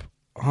Camp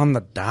on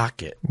the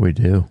docket. We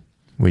do.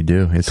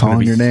 It's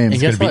calling your name. And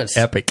It's guess going what? to be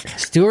epic.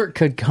 Stuart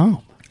could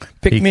come.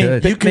 Pick He me.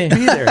 could. You could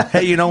be there.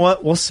 Hey, you know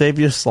what? We'll save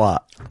you a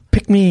slot.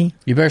 Pick me.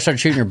 You better start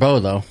shooting your bow,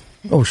 though.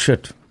 Oh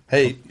shit.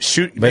 Hey,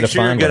 shoot! Better Make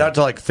sure you find get one. out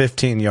to like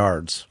 15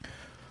 yards,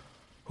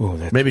 Oh,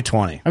 that. maybe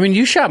 20. I mean,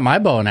 you shot my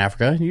bow in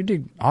Africa. You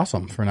did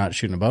awesome for not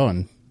shooting a bow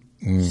in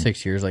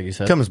 6 years, like you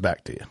said. Comes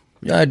back to you.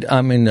 Yeah,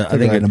 I mean, I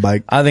think riding a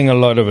bike. I think a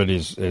lot of it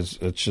is it's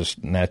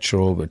just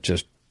natural, but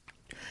just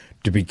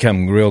to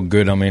become real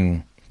good. I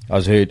mean,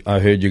 I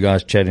heard you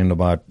guys chatting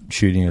about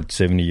shooting at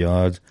 70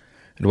 yards.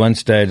 At one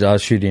stage, I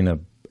was shooting a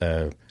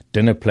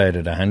dinner plate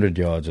at 100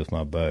 yards with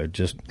my bow,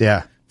 just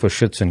Yeah, for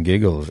shits and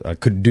giggles. I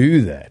could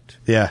do that,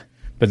 yeah,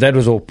 but that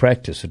was all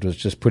practice. It was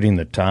just putting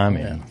the time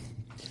in.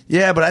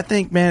 yeah. But I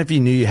think, man, if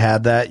you knew you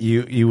had that,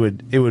 you'd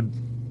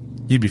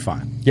be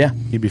fine. Yeah.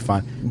 You'd be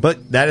fine.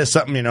 But that is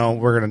something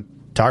we're gonna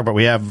talk about.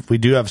 We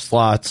do have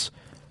slots,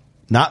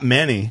 not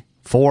many,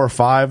 4 or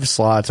 5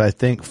 slots, I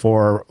think,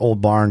 for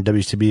Old Barn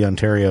WCB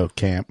Ontario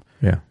camp.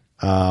 Yeah.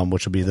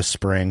 Which will be this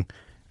spring,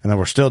 and then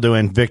we're still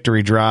doing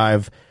Victory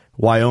Drive,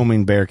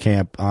 Wyoming Bear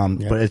Camp.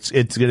 But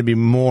it's going to be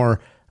more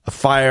a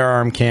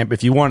firearm camp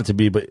if you want it to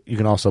be, but you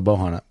can also bow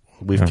hunt it.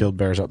 We've killed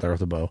bears out there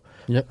with a bow.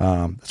 Yep.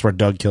 That's where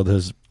Doug killed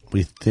his,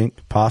 we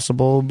think,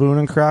 possible Boone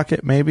and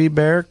Crockett, maybe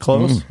bear.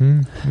 Close.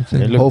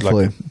 Mm-hmm.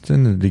 Hopefully. It's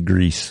in the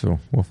degrees, so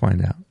we'll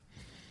find out.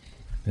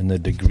 In the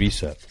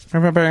degrees up. It's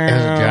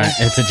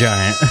a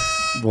giant.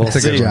 We'll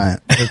It's see. a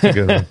giant. That's a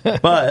good one.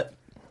 But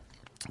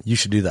you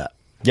should do that.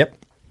 Yep.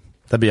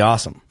 That'd be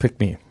awesome. Pick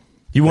me.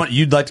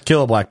 You'd like to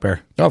kill a black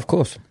bear? Oh, of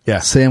course. Yeah.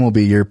 Sam will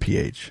be your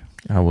PH.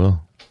 I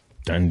will.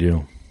 Done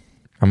deal.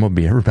 I'm going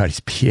to be everybody's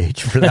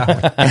PH for that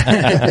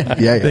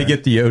one. Yeah, They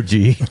get the OG.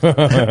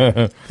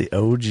 The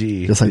OG.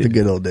 just like the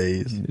good old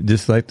days.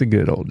 Just like the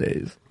good old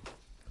days.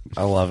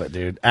 I love it,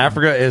 dude.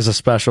 Africa is a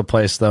special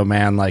place, though,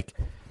 man. Like,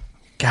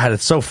 God,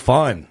 it's so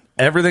fun.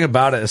 Everything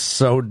about it is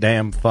so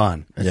damn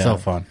fun. It's so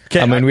fun.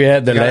 I mean, we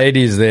had the you gotta-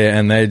 ladies there,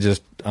 and they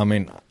just, I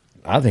mean,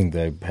 I think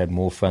they had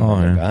more fun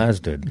than the guys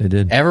did. They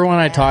did. Everyone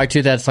I talk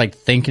to that's like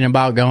thinking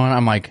about going,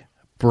 I'm like,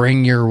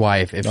 bring your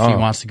wife if she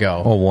wants to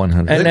go. Oh,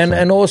 100.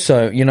 And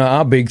also,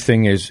 our big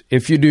thing is,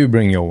 if you do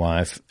bring your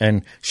wife,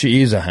 and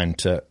she is a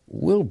hunter,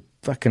 we'll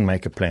fucking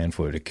make a plan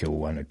for her to kill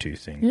 1 or 2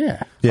 things.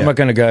 Yeah. I'm not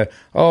going to go,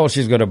 oh,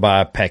 she's got to buy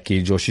a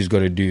package or she's got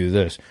to do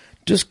this.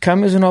 Just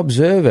come as an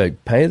observer.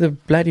 Pay the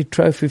bloody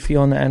trophy fee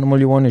on the animal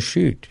you want to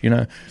shoot.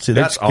 See,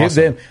 that's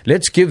awesome.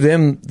 Let's give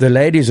them, the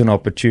ladies, an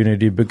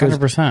opportunity because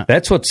 100%.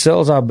 that's what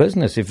sells our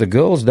business. If the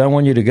girls don't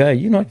want you to go,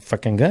 you're not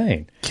fucking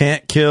going.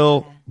 Can't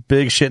kill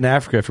big shit in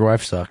Africa if your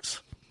wife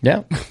sucks.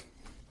 Yeah.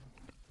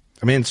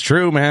 I mean, it's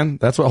true, man.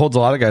 That's what holds a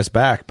lot of guys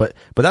back. But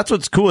that's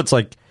what's cool. It's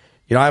like,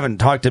 I haven't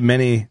talked to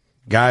many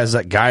guys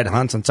that guide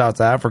hunts in South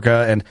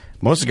Africa, and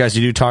most of the guys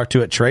you do talk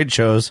to at trade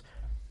shows,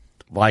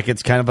 like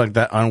it's kind of like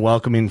that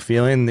unwelcoming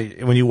feeling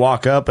when you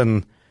walk up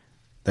and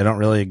they don't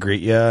really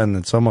greet you, and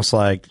it's almost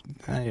like,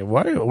 hey,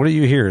 what are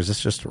you here? Is this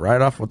just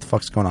right off? What the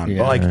fuck's going on? Yeah.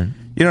 But like, you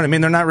know what I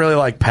mean? They're not really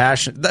like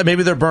passionate.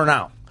 Maybe they're burnt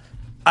out.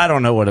 I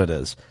don't know what it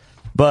is,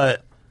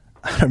 but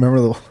I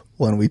remember the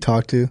one we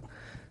talked to.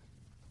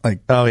 Like,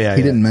 oh yeah,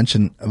 he didn't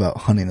mention about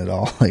hunting at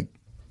all. Like,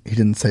 he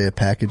didn't say a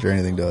package or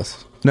anything to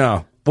us.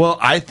 No. Well,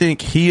 I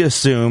think he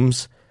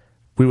assumes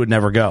we would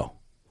never go.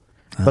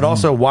 But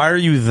also, why are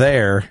you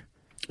there?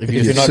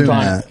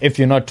 If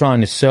you're not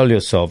trying to sell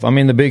yourself. I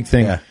mean, the big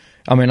thing,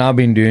 I mean, I've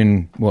been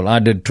doing, I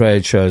did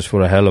trade shows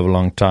for a hell of a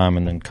long time,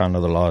 and then kind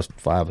of the last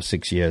 5 or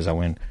 6 years I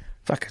went,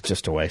 fuck, it's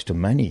just a waste of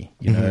money,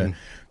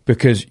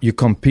 because you're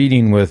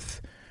competing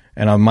with,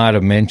 and I might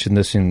have mentioned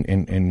this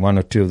in 1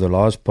 or 2 of the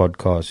last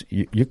podcasts,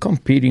 you're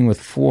competing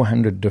with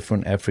 400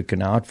 different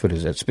African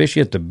outfitters,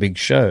 especially at the big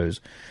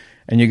shows,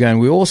 and you're going,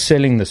 we're all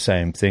selling the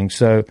same thing,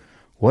 so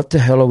what the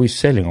hell are we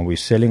selling? Are we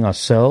selling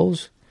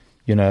ourselves?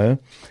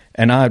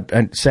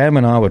 And Sam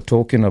and I were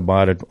talking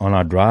about it on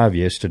our drive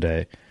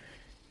yesterday.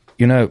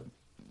 You know,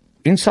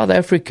 in South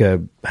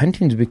Africa,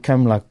 hunting's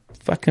become like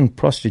fucking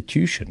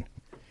prostitution.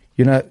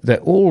 You know, they're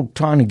all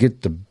trying to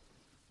get the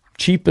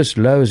cheapest,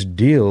 lowest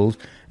deals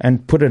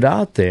and put it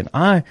out there.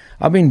 And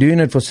I've been doing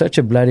it for such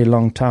a bloody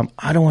long time.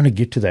 I don't want to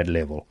get to that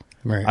level.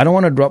 Right. I don't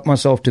want to drop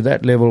myself to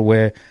that level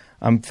where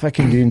I'm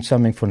fucking doing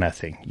something for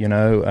nothing, you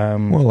know.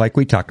 Well, like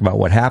we talked about,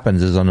 what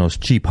happens is on those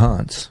cheap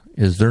hunts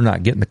is they're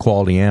not getting the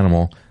quality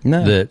animal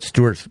that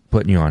Stuart's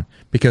putting you on.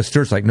 Because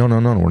Stuart's like, no,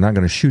 we're not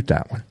going to shoot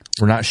that one.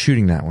 We're not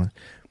shooting that one.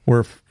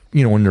 We're,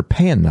 you know, when they're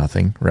paying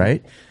nothing,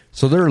 right?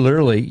 So they're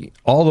literally,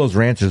 all those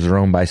ranches are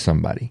owned by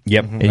somebody.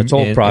 Yep, it's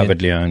all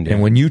privately owned. Yeah.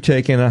 And when you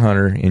take in a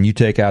hunter and you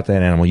take out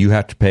that animal, you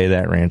have to pay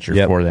that rancher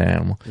for that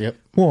animal. Yep.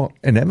 Well,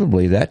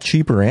 inevitably, that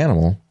cheaper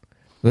animal,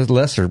 the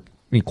lesser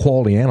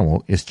quality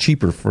animal, is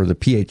cheaper for the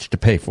PH to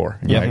pay for.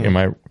 Yep. Right? Am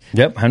I?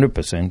 Yep,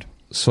 100%.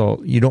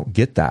 So you don't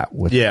get that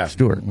with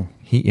Stuart.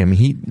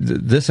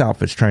 This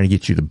outfit's trying to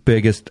get you the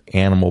biggest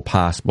animal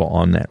possible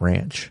on that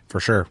ranch.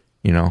 For sure.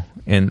 You know,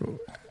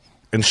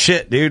 and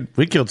shit, dude,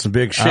 we killed some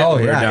big shit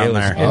when we were down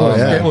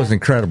there. It was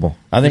incredible.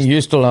 I think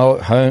you still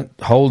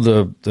hold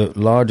the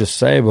largest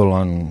sable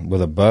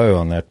with a bow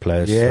on that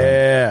place.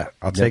 Yeah,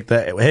 I'll take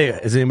that. Hey,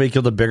 has anybody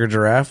killed a bigger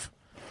giraffe?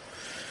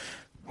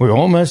 We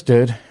almost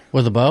did.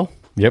 With a bow?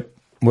 Yep.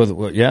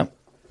 Yeah.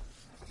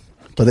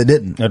 But they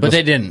didn't.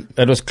 They didn't.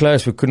 It was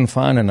close. We couldn't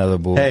find another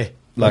bull. Hey,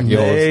 like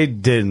yours. They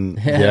didn't.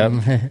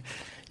 Yeah.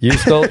 You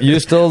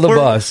still the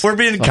boss. We're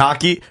being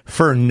cocky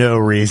for no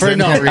reason. For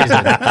no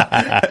reason.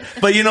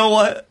 But you know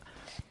what?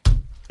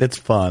 It's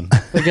fun.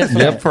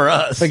 For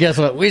us. But guess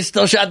what? We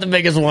still shot the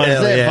biggest one.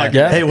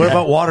 Yeah. Hey, what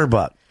about water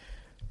buck?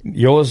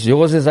 Yours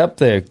is up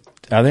there,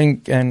 I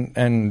think,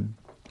 and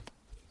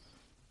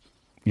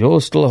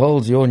yours still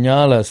holds. Your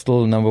Nyala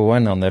still number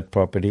one on that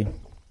property.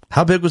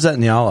 How big was that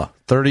Nyala?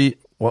 30?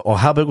 Well,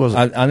 how big was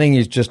it? I think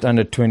he's just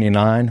under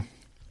 29.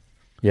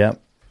 Yeah.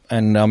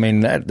 And I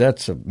mean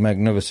that's a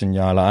magnificent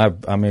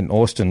Nyala. I mean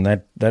Austin,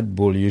 that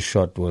bull you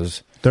shot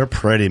was. They're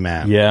pretty,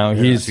 man. Yeah,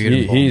 he's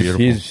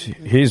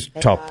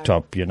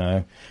top, you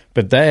know.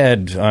 But they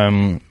had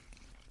the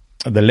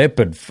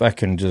leopard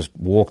fucking just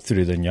walked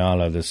through the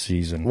Nyala this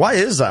season. Why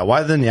is that?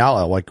 Why the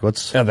Nyala? Like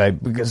what's? Yeah,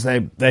 because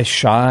they're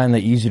shy and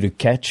they're easy to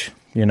catch.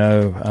 You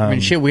know. I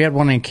mean, shit. We had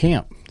one in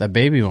camp, that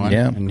baby one.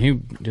 Yeah, and he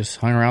just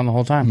hung around the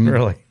whole time.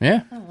 Really?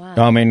 Yeah. Oh, wow.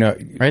 I mean,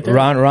 right there.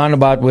 round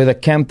about where the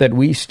camp that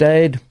we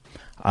stayed.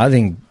 I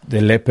think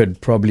the leopard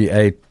probably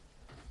ate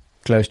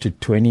close to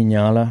 20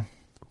 Nyala.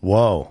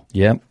 Whoa.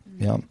 Yep.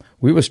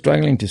 We were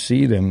struggling to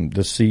see them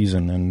this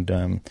season,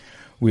 and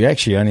we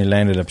actually only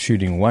landed up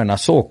shooting one. I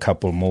saw a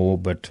couple more,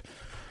 but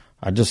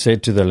I just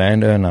said to the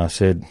landowner, I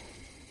said,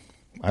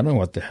 I don't know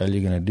what the hell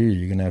you're going to do.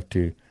 You're going to have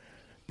to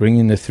bring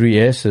in the 3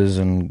 S's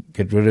and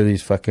get rid of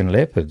these fucking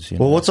leopards.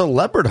 Well, what's a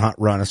leopard hunt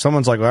run? If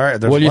someone's like, all right,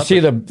 there's well, you leopard. see,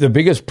 the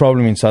biggest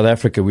problem in South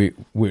Africa, we're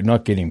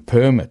not getting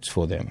permits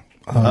for them.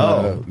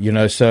 You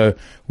know, so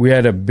we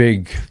had a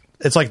big.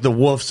 It's like the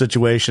wolf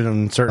situation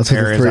in certain That's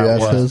areas. What the 3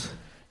 out S's? west.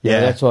 Yeah,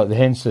 that's what.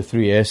 Hence the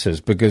 3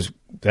 S's, because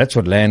that's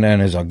what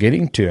landowners are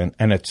getting to,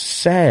 and it's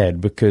sad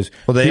because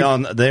they're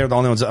the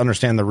only ones that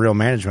understand the real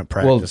management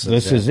practices. Well,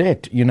 this is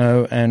it, you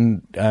know,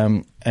 and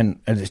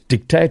it's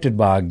dictated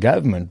by our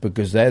government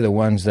because they're the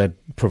ones that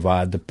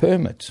provide the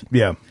permits.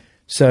 Yeah.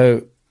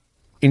 So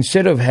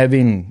instead of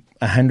having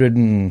 100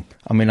 and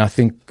I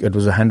think it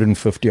was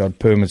 150 odd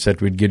permits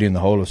that we'd get in the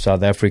whole of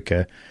South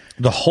Africa.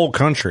 The whole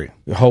country.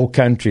 The whole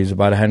country is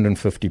about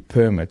 150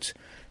 permits.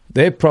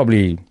 They're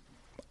probably.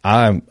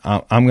 I'm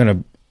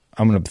gonna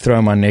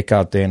throw my neck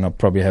out there, and I'll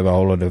probably have a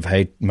whole lot of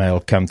hate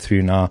mail come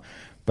through now.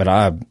 But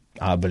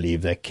I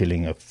believe they're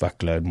killing a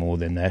fuckload more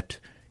than that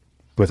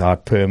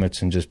without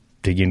permits and just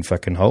digging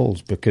fucking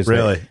holes because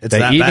really it's they're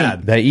that eating,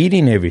 bad. They're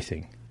eating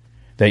everything.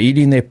 They're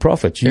eating their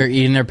profits. They're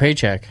eating their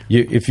paycheck.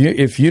 If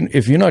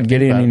you're not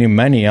getting any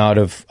money out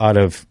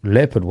of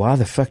leopard, why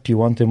the fuck do you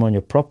want them on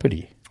your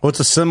property? Well, it's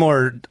a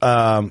similar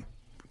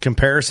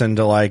comparison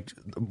to like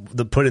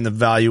putting the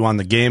value on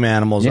the game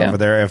animals over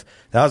there. If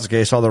that was the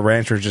case, all the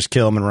ranchers just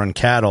kill them and run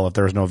cattle if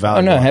there was no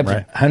value. Oh no, on them,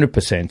 right?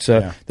 100%.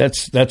 So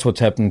that's what's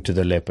happening to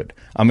the leopard.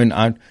 I mean,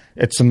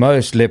 it's the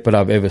most leopard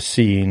I've ever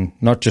seen,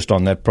 not just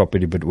on that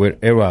property, but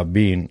wherever I've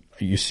been,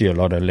 you see a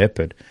lot of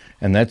leopard,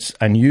 and that's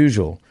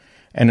unusual.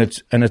 And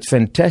it's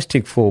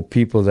fantastic for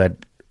people that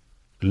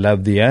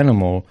love the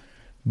animal,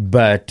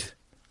 but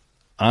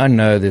I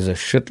know there's a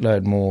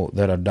shitload more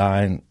that are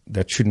dying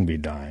that shouldn't be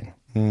dying.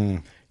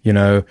 You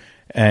know,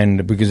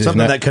 and because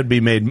something that could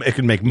be made, it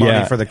could make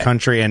money for the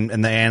country, and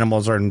the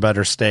animals are in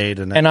better state.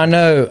 And I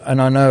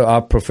know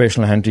our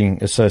Professional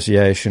Hunting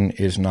Association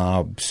is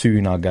now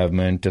suing our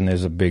government, and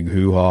there's a big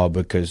hoo-ha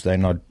because they're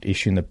not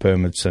issuing the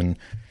permits, and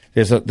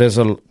there's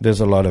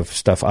a lot of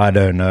stuff I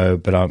don't know,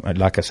 but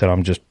like I said,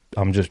 I'm just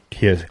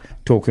here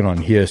talking on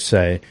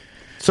hearsay.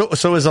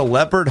 So is a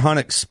leopard hunt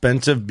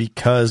expensive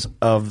because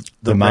of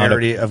the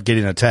rarity of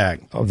getting a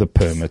tag? Of the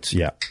permits,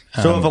 yeah.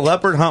 So if a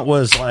leopard hunt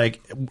was like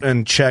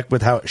in check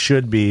with how it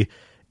should be,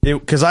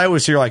 Because I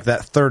always hear like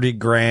that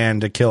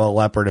 $30,000 to kill a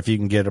leopard if you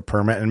can get a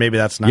permit, and maybe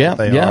that's not what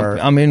they are.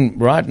 I mean,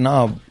 right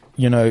now,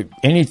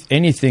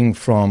 anything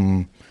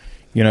from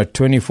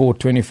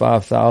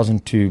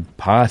 25,000 to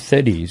high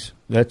 30s.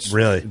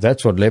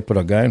 That's what leopard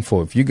are going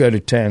for. If you go to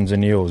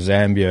Tanzania or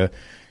Zambia,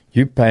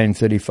 you're paying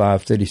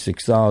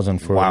 36,000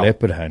 for a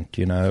leopard hunt.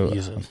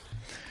 So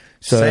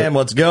Sam,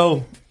 let's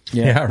go.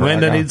 Yeah,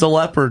 Linda needs a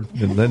leopard.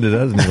 Linda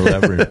does need a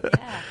leopard.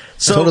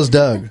 So does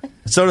Doug.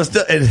 So does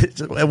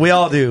Doug. We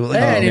all do.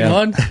 Hey, I need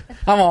one.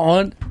 I want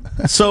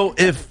one. So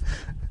if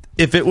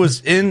it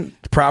was in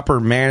proper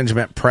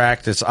management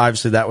practice,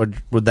 obviously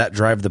would that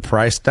drive the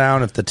price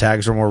down if the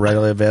tags are more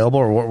readily available?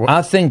 Or what?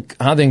 I think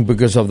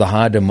because of the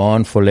high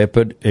demand for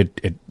leopard,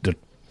 the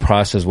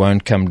prices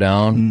won't come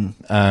down.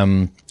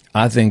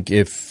 I think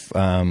if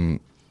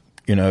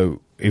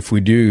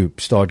we do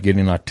start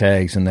getting our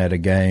tags and that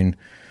again,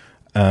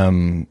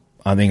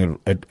 I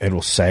think it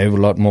will save a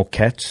lot more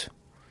cats.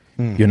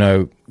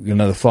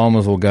 The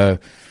farmers will go,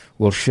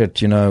 well,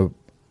 shit,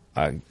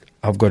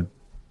 I've got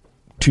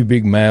 2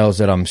 big males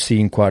that I'm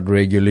seeing quite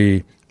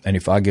regularly, and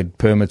if I get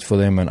permits for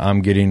them and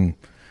I'm getting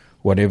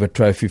whatever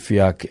trophy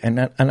fee,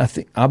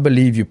 I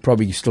believe you're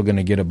probably still going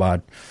to get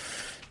about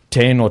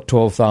 10 or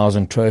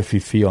 12,000 trophy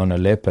fee on a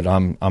leopard.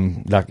 I'm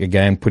like,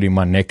 again, putting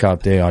my neck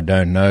out there. I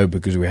don't know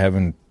because we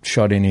haven't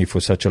shot any for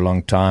such a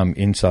long time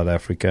in South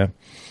Africa.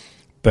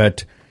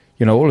 But,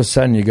 all of a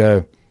sudden you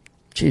go,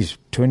 geez,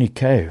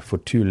 20K for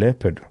 2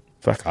 leopard.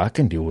 Fuck, I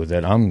can deal with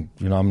that. I'm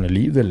going to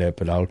leave the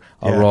leopard. I'll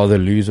rather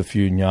lose a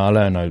few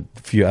nyala and a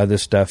few other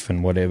stuff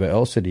and whatever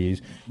else it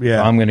is.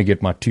 Yeah. I'm going to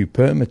get my 2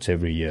 permits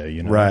every year,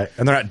 Right.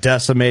 And they're not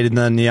decimating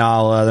the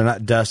nyala. They're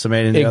not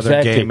decimating the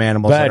other game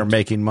animals that are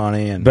making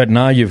money. But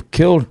now you've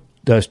killed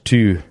those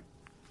 2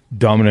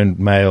 dominant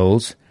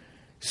males.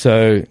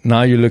 So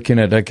now you're looking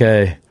at,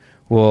 okay,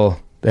 well,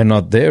 they're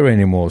not there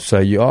anymore. So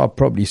you are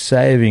probably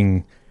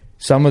saving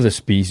some of the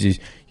species.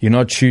 You're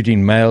not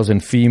shooting males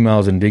and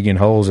females and digging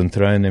holes and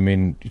throwing them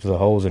into the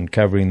holes and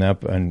covering them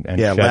up and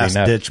shutting up.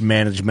 last-ditch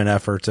management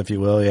efforts, if you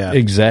will, yeah.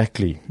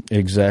 Exactly.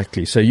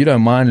 So you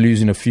don't mind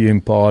losing a few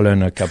impala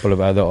and a couple of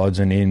other odds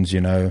and ends,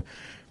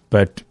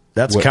 but...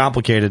 That's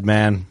complicated,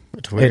 man.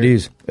 It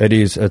is.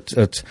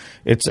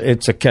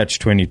 It's a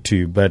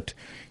catch-22, but,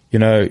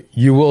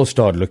 you will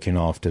start looking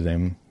after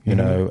them,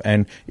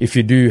 and if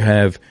you do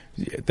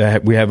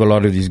we have a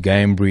lot of these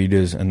game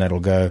breeders and that'll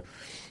go,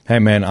 hey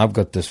man, I've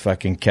got this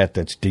fucking cat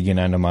that's digging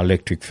under my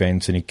electric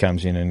fence and he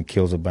comes in and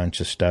kills a bunch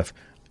of stuff.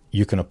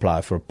 You can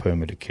apply for a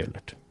permit to kill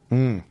it.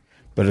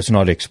 But it's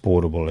not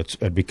exportable.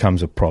 It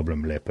becomes a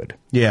problem leopard.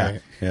 Yeah.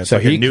 Right. Yeah, so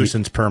like a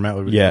nuisance permit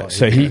would be called.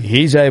 So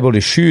he's able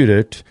to shoot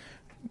it,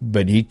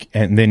 but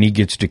then he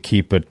gets to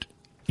keep it.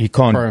 He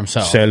can't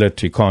sell it.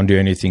 He can't do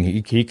anything.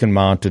 He can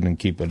mount it and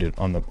keep it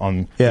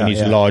in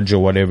his lodge or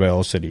whatever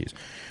else it is.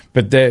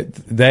 But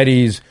that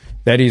is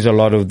a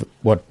lot of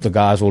what the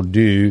guys will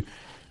do.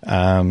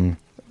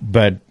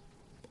 But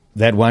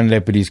that one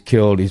leopard he's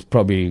killed, he's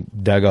probably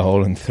dug a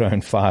hole and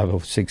thrown 5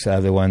 or 6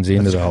 other ones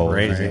into the hole.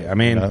 Crazy. Right? I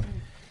mean,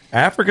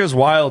 Africa's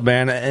wild,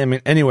 man. I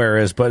mean, anywhere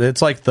is, but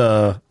it's like it's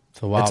a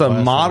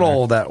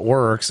model that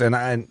works. And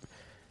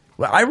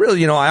I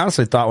really, I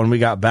honestly thought when we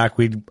got back,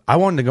 I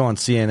wanted to go on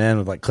CNN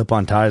with like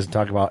clip-on ties and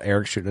talk about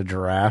Eric shooting a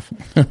giraffe.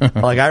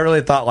 Like, I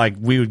really thought like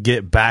we would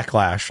get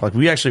backlash. Like,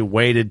 we actually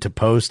waited to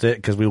post it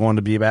because we wanted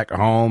to be back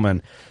home,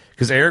 and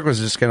because Eric was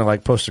just going to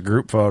like post a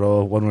group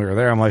photo when we were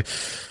there. I'm like,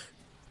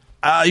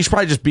 you should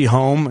probably just be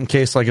home in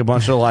case like a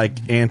bunch of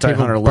like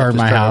anti-hunter burn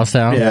my house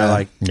down.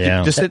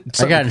 Yeah, just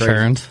I got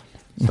insurance.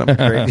 Something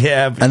crazy.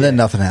 Yeah, and then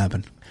nothing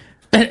happened.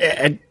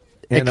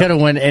 It could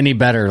have went any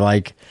better.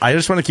 Like, I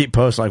just want to keep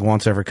posting like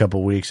once every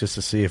couple of weeks just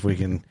to see if we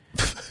can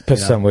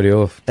piss somebody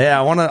off.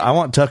 Yeah, I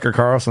want Tucker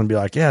Carlson to be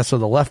like, yeah, so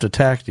the left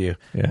attacked you.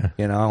 Yeah,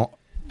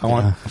 I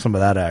want some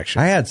of that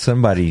action. I had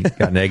somebody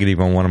got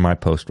negative on one of my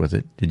posts with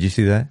it. Did you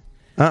see that?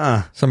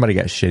 Somebody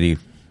got shitty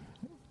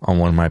on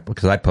one of my,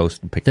 because I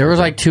posted pictures. There was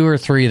like 2 or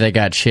 3 that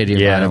got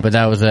shitty about it, but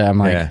that was it. I'm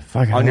like,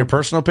 fuck. On your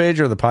personal page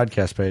or the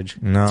podcast page?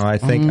 No, I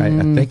think I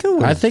think it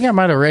was. I think I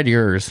might have read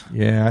yours.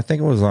 Yeah, I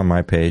think it was on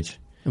my page.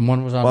 And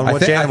one was on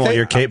which animal?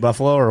 Your Cape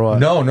Buffalo or what?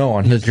 No,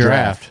 on his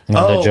giraffe.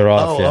 The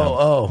giraffe.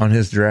 On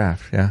his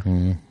giraffe. Yeah.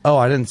 Oh,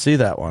 I didn't see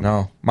that one.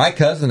 No, my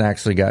cousin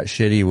actually got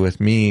shitty with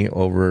me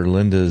over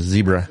Linda's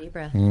zebra.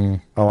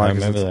 Oh, I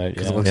remember that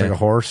because it looks like a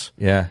horse.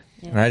 Yeah.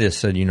 And I just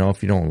said,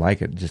 if you don't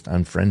like it, just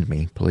unfriend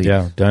me, please.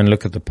 Yeah, don't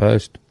look at the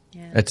post.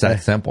 It's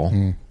that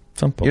simple.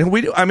 Simple.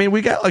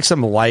 We got like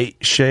some light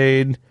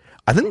shade.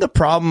 I think the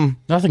problem.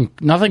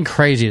 Nothing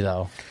crazy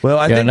though. Well,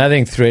 I think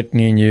nothing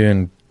threatening you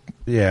and.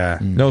 Yeah.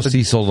 No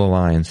Cecil the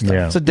Lion stuff.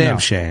 Yeah. It's a damn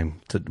shame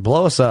to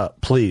blow us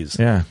up, please.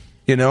 Yeah.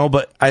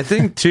 But I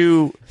think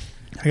too.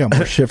 I got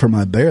more shit for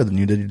my bear than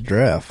you did your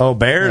giraffe. Oh,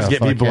 bears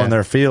get people in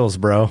their feels,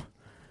 bro.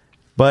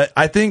 But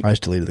I think I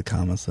just deleted the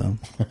comments though.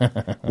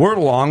 We're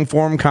long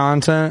form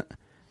content,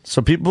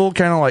 so people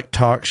kind of like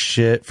talk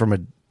shit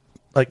from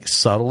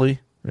subtly,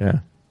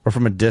 or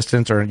from a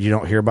distance, or you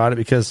don't hear about it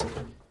because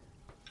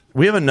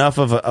we have enough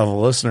of a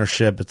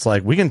listenership. It's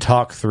like we can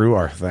talk through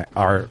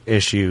our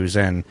issues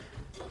and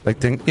like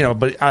think, you know.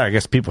 But I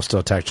guess people still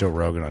attack Joe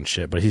Rogan on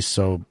shit, but he's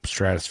so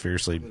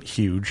stratospherically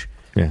huge.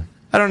 Yeah,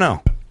 I don't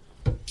know.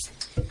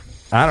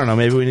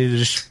 Maybe we need to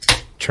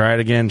just try it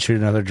again, shoot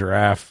another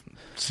giraffe,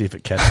 see if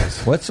it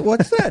catches. What's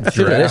that?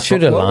 Let's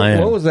shoot a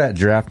lion. What was that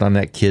draft on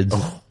that kids?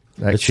 That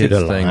let's kids shoot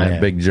a thing, lion.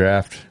 that big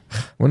draft.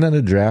 Wasn't that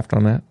a draft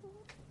on that?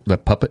 The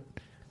puppet.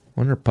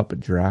 Wasn't there a puppet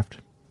draft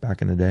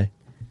back in the day?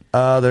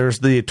 There's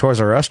the Toys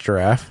R Us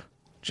giraffe,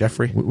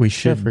 Jeffrey. We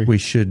should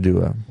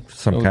do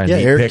some kind of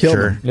Eric killed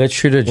picture. him. Let's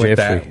shoot a with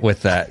Jeffrey.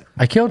 with that.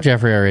 I killed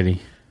Jeffrey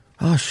already.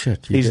 Oh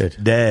shit! You He's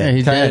did. dead. Yeah,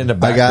 he's Tie it dead. in the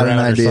I got an background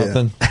or idea.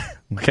 something.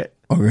 Okay.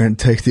 We're going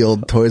to take the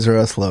old Toys R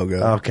Us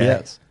logo. Okay.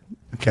 Yes.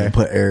 Okay. And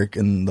put Eric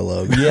in the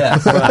logo. Yeah.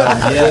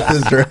 With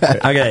his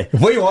giraffe. Okay. If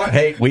we want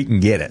hate, we can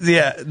get it.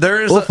 Yeah,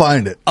 there is We'll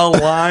find it. a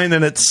line,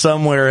 and it's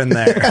somewhere in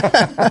there.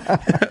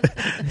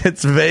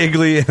 It's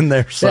vaguely in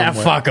there somewhere.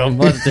 Yeah, fuck them.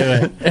 Let's do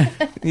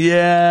it.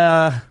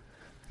 Yeah.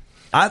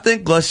 I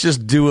think let's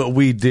just do what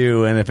we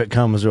do, and if it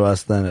comes to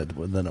us, then it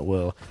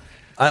will.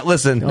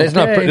 Listen,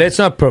 Let's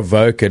not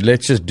provoke it.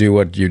 Let's just do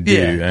what you do.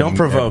 Yeah, don't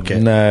provoke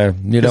it. No,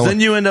 you don't. then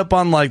you end up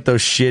on like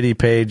those shitty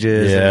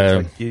pages. Yeah,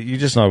 and it's like, you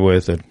just it's not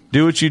worth it.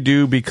 do what you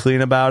do. Be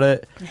clean about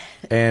it.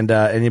 And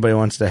anybody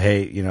wants to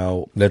hate,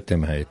 Let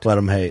them hate. let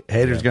them hate.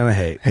 Haters gonna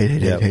hate.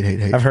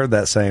 Hate. I've heard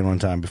that saying one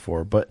time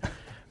before, but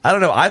I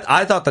don't know.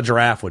 I thought the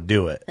giraffe would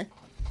do it.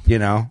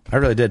 I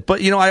really did.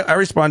 But, I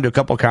responded to a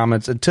couple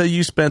comments. Until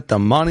you spent the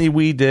money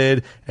we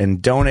did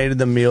and donated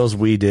the meals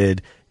we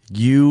did,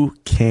 you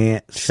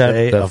can't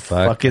say the a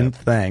fuck fucking up.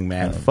 thing,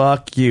 man.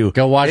 Fuck you.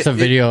 Go watch the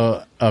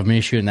video of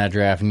me shooting that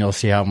giraffe, and you'll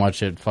see how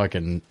much it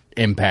fucking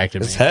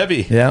impacted me. It's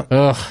heavy. Yeah.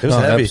 Ugh. It was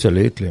heavy.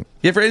 Absolutely.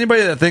 Yeah, for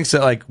anybody that thinks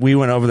that, like, we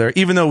went over there,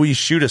 even though we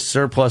shoot a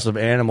surplus of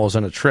animals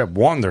in a trip,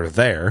 one, they're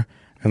there,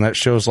 and that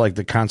shows, like,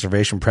 the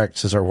conservation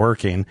practices are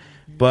working.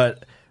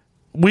 But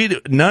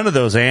none of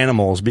those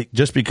animals,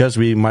 just because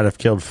we might have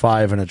killed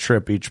 5 in a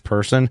trip each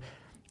person,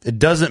 it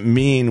doesn't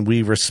mean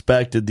we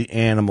respected the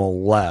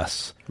animal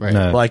less. Right.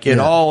 No. Like, it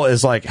all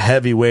is, like,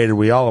 heavy-weighted.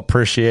 We all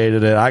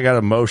appreciated it. I got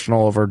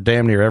emotional over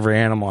damn near every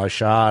animal I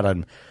shot,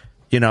 and,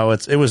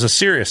 it was a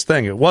serious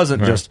thing. It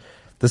wasn't just,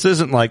 this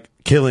isn't, like,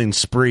 killing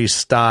spree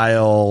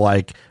style,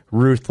 like,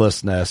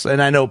 ruthlessness.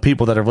 And I know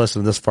people that have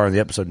listened this far in the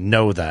episode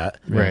know that.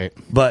 Right.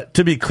 But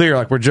to be clear,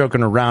 like, we're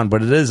joking around,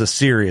 but it is a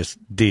serious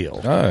deal.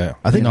 Oh, yeah.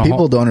 I think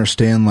people don't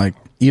understand, like,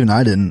 even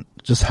I didn't,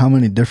 just how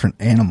many different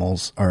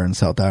animals are in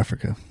South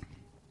Africa.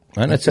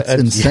 And It's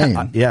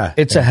insane. Yeah.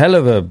 It's a hell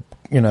of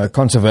a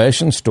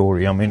conservation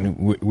story. I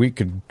mean, we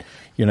could,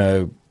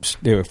 there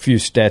were a few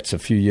stats a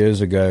few years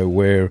ago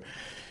where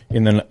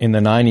in the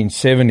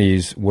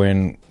 1970s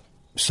when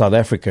South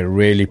African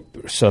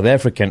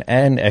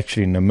and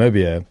actually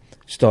Namibia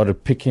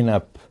started picking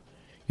up,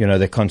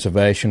 their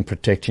conservation,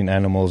 protecting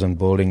animals and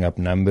building up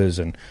numbers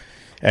and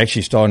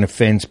actually starting to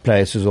fence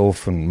places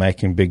off and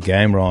making big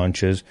game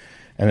ranches.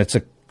 And it's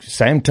the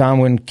same time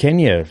when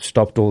Kenya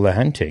stopped all the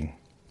hunting.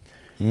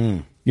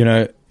 And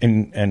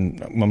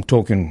I'm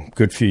talking a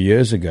good few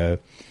years ago,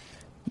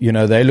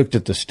 they looked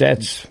at the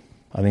stats,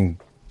 I think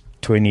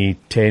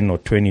 2010 or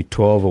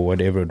 2012 or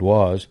whatever it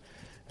was,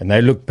 and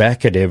they looked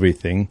back at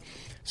everything.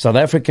 South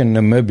Africa and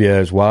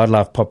Namibia's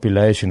wildlife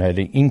population had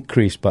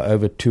increased by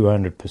over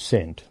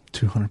 200%.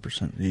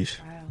 200% each.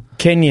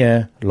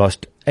 Kenya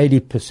lost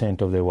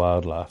 80% of their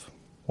wildlife.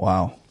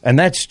 Wow. And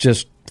that's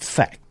just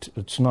fact.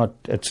 It's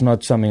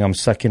not something I'm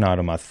sucking out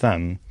of my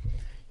thumb.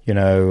 And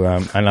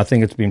I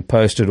think it's been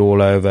posted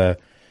all over,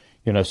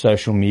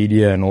 social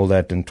media and all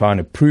that, and trying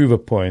to prove a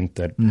point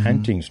that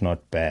hunting's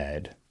not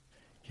bad,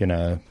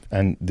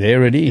 and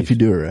there it is. If you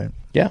do it right.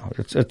 Yeah,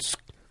 it's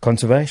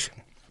conservation.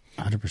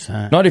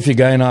 100%. Not if you're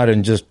going out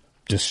and just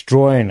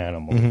destroying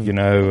animals.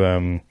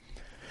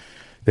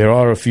 There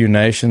are a few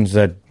nations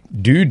that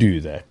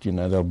do that.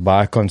 They'll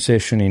buy a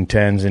concession in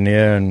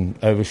Tanzania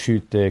and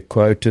overshoot their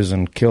quotas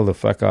and kill the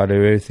fuck out of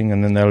everything,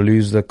 and then they'll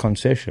lose the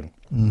concession.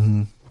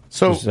 Mm-hmm.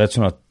 So that's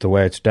not the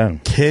way it's done.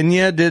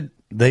 Kenya,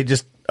 they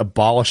just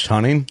abolished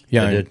hunting?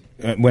 Yeah, They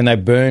did. When they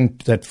burned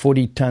that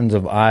 40 tons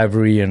of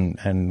ivory and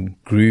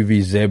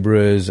groovy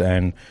zebras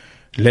and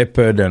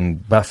leopard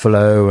and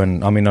buffalo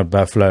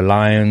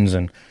lions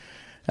and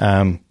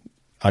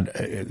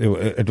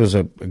it was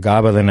a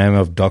guy by the name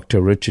of Dr.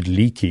 Richard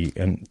Leakey,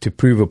 and to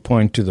prove a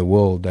point to the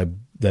world,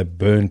 they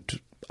burnt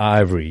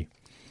ivory.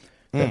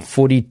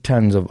 40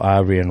 tons of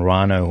ivory and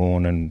rhino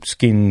horn and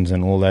skins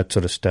and all that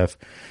sort of stuff.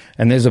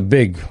 And there's a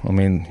big,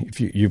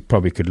 if you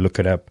probably could look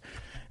it up.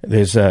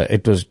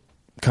 It was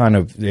kind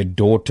of, their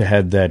daughter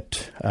had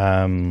that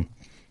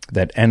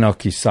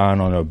anarchy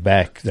sign on her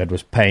back that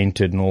was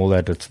painted and all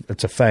that.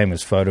 It's a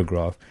famous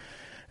photograph.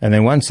 And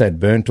then once they'd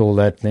burnt all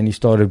that, then he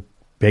started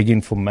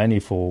begging for money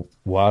for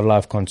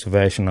wildlife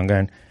conservation. I'm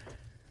going,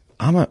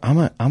 I'm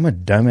a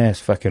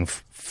dumbass fucking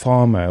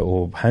farmer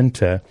or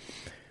hunter.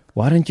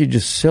 Why don't you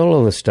just sell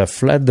all this stuff,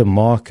 flood the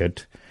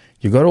market?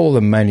 You got all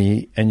the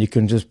money, and you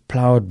can just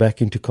plow it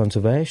back into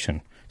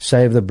conservation.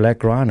 save the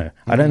black rhino.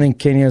 I don't think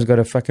Kenya's got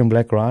a fucking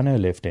black rhino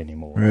left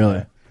anymore.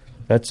 Really?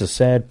 That's the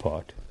sad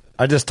part.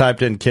 I just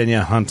typed in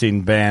Kenya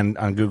hunting ban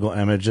on Google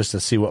Image just to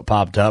see what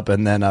popped up,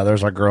 and then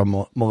there's our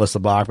girl Melissa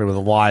Bachman with a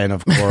lion,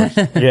 of course.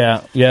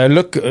 Yeah.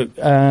 Look,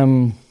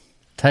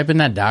 type in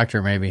that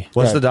doctor maybe.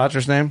 What's the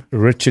doctor's name?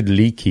 Richard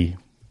Leakey.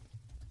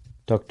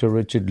 Dr.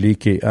 Richard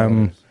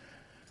Leakey.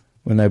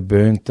 When they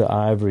burnt the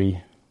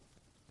ivory.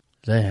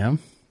 Is that him?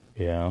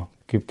 Yeah.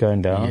 Keep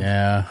going down.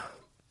 Yeah.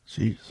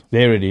 Jeez.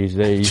 There it is.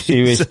 There you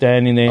see we're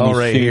standing there in his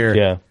right suit.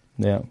 here.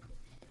 Yeah.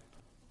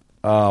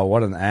 Oh,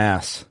 what an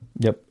ass.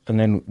 Yep.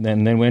 And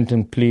then went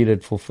and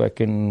pleaded for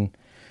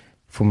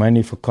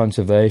money for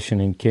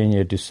conservation in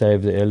Kenya to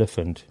save the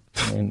elephant.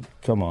 And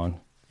come on.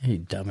 You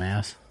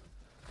dumbass.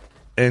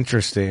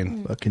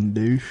 Interesting. Fucking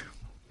douche.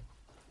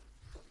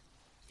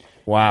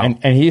 Wow.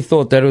 And he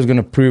thought that was going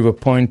to prove a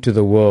point to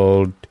the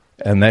world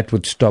and that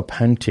would stop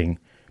hunting.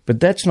 But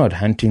that's not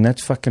hunting,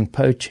 that's fucking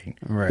poaching.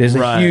 Right. There's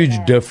a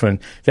huge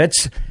difference.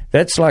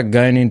 That's like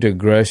going into a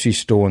grocery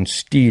store and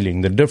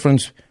stealing. The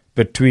difference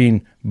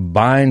between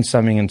buying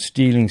something and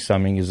stealing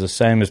something is the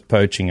same as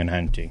poaching and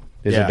hunting.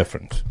 There's a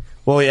difference.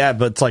 Well, yeah,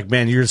 but it's like,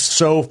 man, you're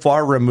so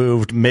far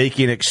removed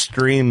making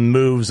extreme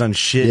moves on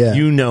shit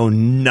you know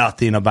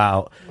nothing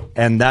about.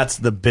 And that's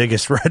the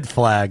biggest red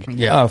flag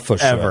for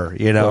sure. ever,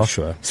 you know? For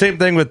sure. Same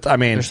thing with,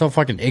 They're so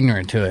fucking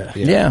ignorant to it.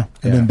 Yeah.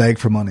 And then beg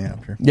for money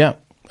after. Yeah.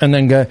 And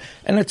then go,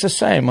 and it's the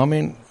same. I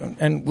mean,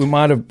 and we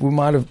might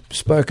have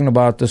spoken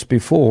about this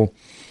before.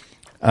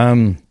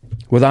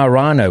 With our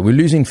rhino, we're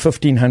losing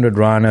 1,500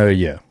 rhino a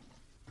year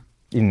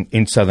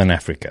in Southern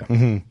Africa.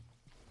 Mm-hmm.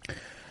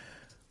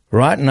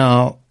 Right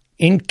now,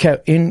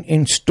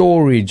 in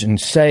storage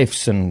and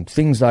safes and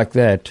things like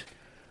that,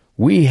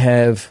 we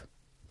have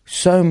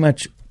so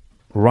much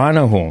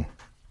rhino horn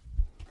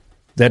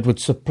that would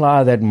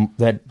supply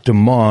that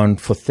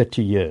demand for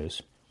 30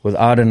 years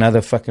without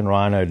another fucking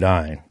rhino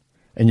dying.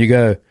 And you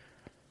go,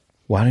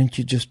 why don't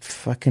you just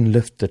fucking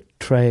lift the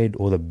trade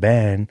or the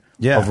ban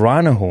of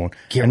rhino horn,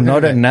 and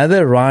not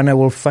another rhino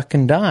will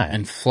fucking die.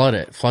 And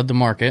flood the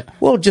market.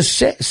 Well, just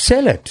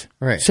sell it.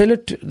 Right. Sell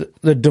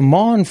it, the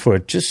demand for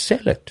it, just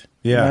sell it.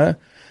 Yeah.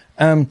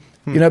 You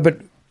know,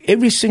 but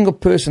every single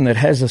person that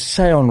has a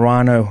say on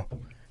rhino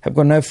have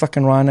got no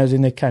fucking rhinos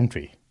in their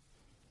country.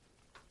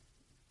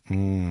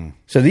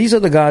 So these are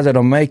the guys that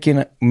are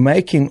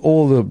making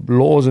all the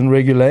laws and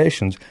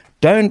regulations.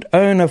 Don't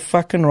own a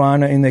fucking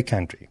rhino in their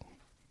country,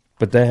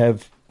 but they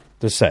have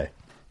the say.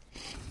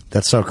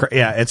 That's so crazy.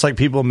 Yeah, it's like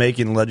people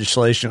making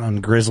legislation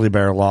on grizzly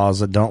bear laws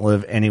that don't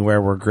live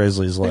anywhere where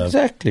grizzlies live.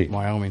 Exactly.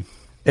 Wyoming.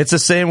 It's the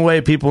same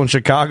way people in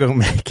Chicago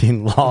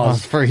making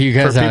laws for you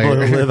guys for out people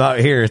here. who live out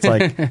here. It's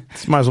like,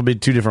 this might as well be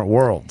two different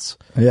worlds.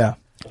 Yeah.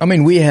 I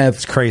mean, we have...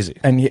 It's crazy.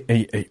 And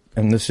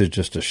this is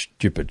just a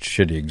stupid,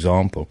 shitty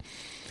example.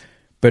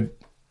 But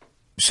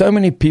so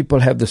many people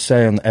have the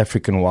say on the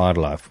African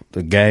wildlife,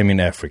 the game in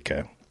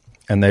Africa,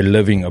 and they're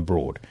living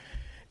abroad.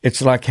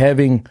 It's like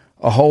having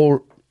a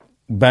whole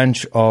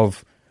bunch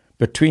of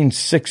between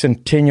 6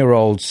 and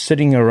 10-year-olds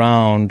sitting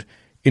around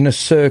in a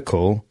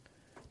circle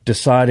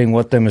deciding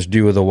what they must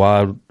do with the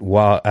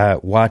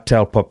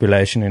whitetail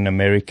population in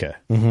America.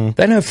 Mm-hmm.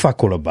 They know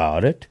fuck all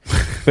about it,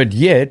 but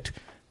yet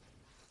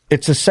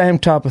it's the same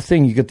type of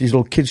thing. You get these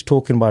little kids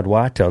talking about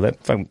whitetail.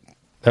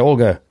 They all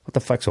go, what the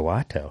fuck's a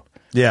whitetail?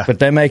 Yeah. But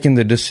they're making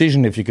the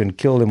decision if you can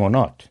kill them or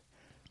not.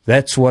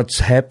 That's what's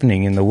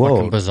happening in the world.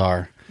 Fucking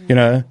bizarre. You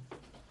know,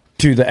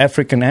 to the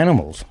African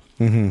animals.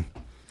 Mm-hmm.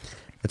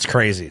 It's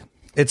crazy.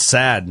 It's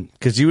sad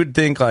because you would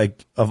think,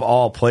 like, of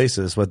all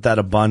places with that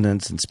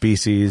abundance and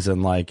species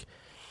and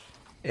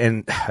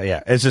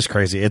it's just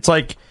crazy. It's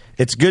like,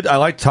 it's good. I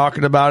like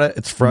talking about it.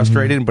 It's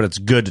frustrating, but it's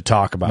good to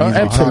talk about.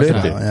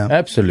 Absolutely.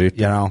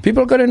 Absolutely. You know,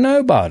 people got to know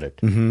about it.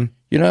 Mm-hmm.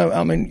 You know,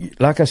 I mean,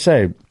 like I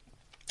say,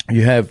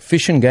 you have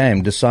Fish and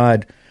Game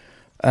decide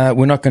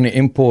we're not going to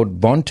import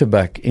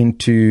Bontebek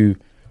into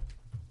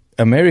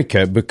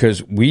America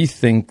because we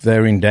think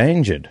they're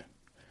endangered.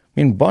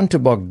 I mean,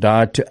 Bontebek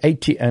died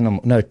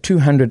to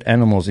 200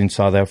 animals in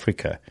South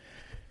Africa.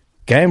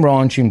 Game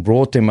ranching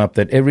brought them up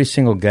that every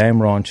single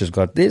game ranch has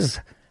got, there's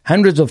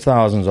hundreds of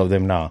thousands of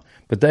them now,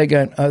 but they're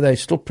going, they're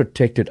still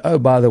protected. Oh,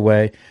 by the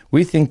way,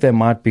 we think they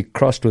might be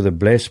crossed with a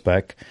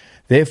blessback.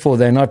 Therefore,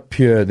 they're not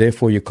pure.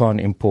 Therefore, you can't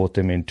import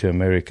them into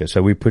America.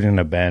 So we put in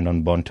a ban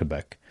on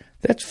Bontebek.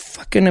 That's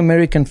fucking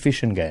American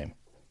Fish and Game.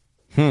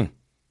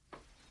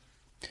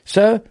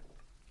 So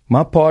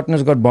my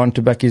partner's got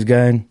Bontebek. He's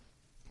going,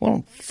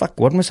 well, fuck,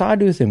 what must I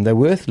do with them? They're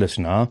worthless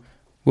now.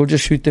 We'll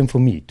just shoot them for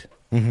meat.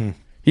 Mm-hmm.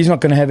 He's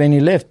not going to have any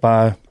left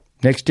by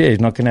next year. He's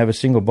not going to have a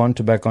single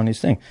Bontebek on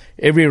his thing.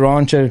 Every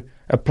rancher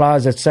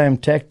applies that same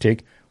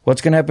tactic.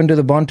 What's going to happen to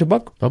the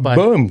Bontebek? Bye-bye.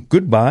 Boom,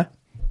 goodbye.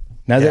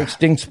 Now they're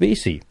extinct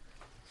species.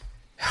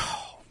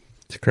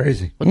 It's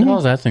crazy. What the hell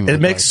is that thing? It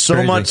look makes like? so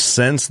Crazy. much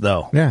sense,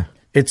 though. Yeah.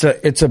 It's a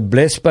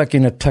blessback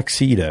in a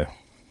tuxedo.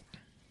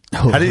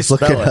 How do you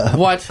spell it?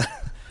 What?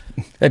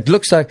 It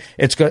looks like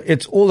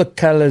it's all the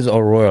colors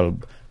are royal.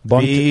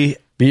 Bonte-Buck.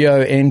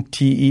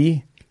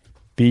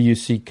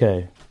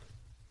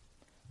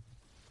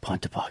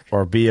 Pontopoc.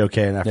 or BOK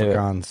in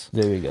Afrikaans.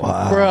 There we go.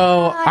 Wow.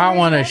 Bro, I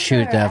want to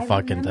shoot that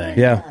fucking thing.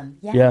 Yeah.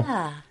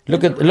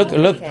 Look.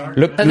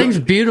 That thing's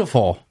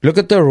beautiful. Look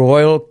at the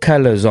royal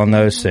colors on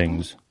those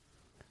things.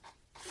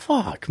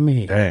 Fuck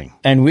me. Dang.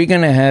 And we're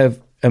going to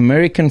have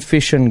American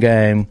Fish and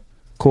Game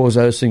cause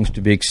those things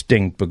to be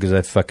extinct because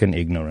they're fucking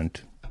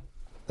ignorant.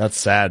 That's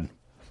sad.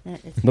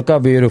 Look how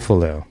beautiful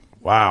they are.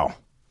 Wow.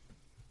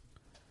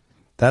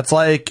 That's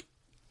like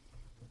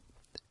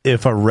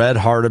if a red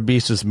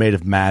hartebeest was made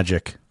of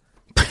magic.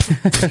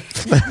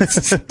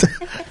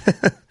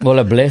 Well,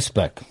 a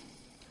blessback.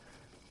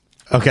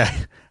 Okay.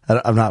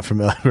 I'm not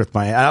familiar with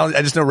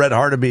I just know red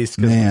hartebeest.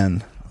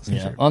 Man.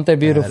 Yeah. Aren't they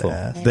beautiful?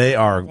 They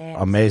are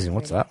amazing.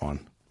 What's that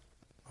one?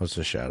 What's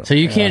the shadow? So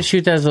you can't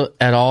shoot those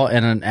at all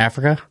in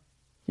Africa?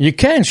 You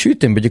can shoot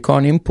them, but you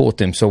can't import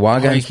them. So why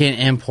go? You can't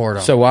import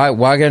them. So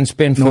why go and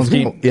spend No one's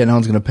 15? gonna, no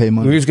one's going to pay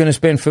money. Who's going to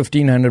spend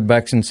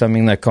 $1,500 in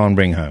something they can't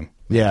bring home?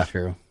 Yeah.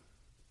 True.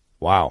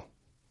 Wow.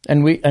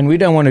 And we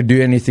don't want to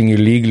do anything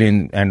illegal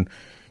and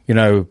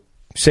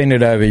send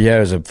it over here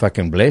as a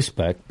fucking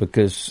blessback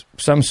because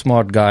some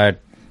smart guy,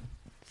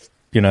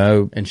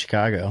 in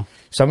Chicago,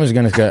 someone's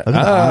going to go. Look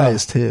at the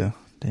eyes too.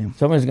 Damn.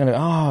 Someone's going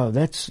to,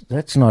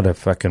 that's not a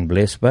fucking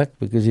blessback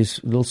because he's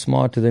a little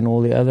smarter than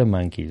all the other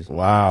monkeys.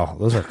 Wow.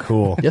 Those are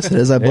cool. Yes, it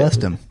is. I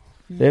blessed him.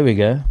 There we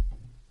go.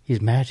 he's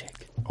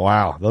magic.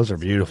 Wow. Those are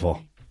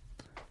beautiful.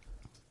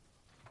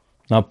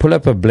 Now pull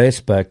up a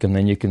blessback and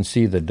then you can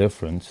see the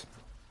difference.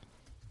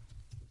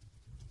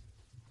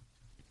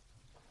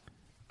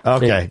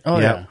 Okay. See? Oh,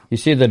 yeah. You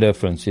see the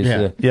difference.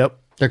 Yep.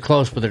 They're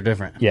close, but they're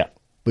different. Yeah.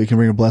 But you can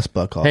bring a blessed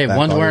buck off. Hey,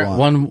 one's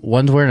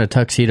wearing a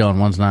tuxedo and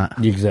one's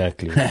not.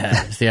 Exactly.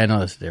 See, I know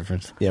this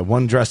difference. Yeah,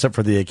 one dressed up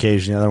for the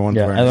occasion, the other one's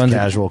wearing his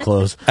casual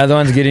clothes. Other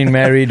one's getting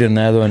married and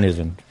the other one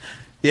isn't.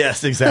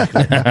 Yes,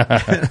 exactly.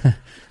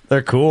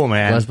 They're cool,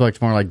 man. Blessed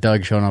buck's more like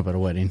Doug showing up at a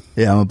wedding.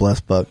 Yeah, I'm a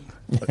blessed buck.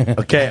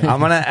 Okay, I'm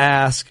going to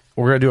ask,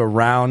 we're going to do a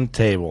round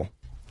table.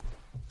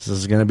 This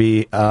is going to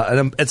be,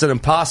 it's an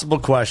impossible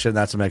question.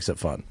 That's what makes it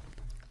fun.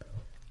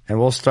 And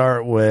we'll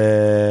start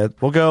with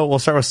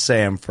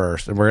Sam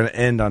first, and we're going to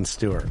end on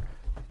Stuart.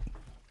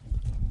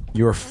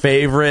 Your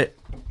favorite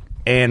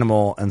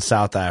animal in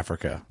South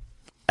Africa,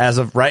 as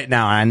of right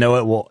now. I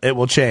know it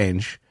will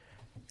change,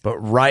 but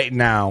right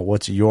now,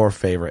 what's your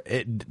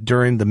favorite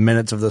during the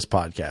minutes of this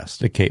podcast?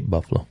 The Cape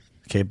Buffalo.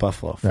 Cape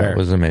Buffalo, fair. That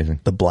was amazing.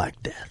 The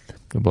Black Death.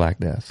 The Black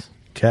Death.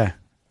 Okay,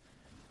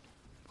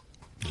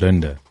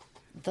 Linda.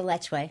 The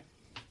Lechwe.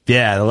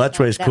 Yeah, the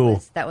Lechwe is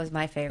cool. That was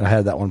my favorite. I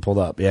had that one pulled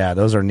up. Yeah,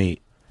 those are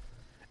neat.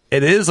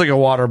 It is like a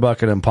water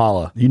bucket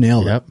Impala. You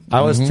nailed it.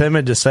 I was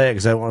timid to say it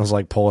because everyone was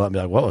like pulling up and be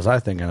like, what was I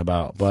thinking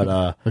about? But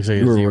looks like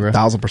You were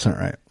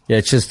 1,000% right. Yeah,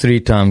 it's just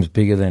 3 times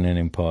bigger than an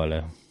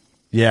Impala.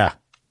 yeah,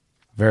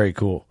 very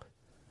cool.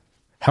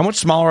 How much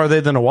smaller are they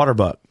than a water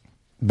buck?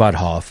 About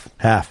half.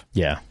 Half.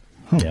 Yeah.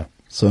 Yeah.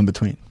 So in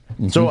between.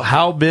 So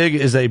how big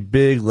is a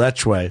big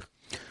Lechwe?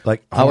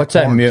 Like I would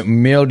say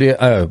mule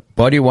deer.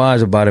 Body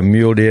wise, about a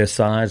mule deer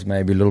size,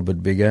 maybe a little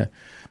bit bigger,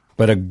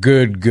 but a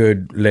good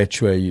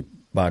Lechwe,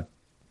 about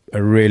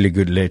a really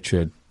good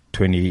Lechwe,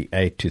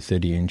 28 to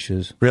 30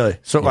 inches. Really?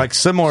 So like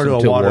similar to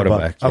a water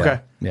buck. Yeah. Okay.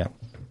 Yeah.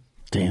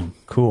 Damn.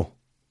 Cool.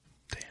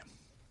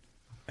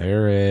 Damn.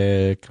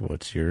 Eric,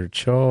 what's your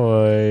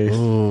choice?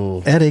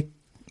 Ooh. Eric.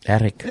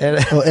 Eric.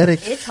 Oh,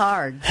 Eric. It's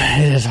hard.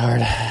 It is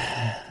hard.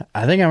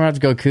 I think I'm going to have to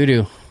go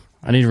kudu.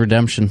 I need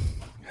redemption.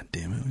 God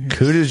damn it.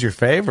 Kudu's your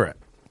favorite.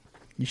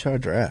 You shot a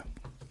giraffe.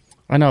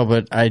 I know,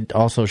 but I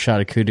also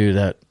shot a kudu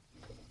that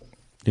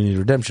You need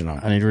redemption on.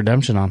 I need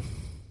redemption on.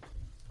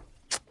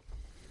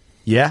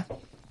 Yeah?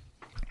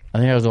 I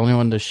think I was the only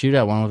one to shoot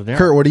at one with a arrow.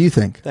 Kurt, what do you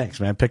think? Thanks,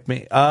 man. Pick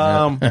me.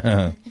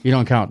 You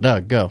don't count.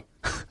 Doug, go.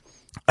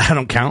 I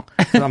don't count.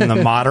 I'm the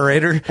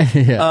moderator.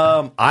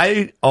 Yeah.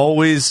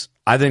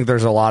 I think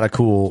there's a lot of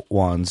cool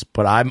ones,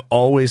 but I'm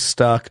always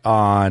stuck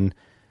on.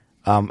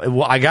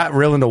 I got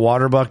real into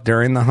water buck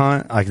during the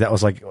hunt, like that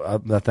was like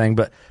the thing.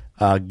 But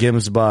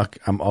Gims buck,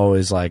 I'm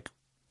always like,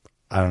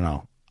 I don't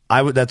know.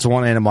 That's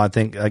one animal I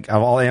think like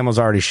of all animals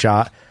already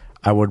shot,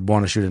 I would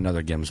want to shoot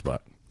another Gims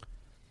buck.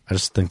 I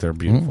just think they're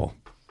beautiful.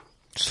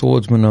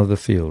 Swordsman of the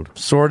field.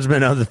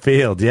 Swordsman of the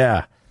field,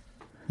 yeah.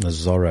 The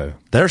Zorro.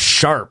 They're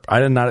sharp.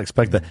 I did not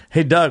expect that.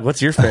 Hey, Doug,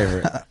 what's your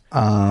favorite?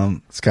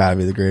 It's got to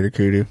be the greater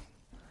kudu.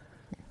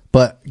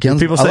 But Do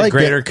people say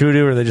greater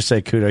kudu or they just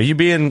say kudu? Are you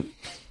being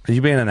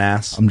an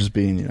ass? I'm just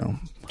being,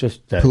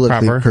 just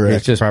politically proper.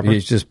 correct.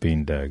 He's just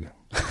being Doug.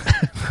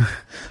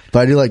 But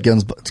I do like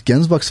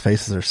Ginsbuck's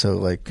faces are so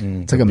like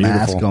it's like a beautiful.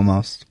 mask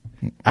almost.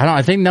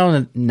 I think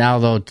now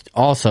though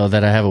also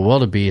that I have a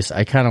wildebeest,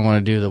 I kind of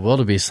want to do the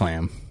wildebeest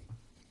slam.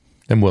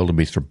 Them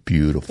wildebeest are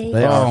beautiful.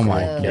 They are. Oh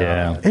my cool. god!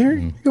 Yeah.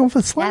 Eric, you going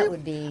for the slam? That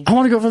would be. I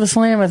want to go for the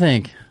slam. I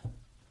think.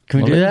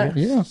 Can we do that?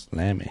 Yeah.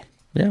 Slammy.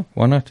 Yeah.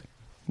 Why not?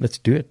 Let's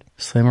do it.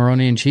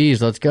 Slammeroni and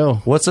cheese. Let's go.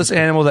 What's this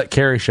animal that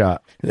Carrie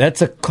shot?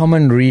 That's a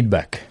common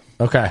reedback.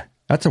 Okay.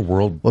 That's a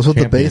world. What's with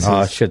the champion bases?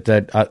 Oh shit!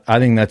 I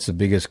think that's the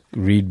biggest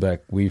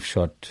reedback we've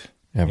shot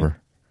ever.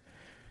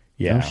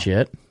 Yeah. Oh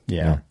shit.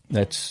 Yeah.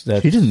 That's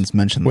He didn't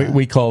mention that.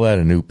 We call that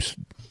an oops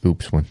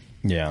one.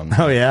 Yeah.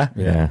 Oh yeah.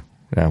 Yeah.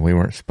 We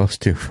weren't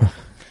supposed to.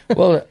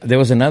 Well, there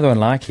was another one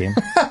like him.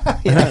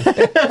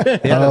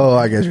 Oh,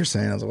 I guess you're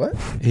saying. I was like,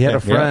 what? He had a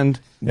friend.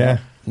 Yeah.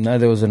 No,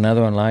 there was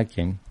another one like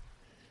him.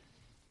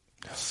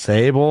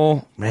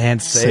 Sable, man,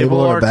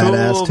 Sable are are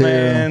badass, cool, too.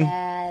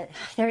 man.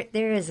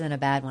 There isn't a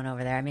bad one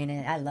over there. I mean,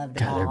 I love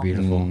them God, all. they're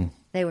beautiful.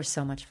 They were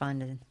so much fun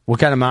to. What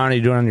kind of mount are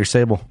you doing on your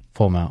Sable?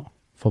 Full mount,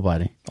 full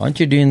body. Aren't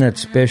you doing that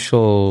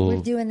special?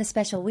 We're doing the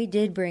special. We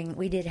did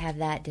have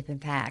that dip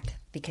and packed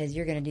because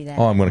you're going to do that.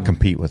 Oh, I'm going to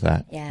compete with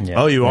that. Yeah.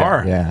 Oh, you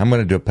are? Yeah, I'm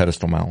going to do a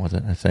pedestal mount with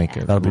it. I think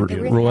That'll be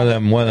beautiful. one of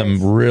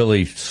them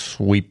really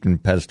sweeping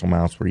pedestal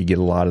mounts where you get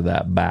a lot of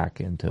that back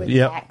into Where it. the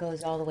Yep. back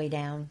goes all the way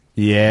down.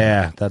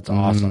 Yeah, that's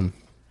awesome.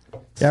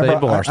 Yeah,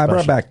 Sable are I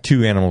brought special. back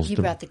 2 animals. You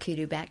brought the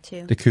kudu back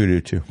too. the kudu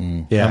too.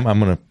 Yeah. I'm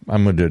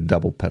gonna do a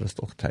double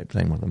pedestal type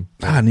thing with them.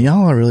 Ah, and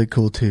y'all are really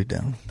cool too,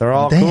 down. They're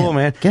all Damn. cool,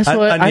 man. Guess what?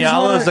 A I just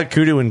Nyala wanna- is a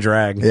kudu and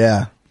drag.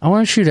 Yeah. I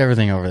want to shoot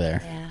everything over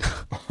there. Yeah.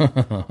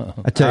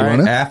 I tell you,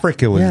 Alright.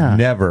 Africa was Yeah.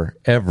 never,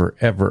 ever,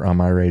 ever on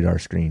my radar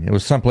screen. It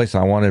was someplace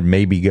I wanted to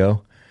maybe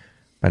go,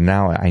 but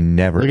now I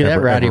never, Look at that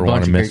ever, rowdy ever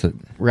want bunch to miss it.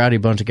 Rowdy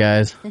bunch of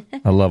guys.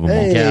 I love them all.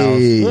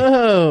 Hey.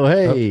 Whoa,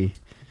 hey.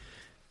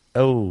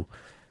 Oh.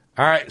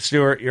 All right,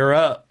 Stuart, you're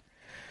up.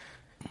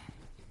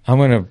 I'm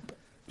going to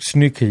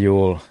snooker you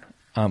all.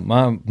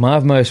 My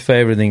most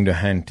favorite thing to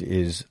hunt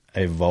is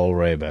a vole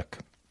raybuck.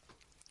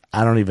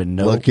 I don't even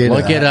know. Look it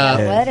up.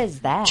 What is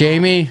that?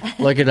 Jamie,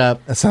 look it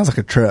up. That sounds like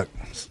a truck.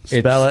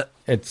 Spell it.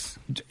 It's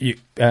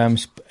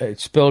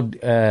it's spelled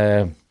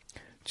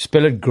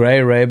spell it grey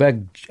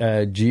rayback,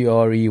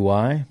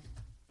 Grey,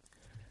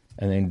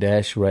 and then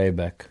dash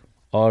rayback.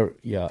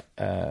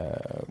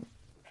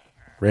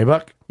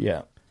 Raybuck?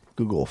 Yeah.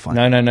 Google will find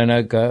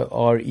No. Go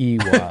REY.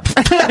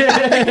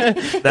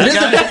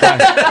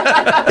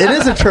 It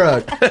is a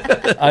truck.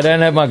 I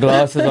don't have my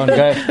glasses on.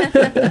 Go.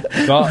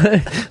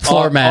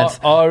 Floor mats.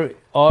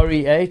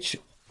 REH.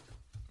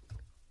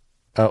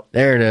 Oh,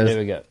 there it is. There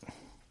we go.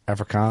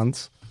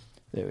 Afrikaans.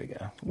 There we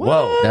go.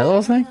 Whoa. That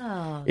little thing?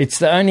 It's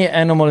the only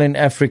animal in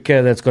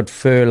Africa that's got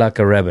fur like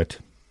a rabbit.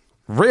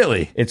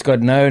 Really? It's got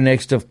no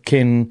next of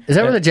kin. Is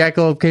that where the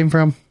jackalope came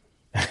from?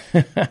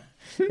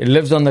 It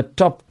lives on the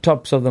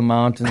tops of the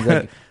mountains.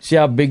 Like, see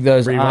how big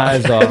those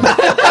eyes are.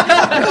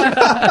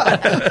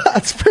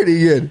 That's pretty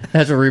good.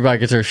 That's where Reebok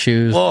gets her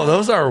shoes. Whoa,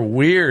 those are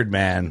weird,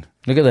 man.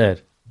 Look at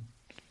that.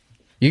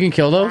 You can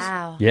kill those?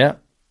 Wow. Yeah.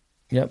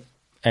 Yep.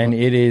 And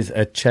it is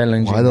a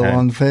challenging. Why the hunt.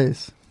 long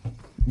face?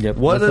 Yep.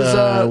 What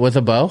is with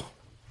a bow?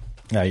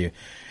 No,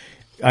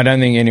 I don't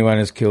think anyone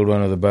has killed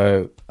one with a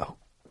bow.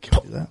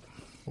 Can't do that.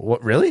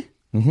 what? Really?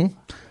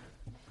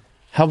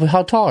 How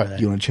tall are they?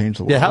 You want to change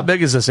the Yeah. How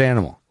big is this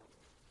animal?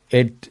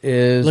 It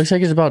is. Looks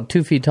like it's about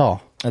 2 feet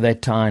tall. They're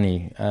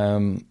tiny.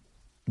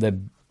 They're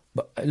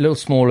a little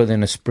smaller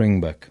than a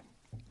springbuck.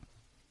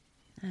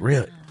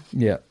 Really?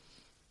 Yeah.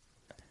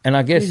 And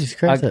I guess Jesus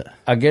Christ.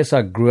 I guess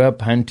I grew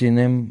up hunting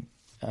them,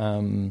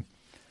 and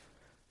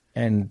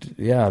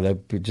yeah,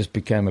 they just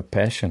became a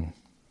passion.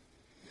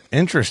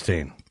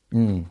 Interesting.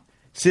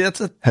 See,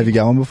 that's a. Have you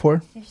got one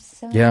before? There's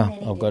so Yeah,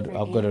 many I've got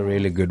different a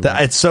really good That,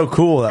 one. it's so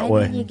cool that I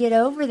way. mean, you get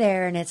over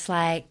there and it's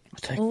like,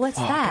 well, what's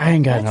that? I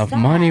ain't got What's enough that?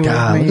 money with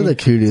God, me. look at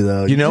the kudu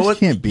though. You know just what?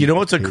 Can't beat You know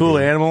what's a the cool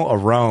kudu. animal? A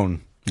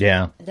roan.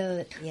 Yeah.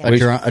 Yeah.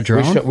 A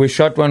drone? We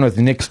shot one with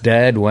Nick's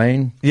dad,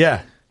 Wayne,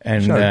 Yeah.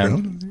 and Shot a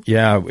drone?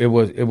 yeah, it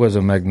was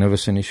a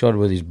magnificent. He shot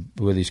with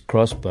his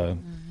crossbow.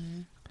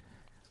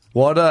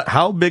 What?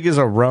 How big is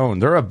a roan?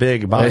 They're a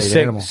big They're bodied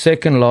animal.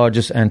 second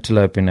largest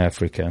antelope in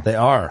Africa. They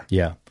are.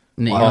 Yeah.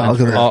 Wow, look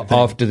at that thing.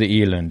 After the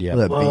eland, yeah.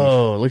 Look at that beast.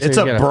 Whoa, looks It's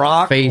like a you got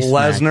Brock face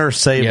Lesnar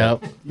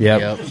smack. sable.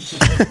 Yep.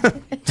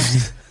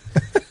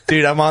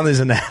 Dude, I'm on these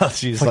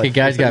analogies. Fucking Like,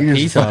 guy's got You're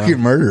peace just on fucking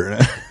him. murdering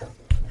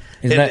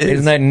it.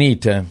 Isn't that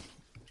neat?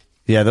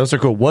 yeah, those are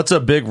cool. What's a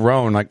big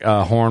roan, like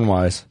horn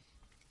wise?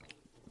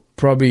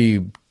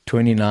 Probably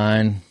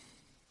 29,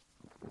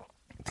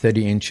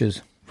 30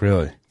 inches.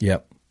 Really?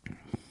 Yep.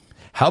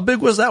 How big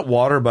was that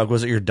water buck?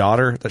 Was it your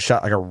daughter that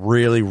shot like a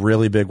really,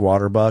 really big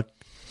water buck?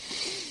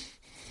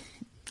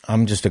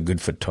 I'm just a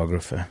good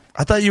photographer.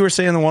 I thought you were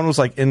saying the one was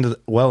like into the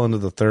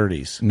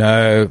 30s.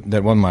 No,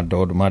 that one my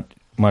daughter.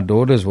 My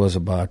daughter's was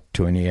about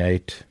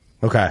 28.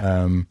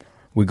 Okay.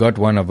 We got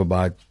one of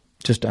about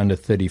just under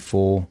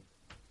 34.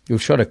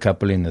 We've shot a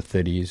couple in the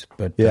 30s,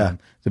 but Yeah.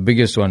 the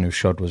biggest one we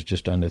shot was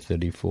just under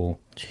 34.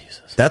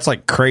 That's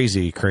like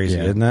crazy,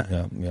 Yeah, isn't it?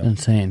 Yeah.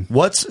 Insane.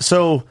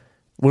 So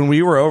when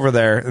we were over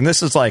there, and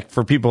this is like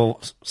for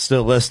people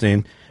still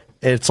listening,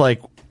 it's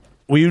like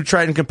we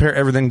try and compare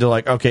everything to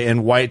like, okay,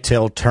 in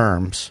whitetail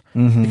terms,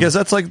 because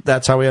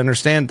that's how we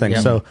understand things.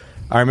 Yeah. So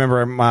I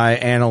remember my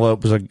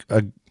antelope was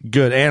a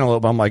good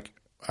antelope. I'm like,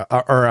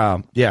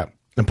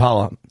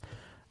 Impala.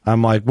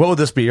 I'm like, what would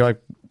this be? You're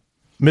like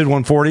mid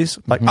 140s.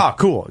 Like,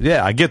 cool.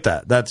 Yeah, I get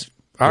that. That's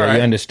all right.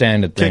 You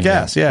understand it then. Kick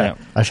ass. Yeah.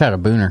 I shot a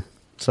booner.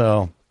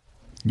 So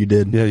You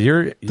did. yeah,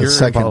 your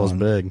second Impala's one.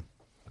 big.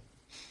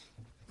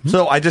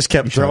 So I just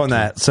kept throwing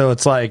that. So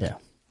it's like,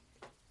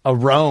 a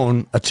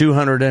roan, a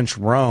 200-inch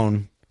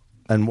roan,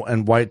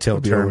 and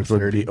whitetail terms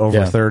would be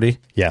over 30.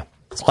 Yeah.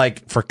 It's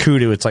like for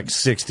kudu, it's like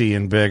 60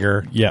 and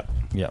bigger. Yeah.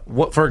 Yeah.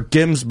 What for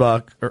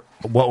Gimsbuck? Or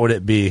what would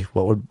it be?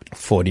 What would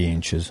 40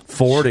 inches?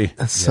 40.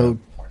 That's so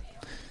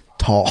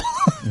tall.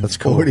 That's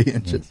cool. 40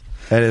 inches.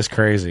 That is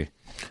crazy.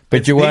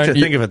 But you won't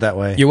think of it that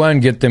way. You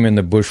won't get them in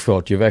the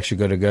bushveld. You've actually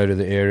got to go to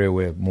the area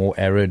where more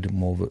arid,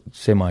 more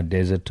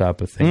semi-desert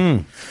type of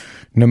thing.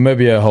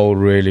 Namibia hold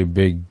really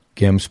big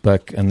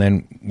gemsbuck, and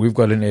then we've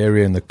got an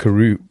area in the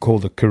Karoo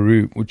called the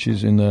Karoo, which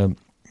is in the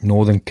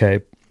Northern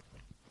Cape,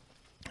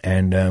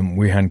 and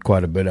we hunt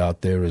quite a bit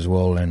out there as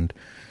well. And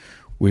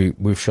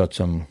we've shot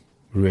some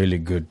really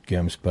good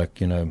gemsbuck.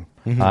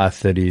 High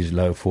 30s,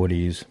 low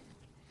 40s.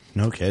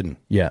 No kidding.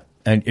 Yeah.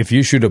 And if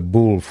you shoot a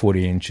bull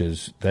 40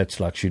 inches, that's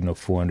like shooting a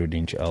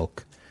 400-inch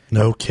elk.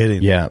 No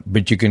kidding. Yeah,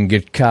 but you can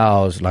get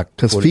cows like...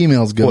 Because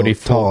females go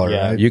 44, taller,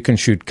 yeah. right? You can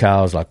shoot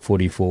cows like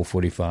 44,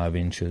 45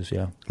 inches,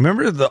 yeah.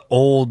 Remember the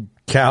old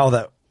cow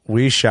that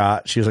we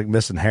shot? She was like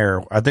missing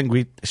hair. I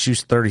think she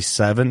was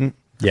 37.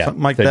 Yeah,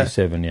 something like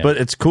 37, that. yeah. But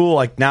it's cool,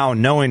 like now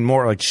knowing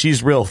more. Like she's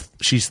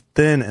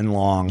thin and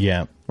long.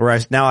 Yeah.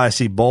 Whereas now I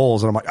see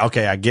bulls and I'm like,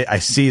 okay, I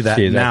see that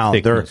now.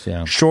 thickness, They're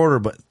yeah. shorter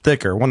but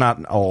thicker. Well,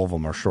 not all of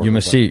them are shorter. You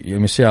must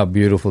see how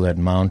beautiful that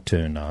mount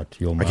turned out.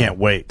 I can't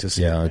wait to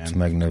see. Yeah, it, it's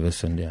man.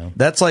 magnificent. Yeah,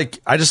 That's like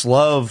I just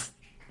love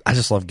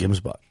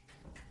Gimsbuck.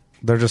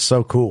 They're just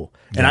so cool,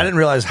 and I didn't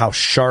realize how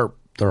sharp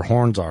their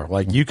horns are.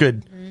 Like you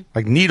could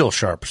like needle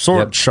sharp,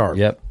 sword sharp.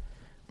 Yep.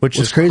 Which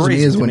What's is crazy to me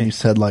is to when me. you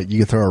said like you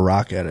could throw a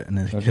rock at it and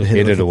it could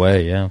hit it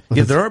away. Yeah,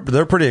 Yeah,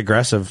 they're pretty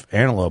aggressive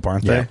antelope,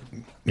 aren't yeah. they?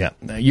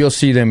 Yeah, you'll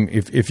see them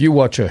if you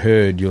watch a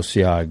herd. You'll see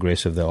how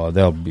aggressive they are.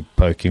 They'll be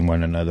poking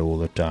one another all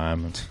the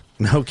time.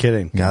 No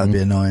kidding. Gotta be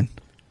annoying.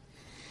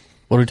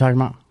 What are we talking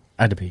about?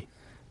 I had to pee.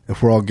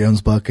 If we're all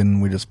Gimsbuck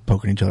and we just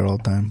poking each other all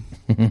the time.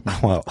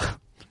 Well,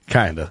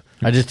 kind of.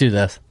 I just do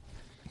this.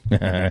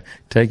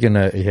 Taking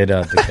a head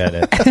out to cut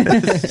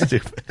it.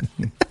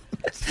 Stupid.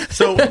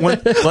 So,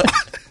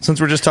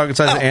 since we're just talking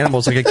size of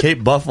animals, like a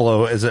Cape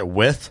Buffalo, is it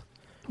width?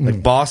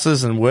 Like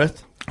bosses and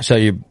width? So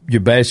you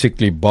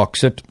basically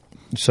box it.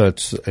 So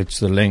it's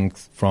the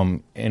length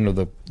from end of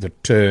the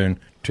turn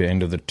to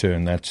end of the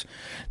turn.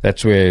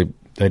 That's where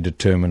they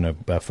determine a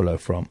buffalo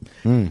from.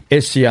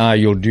 SCI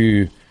you'll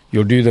do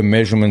the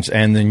measurements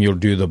and then you'll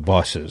do the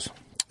bosses.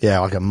 Yeah,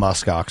 like a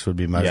muskox would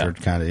be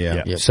measured, kind of.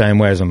 Yeah. Same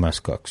way as a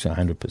muskox,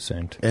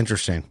 100%.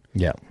 Interesting.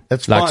 Yeah,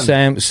 That's like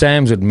fun.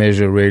 Sam's would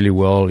measure really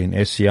well in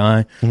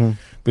SCI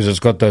because it's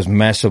got those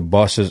massive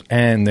bosses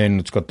and then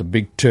it's got the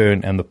big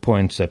turn and the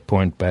points that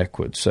point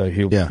backwards. So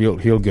he'll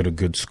get a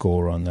good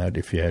score on that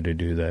if you had to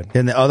do that.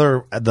 And I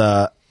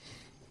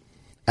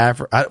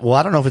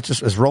don't know if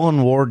is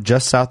Roland Ward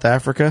just South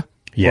Africa,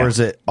 or is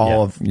it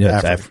all of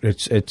Africa?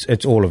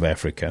 It's all of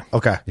Africa.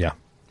 Okay, Yeah,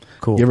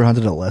 cool. You ever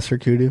hunted a lesser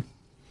kudu?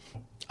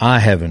 I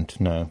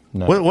haven't. No.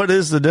 What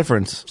is the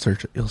difference?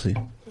 Search it, you'll see.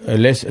 A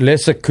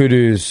lesser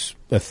kudu is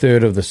a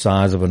third of the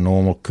size of a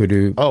normal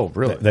kudu. Oh,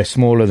 really? They're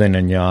smaller than a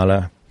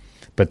nyala,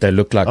 but they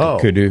look like a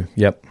kudu.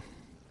 Yep.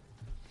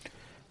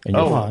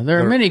 And They're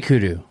a mini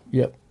kudu.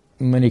 Yep,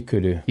 mini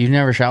kudu. You've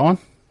never shot one?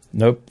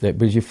 Nope,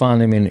 but you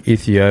find them in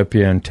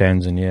Ethiopia and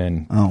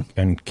Tanzania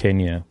and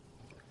Kenya.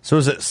 So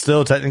is it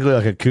still technically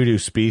like a kudu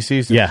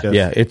species? Yeah.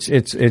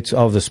 It's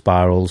of the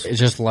spirals. It's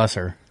just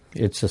lesser.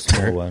 It's a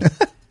small one.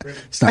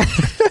 It's not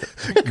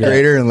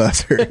greater and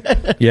lesser.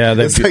 Yeah,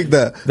 It's like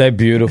they're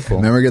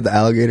beautiful. Never get the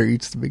alligator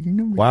eats the big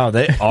number. Wow,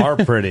 they are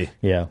pretty.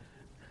 Yeah.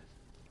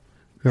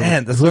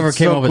 Man, Whoever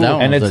came up with that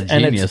one was a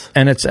genius.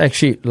 And it's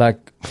actually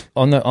like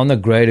on the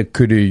greater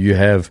kudu you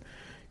have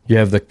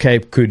the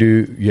Cape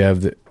kudu, you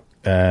have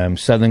the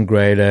southern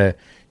greater,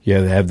 you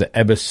have the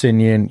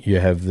Abyssinian, you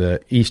have the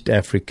East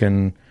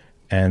African,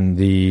 and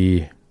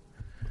the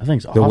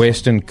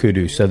Western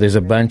kudu. So there's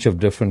a bunch of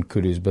different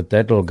kudus, but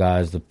that little guy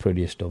is the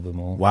prettiest of them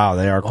all. Wow,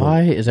 they are cool.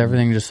 Why is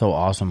everything just so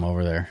awesome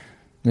over there?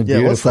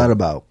 Yeah, what's that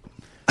about?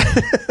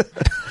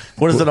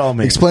 What does it all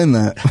mean? Explain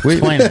that.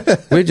 Explain it.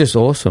 We're just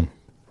awesome.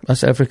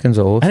 Us Africans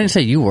are awesome. I didn't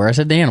say you were. I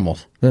said the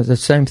animals. That's the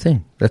same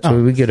thing. That's where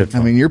we get it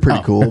from. I mean, you're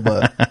pretty cool,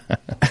 but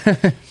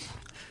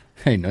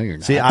Hey, no, you're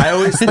not. See, I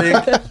always think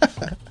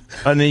a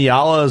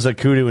Nyala is a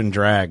kudu in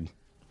drag.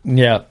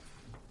 Yeah.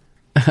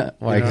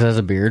 Why? Because it has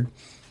a beard.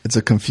 it's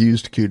a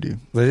confused kudu.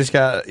 They just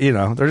got,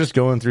 they're just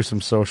going through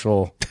some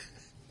social.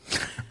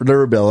 They're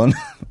rebelling.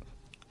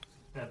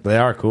 They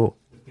are cool.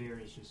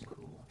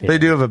 They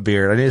do have a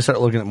beard. I need to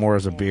start looking at more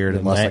as a beard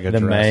and less like a the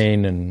dress.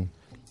 mane and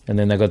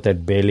then they got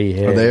that belly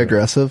hair. Are they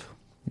aggressive?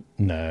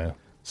 No.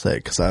 Say,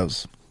 because I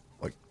was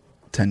like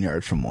 10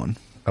 yards from one.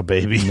 A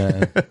baby?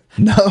 No.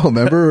 No,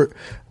 remember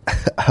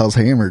I was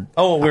hammered.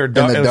 Oh, we were In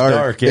dark. the It was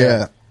dark,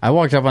 yeah. I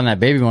walked up on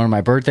that baby one in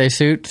my birthday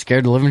suit,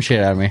 scared the living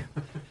shit out of me.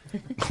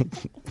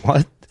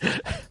 What?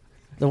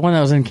 The one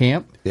that was in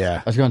camp?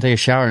 Yeah. I was going to take a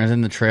shower and I was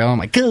in the trail. I'm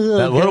like, That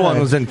little one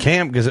was in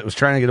camp because it was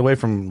trying to get away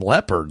from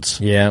leopards.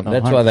 Yeah,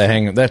 that's why they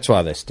hang. That's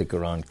why they stick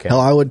around. Camp.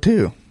 Hell, I would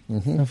too.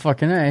 No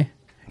fucking A.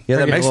 Yeah,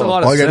 that makes a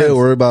lot of All I sense. got to do is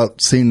worry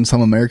about seeing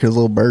some America's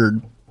little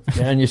bird.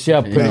 Yeah, and you see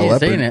how pretty You've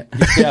seen it.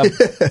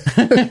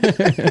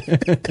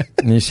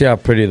 And you see how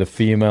pretty the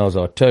females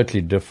are.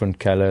 Totally different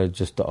color,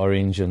 just the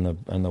orange and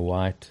the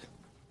white.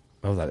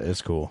 Oh, that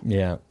is cool.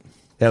 Yeah.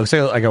 Yeah, it looks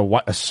like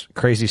a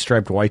crazy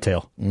striped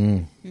whitetail.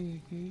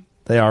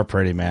 They are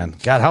pretty, man.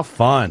 God, how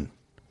fun.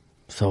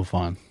 So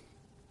fun.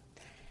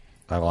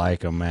 I like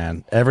them,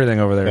 man. Everything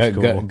over there is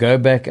cool. Go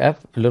back up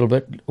a little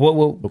bit.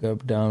 Whoa, go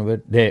down a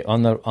bit. There,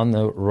 on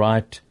the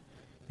right.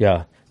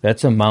 Yeah,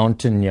 that's a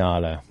mountain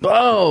yala.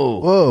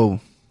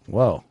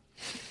 Whoa.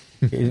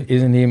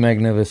 Isn't he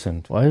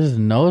magnificent? Why is his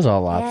nose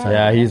all lopsided?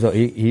 Yeah,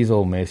 he's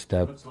all messed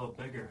up. Looks a little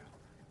bigger.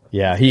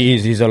 Yeah, he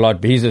is. He's a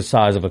lot. He's the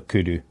size of a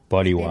kudu,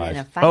 body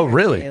wise. Oh,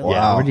 really? Wow.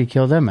 Yeah, where did you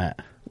kill them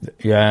at?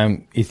 Yeah,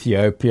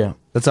 Ethiopia.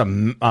 That's a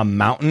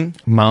mountain?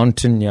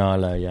 Mountain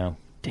yala, yeah.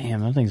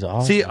 Damn, that thing's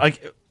awesome. See,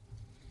 like,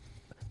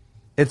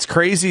 it's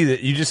crazy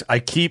that I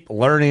keep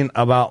learning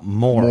about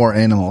more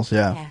animals.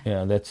 Yeah.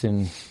 Yeah, that's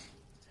in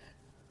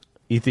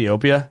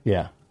Ethiopia.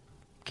 Yeah.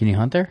 Can you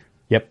hunt there?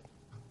 Yep.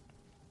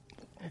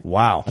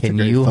 Wow. Can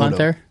you hunt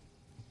there?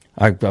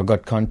 I've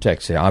got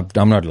contacts there.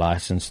 I'm not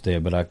licensed there,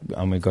 but I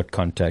got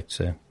contacts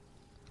there.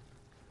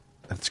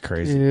 That's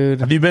crazy. Dude.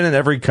 Have you been in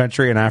every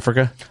country in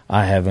Africa?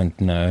 I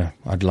haven't, no.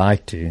 I'd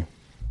like to.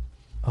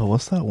 Oh,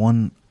 what's that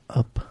one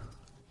up?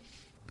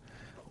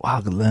 Wow,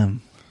 look at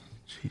them.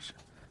 Jeez.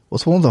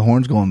 What's one with the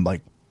horns going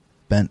like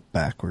bent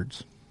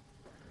backwards?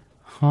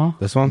 Huh?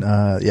 This one?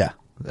 Yeah.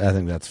 I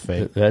think that's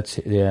fake. That's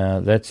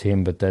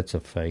him, but that's a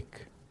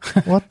fake.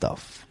 What the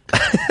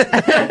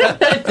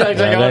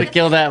I want to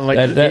kill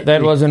that.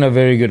 That wasn't a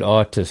very good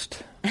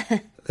artist.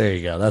 There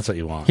you go. That's what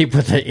you want. He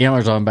put the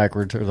antlers on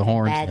backwards or the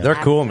horns. They're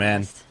cool,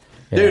 man.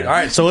 Dude, all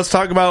right, so let's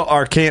talk about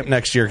our camp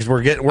next year because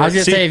we're I was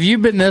going to say, if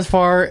you've been this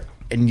far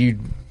and you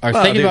are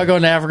thinking about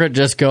going to Africa,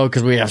 just go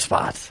because we have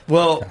spots.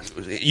 Well,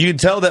 you can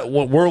tell that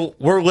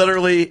we're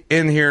literally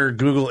in here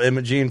Google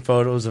imaging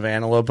photos of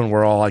antelope, and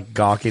we're all like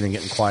gawking and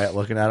getting quiet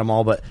looking at them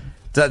all. But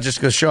that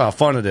just goes to show how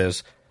fun it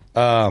is.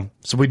 So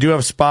we do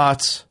have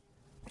spots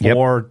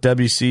for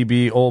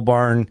WCB Old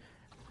Barn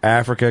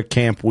Africa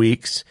Camp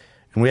Weeks,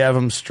 and we have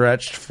them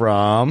stretched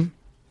from.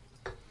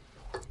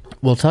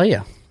 We'll tell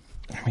you.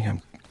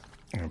 I'm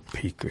going to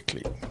pee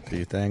quickly. Do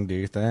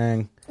your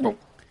thing. Oh.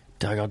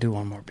 Doug, I'll do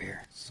one more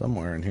beer.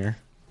 Somewhere in here.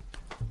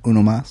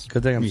 Uno más.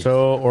 Good thing I'm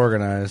so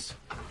organized.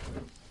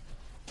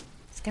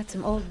 It's got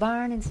some Old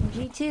Barn and some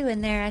G2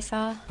 in there, I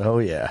saw. Oh,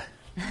 yeah.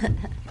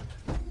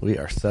 We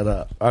are set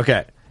up.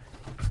 Okay.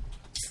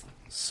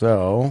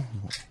 So,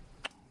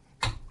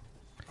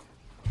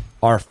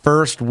 our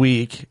first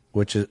week,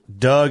 which is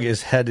Doug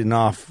is heading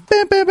off.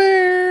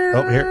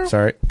 Oh, here.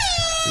 Sorry.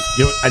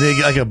 I need to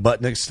get like a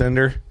button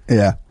extender.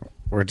 Yeah.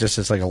 Or just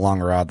it's like a long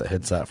rod that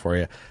hits that for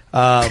you.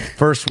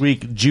 First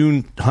week,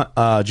 June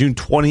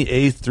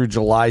 28th through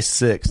July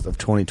 6th of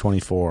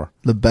 2024.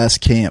 The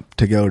best camp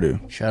to go to.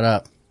 Shut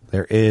up.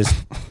 There is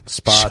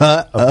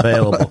spots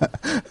available.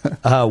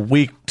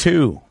 Week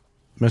 2,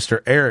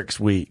 Mr. Eric's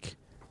week,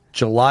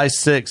 July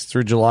 6th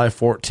through July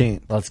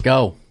 14th. Let's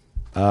go.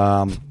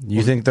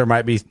 You think there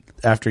might be,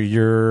 after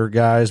your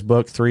guys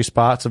book, 3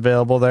 spots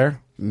available there?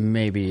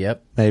 Maybe,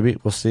 yep. Maybe.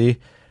 We'll see.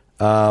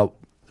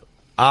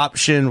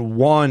 Option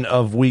 1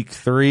 of week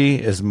 3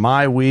 is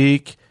my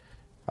week.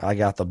 I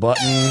got the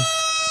button.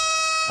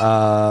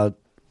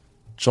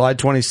 July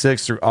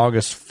 26th through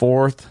August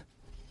 4th.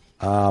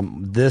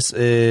 This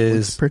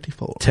is pretty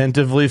full.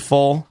 Tentatively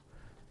full.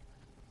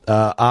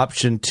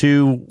 Option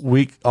 2,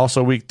 week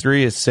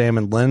 3 is Sam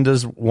and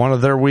Linda's one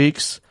of their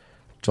weeks,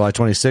 July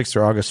 26th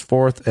through August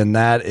 4th, and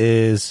that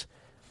is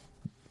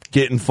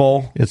getting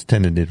full. It's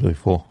tentatively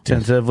full.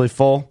 Tentatively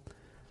full.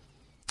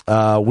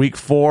 Week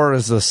 4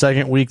 is the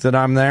second week that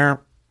I'm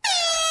there.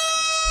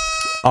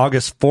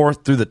 August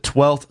 4th through the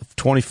 12th of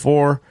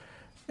 24,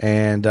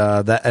 and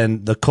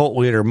the cult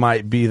leader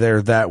might be there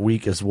that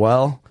week as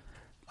well.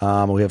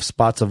 We have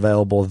spots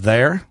available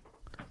there.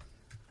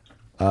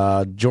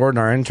 Jordan,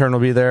 our intern, will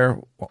be there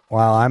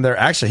while I'm there.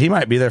 Actually, he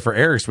might be there for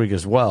Eric's week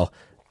as well.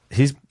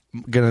 He's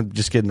gonna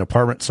just get an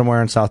apartment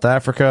somewhere in South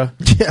Africa.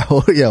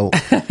 Yeah, yeah.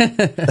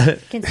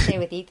 Can stay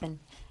with Ethan.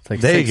 Like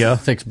there you go.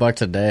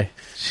 $6 a day.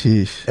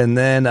 Sheesh. And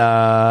then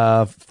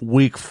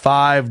week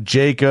 5,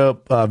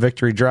 Jacob,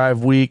 Victory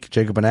Drive week,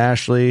 Jacob and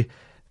Ashley.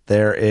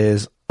 There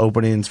is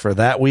openings for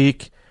that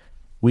week.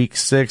 Week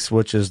 6,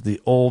 which is the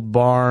Old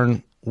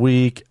Barn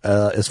week,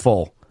 is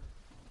full.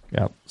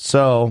 Yep.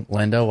 So,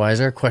 Linda, why is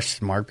there a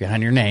question mark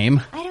behind your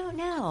name? I don't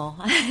know.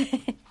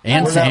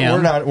 And Sam.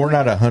 We're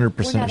not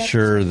 100%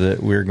 sure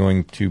that we're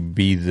going to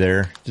be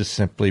there, just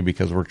simply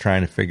because we're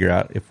trying to figure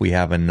out if we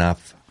have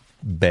enough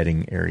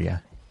bedding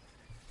area.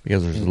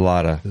 Because there's a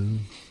lot of...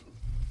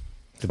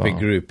 It's a big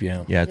group,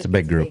 yeah. Yeah, it's a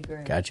big group.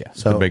 Gotcha.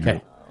 It's a big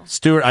group.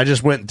 Stuart, I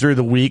just went through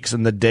the weeks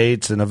and the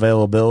dates and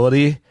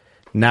availability.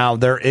 Now,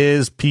 there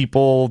is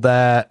people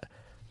that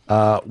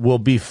will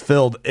be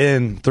filled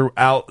in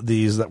throughout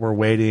these that we're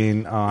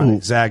waiting on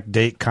exact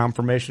date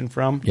confirmation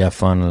from. Yeah,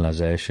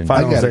 finalization.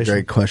 I got a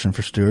great question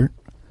for Stuart.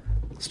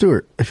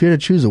 Stuart, if you had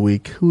to choose a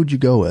week, who would you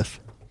go with?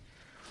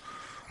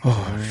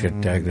 Oh,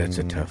 shit, Doug, that's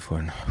a tough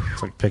one.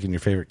 It's like picking your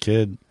favorite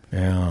kid.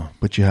 Yeah.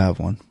 But you have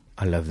one.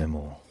 I love them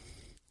all.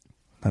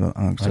 I don't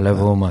I accept love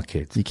that. all my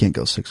kids. You can't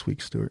go 6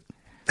 weeks, Stuart.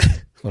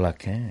 Well, I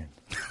can.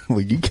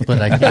 Well, you can.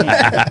 But I can't.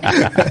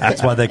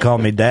 That's why they call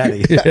me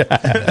daddy.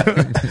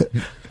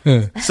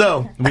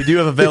 So we do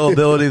have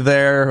availability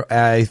there.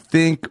 I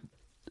think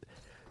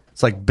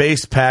it's like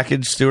base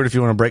package, Stuart, if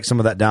you want to break some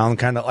of that down.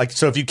 Kind of like,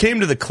 so if you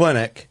came to the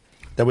clinic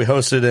that we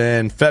hosted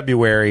in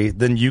February,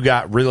 then you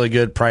got really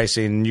good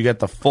pricing. You got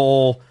the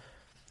full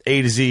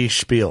A to Z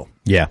spiel.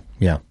 Yeah.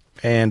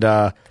 And,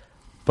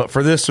 but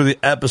for this, for the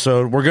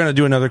episode, we're going to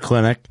do another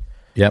clinic.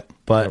 Yep.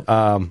 But,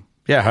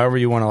 however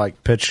you want to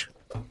like pitch.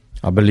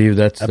 I believe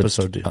that's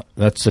episode.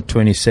 That's the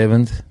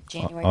 27th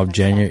of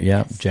January. Yeah,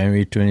 yes.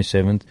 January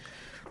 27th.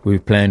 We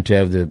plan to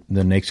have the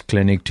next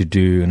clinic to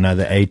do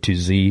another A to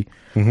Z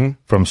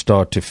from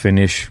start to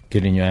finish,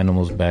 getting your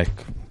animals back,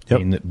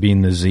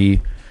 being the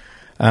Z.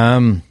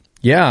 I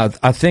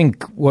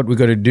think what we've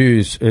got to do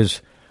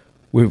is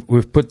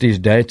we've put these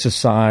dates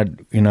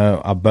aside. You know,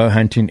 our bow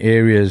hunting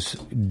areas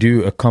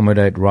do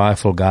accommodate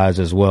rifle guys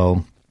as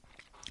well.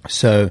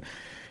 So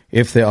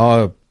if there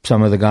are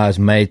some of the guys'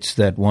 mates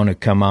that want to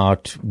come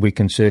out, we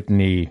can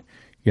certainly,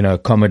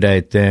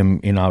 accommodate them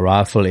in our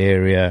rifle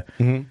area.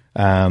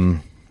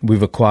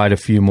 We've acquired a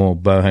few more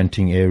bow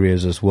hunting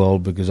areas as well,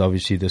 because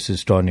obviously this is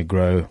starting to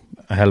grow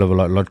a hell of a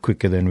lot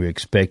quicker than we were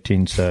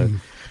expecting. So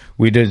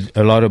we did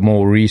a lot of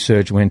more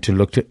research, went to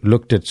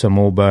looked at some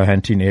more bow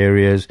hunting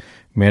areas,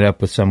 met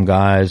up with some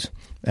guys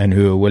and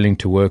who are willing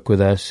to work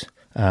with us.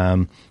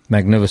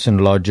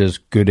 Magnificent lodges,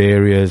 good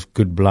areas,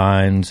 good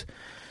blinds.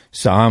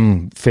 So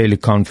I'm fairly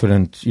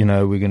confident,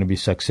 we're going to be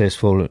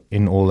successful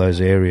in all those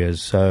areas.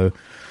 So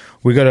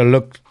we got to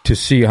look to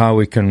see how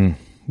we can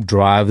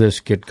drive this,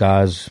 get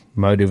guys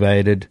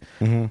motivated,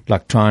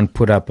 like try and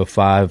put up a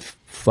five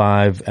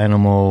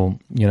animal,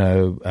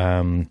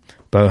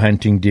 bow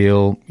hunting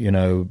deal,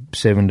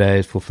 7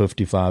 days for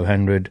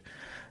 5,500.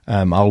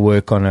 I'll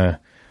work on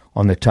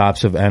the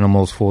types of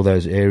animals for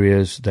those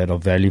areas that are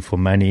value for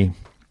money,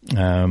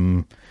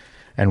 and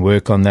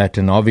work on that.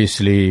 And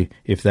obviously,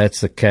 if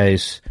that's the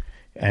case,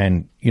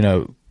 and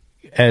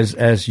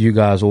as you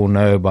guys all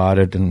know about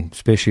it, and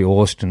especially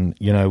Austin,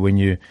 when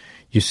you're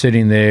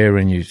sitting there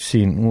and you're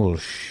seeing, oh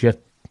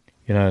shit,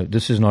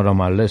 this is not on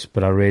my list,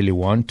 but I really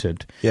want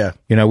it. Yeah.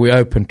 We're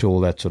open to all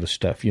that sort of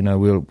stuff.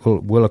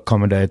 We'll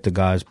accommodate the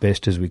guys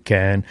best as we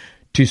can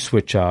to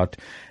switch out.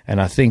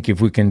 And I think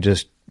if we can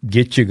just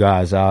get you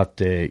guys out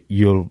there,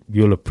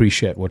 you'll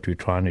appreciate what we're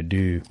trying to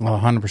do.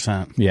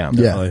 100%. Yeah.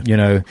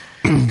 Yeah.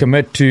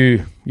 Commit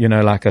to,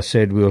 like I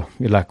said, you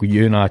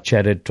and I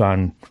chatted, try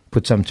and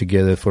put something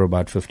together for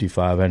about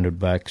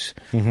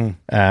 $5,500.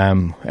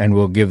 And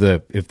we'll give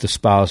if the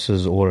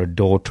spouses or a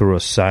daughter or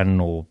son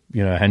or,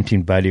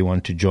 hunting buddy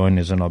want to join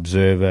as an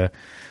observer,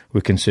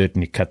 we can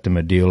certainly cut them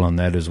a deal on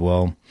that as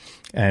well.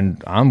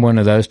 And I'm one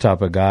of those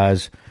type of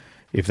guys.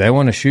 If they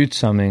want to shoot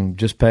something,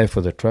 just pay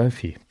for the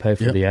trophy, pay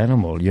for the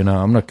animal.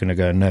 I'm not going to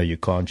go, no, you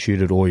can't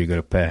shoot it, or you got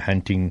to pay a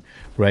hunting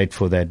rate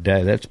for that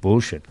day. That's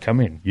bullshit. Come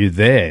in, you're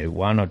there.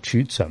 Why not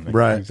shoot something?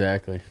 Right.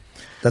 Exactly.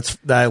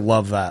 I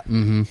love that.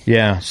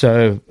 Yeah.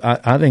 So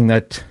I think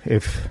that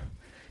if,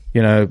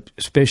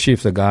 especially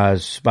if the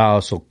guy's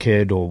spouse or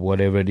kid or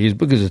whatever it is,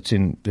 because it's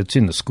in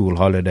the school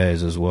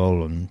holidays as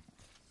well, and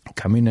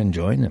come in and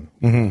join them.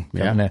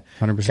 Yeah,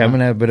 100%. Come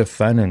and have a bit of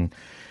fun and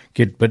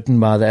get bitten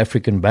by the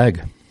African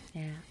bug.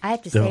 I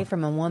have to say,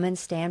 from a woman's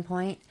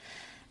standpoint,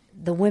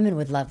 the women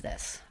would love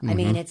this. I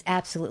mean, it's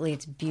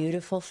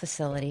beautiful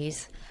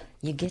facilities.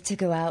 You get to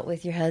go out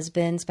with your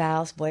husband,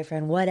 spouse,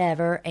 boyfriend,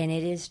 whatever, and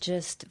it is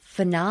just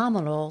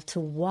phenomenal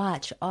to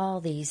watch all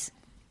these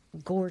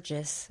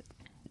gorgeous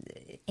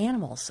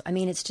animals. I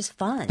mean, it's just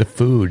fun. The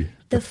food.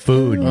 The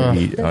food you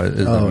eat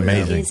is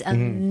amazing. Is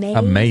amazing.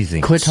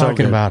 Amazing. Quit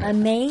talking about it.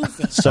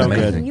 Amazing. So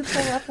good. Can you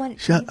pull up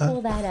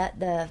pull that up,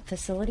 the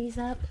facilities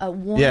up?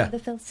 One of the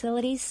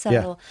facilities.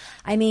 So,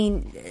 I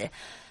mean,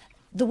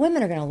 the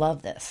women are going to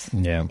love this.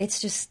 Yeah.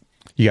 It's just.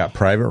 You got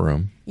private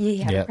room.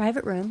 You have a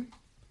private room.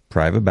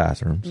 Private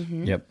bathrooms.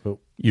 Yep.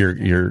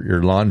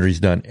 Your laundry's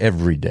done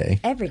every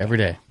day. Every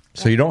day.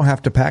 So you don't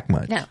have to pack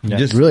much. No. You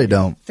just Really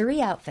don't. 3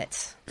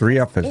 outfits. 3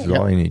 outfits is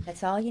all you need.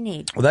 That's all you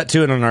need. Well, that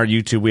too, and on our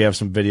YouTube, we have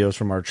some videos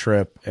from our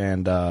trip,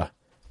 and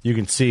you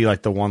can see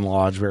like the one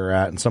lodge we were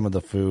at and some of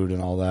the food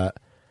and all that.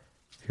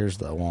 Here's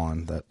the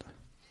one that.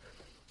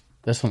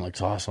 This one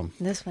looks awesome.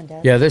 This one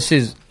does. Yeah, this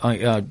is,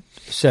 I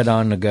sat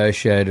down,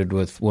 negotiated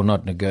with, well,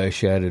 not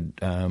negotiated,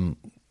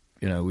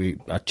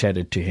 I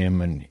chatted to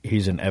him, and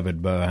he's an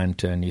avid bow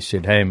hunter, and he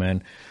said, hey,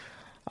 man,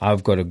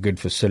 I've got a good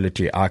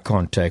facility. I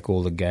can't take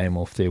all the game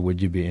off there.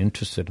 Would you be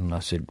interested? And I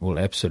said, well,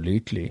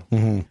 absolutely.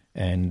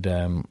 And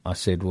I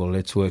said, well,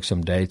 let's work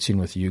some dates in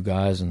with you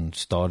guys and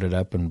start it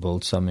up and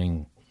build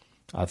something.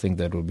 I think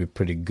that would be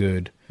pretty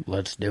good.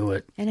 Let's do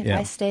it. And if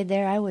I stayed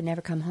there, I would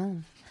never come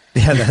home.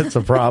 Yeah, that's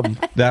a problem.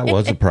 That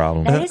was a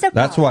problem. That is a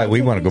That's problem. why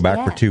we want to go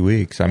back for Yeah. 2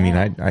 weeks. I mean,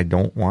 I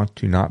don't want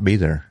to not be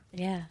there.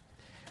 Yeah.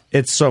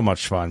 It's so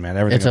much fun, man.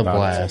 Everything It's a about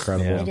blast. it's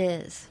incredible.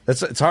 It is.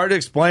 It's hard to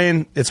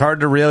explain. It's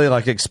hard to really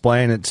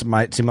explain. It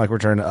might seem like we're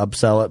trying to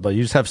upsell it, but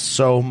you just have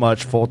so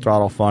much full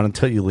throttle fun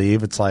until you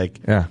leave. It's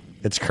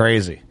it's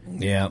crazy.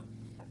 Yeah.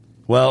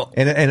 Well,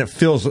 and it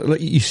feels.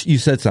 You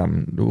said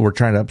something. We're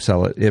trying to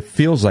upsell it. It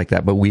feels like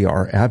that, but we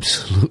are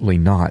absolutely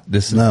not.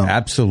 This is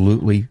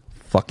absolutely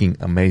fucking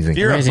amazing. If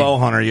you're a bow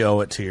hunter, you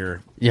owe it to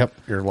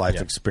your life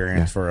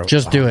experience.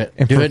 Just do it.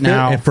 Do it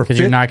now because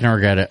you're not going to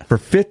regret it. For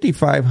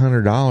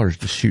 $5,500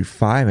 to shoot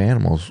 5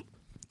 animals.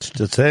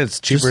 It's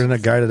cheaper than a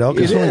guided elk.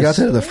 Just when we got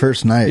there the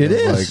first night, It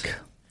it was is. like,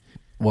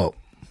 whoa.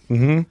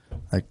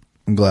 Like,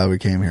 I'm glad we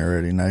came here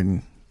already, and I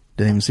didn't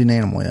even see an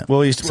animal yet.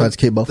 Well, besides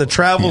Cape Buffalo. the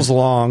travel's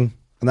long,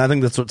 and I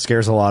think that's what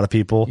scares a lot of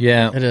people.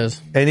 Yeah, it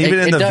is. And even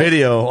in It the does.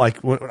 video,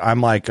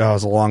 I'm like, oh, it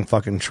was a long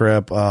fucking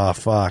trip. Oh,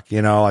 fuck,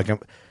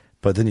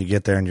 but then you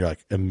get there and you're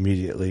like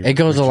immediately. It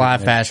goes a lot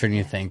faster than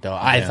you think, though.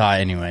 I thought,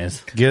 anyways.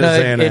 Get a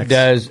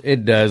Xanax.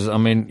 It does. I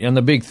mean, and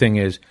the big thing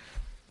is,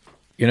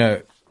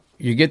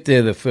 you get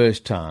there the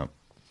first time,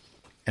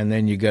 and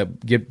then you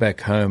get back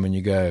home and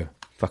you go,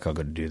 fuck, I've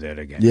got to do that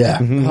again. Yeah.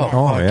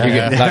 Oh,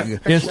 yeah. You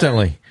get,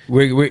 Instantly.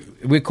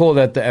 We call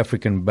that the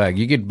African bug.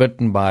 You get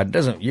bitten by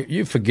it.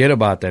 You forget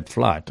about that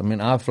flight. I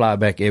mean, I fly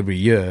back every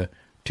year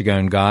to go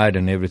and guide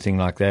and everything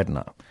like that.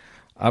 And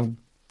I've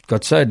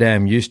got so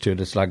damn used to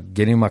it. It's like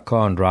getting in my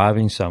car and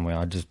driving somewhere.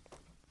 I just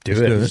do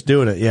it. Just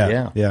doing it.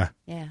 Yeah.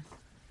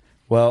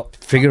 Well,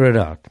 figure it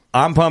out.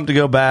 I'm pumped to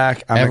go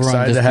back. I'm Everyone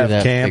excited just to do have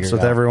that, camps figure it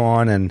with out.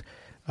 everyone. And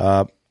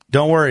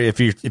don't worry,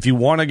 if you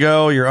want to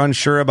go, you're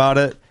unsure about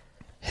it,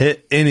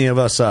 hit any of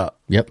us up.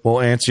 Yep. We'll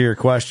answer your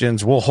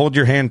questions. We'll hold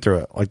your hand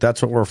through it.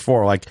 That's what we're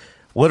for.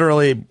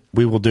 Literally,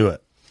 we will do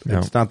it.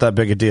 It's not that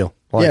big a deal.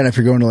 Yeah, and if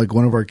you're going to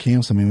one of our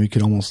camps, I mean, we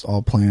could almost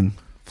all plan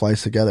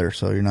flights together,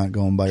 so you're not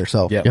going by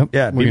yourself. Yep.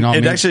 Yeah,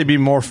 it'd actually be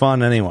more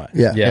fun anyway.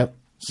 Yeah. Yep.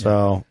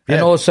 So,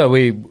 and also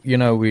we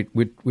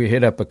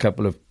hit up a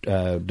couple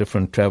of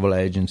different travel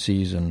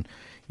agencies, and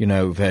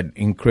we've had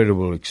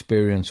incredible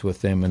experience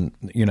with them, and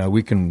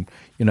we can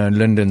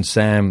Linda and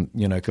Sam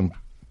can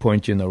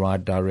point you in the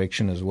right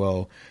direction as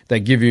well. They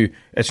give you,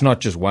 it's not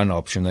just one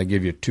option, they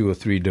give you 2 or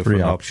 3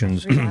 different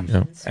options.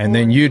 And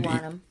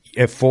then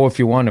four if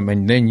you want them,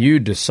 and then you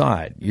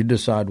decide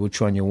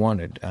which one you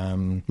wanted.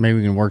 Maybe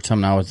we can work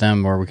something out with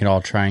them, or we can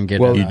all try and get.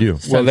 You do.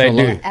 Well, they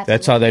do.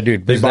 That's how they do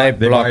it. They buy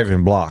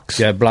in blocks.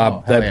 Yeah,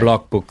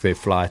 block book their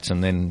flights,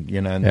 and then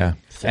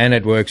and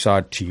it works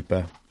out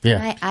cheaper.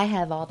 Yeah, I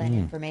have all that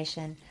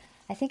information.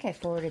 I think I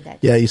forwarded that.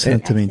 Yeah, you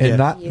sent it to me. And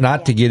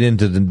not to get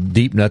into the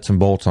deep nuts and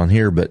bolts on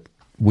here, but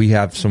we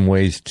have some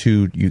ways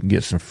too. You can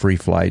get some free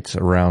flights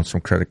around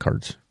some credit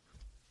cards.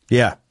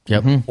 Yeah.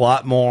 Yep. A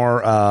lot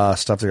more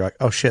stuff that you're like,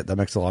 oh shit, that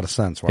makes a lot of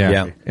sense.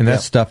 And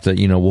that's stuff that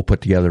we'll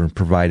put together and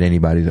provide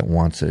anybody that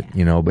wants it.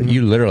 But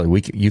you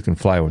literally you can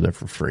fly over there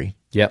for free.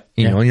 Yep.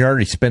 And you're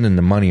already spending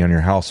the money on your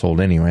household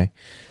anyway.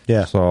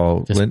 Yeah.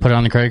 So just put it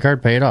on the credit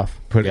card, pay it off.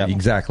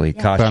 Exactly.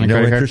 Put it on the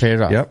credit card, pay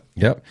it off.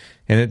 Yep.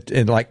 And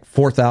it like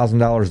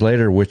 $4,000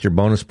 later with your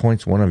bonus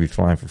points, one of you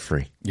flying for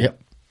free. Yep.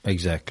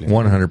 Exactly.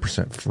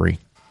 100% free.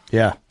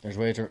 Yeah. There's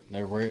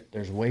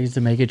ways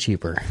to make it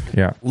cheaper.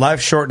 Yeah.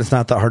 Life's short, and it's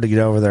not that hard to get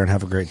over there and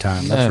have a great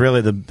time. That's really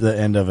the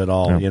end of it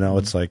all.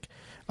 It's like,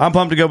 I'm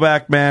pumped to go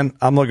back, man.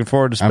 I'm looking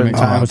forward to spending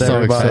time with so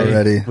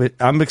everybody. excited.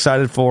 I'm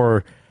excited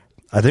for,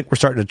 I think we're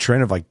starting a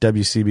trend of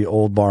WCB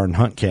old barn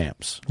hunt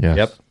camps. Yes.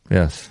 Yep.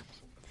 Yes.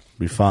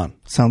 Be fun.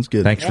 Sounds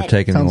good. Thanks for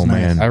taking the old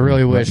nice. man. I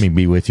really wish. Let me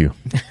be with you.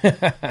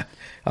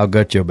 I'll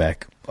get your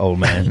back, old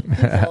man.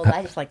 He's old.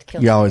 I just like to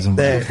kill. You always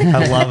involved.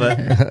 I love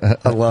it.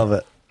 I love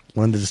it.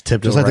 Linda just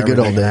tipped Just over like the good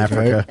old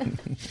everything in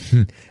days,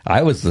 Africa.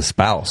 I was the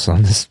spouse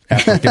on this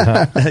African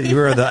hunt. You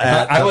were the.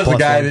 I was the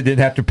guy that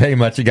didn't have to pay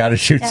much. You got to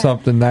shoot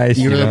something nice.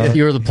 You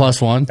were the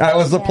plus one. I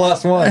was the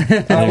plus one.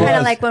 Kind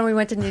of like when we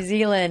went to New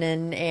Zealand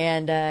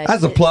and I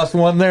was a plus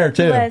one there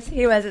too.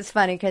 He was. It's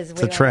funny because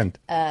we a trend.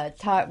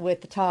 Taught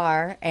with the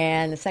tar,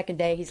 and the second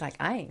day he's like,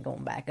 "I ain't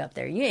going back up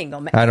there. You ain't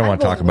going back." I don't want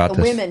to talk about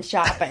the this. women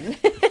shopping.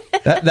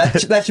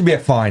 That should be a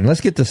fine. Let's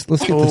get this.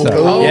 Let's get this out.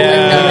 Oh,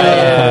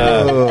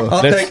 yeah.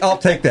 I'll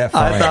take that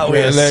fine. I thought we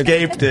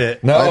escaped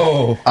it.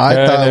 No, I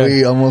thought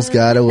we almost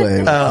got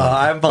away.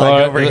 I'm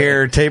over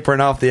here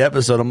tapering off the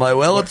episode. I'm like,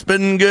 well, it's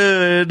been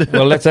good.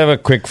 Well, let's have a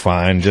quick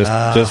find, just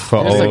for Just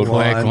a old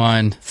quick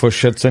one. for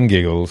shits and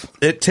giggles.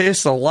 It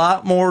tastes a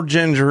lot more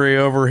gingery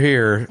over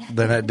here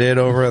than it did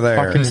over there.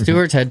 Fucking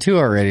Stewart's had 2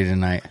 already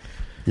tonight.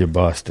 You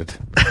bastard.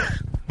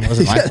 It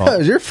wasn't my That fault.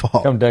 was your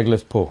fault. Come,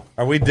 Douglas, pull.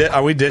 Are we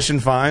dishing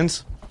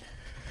fines?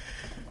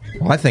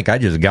 well, I think I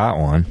just got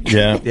one.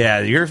 Yeah. Yeah,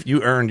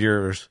 you earned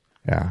yours.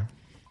 Yeah,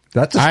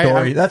 that's a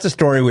story. That's a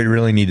story we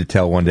really need to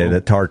tell one day.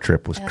 That tar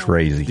trip was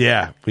crazy.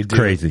 Yeah, we do.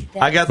 Crazy.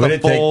 I got the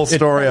full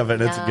story of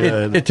it. It's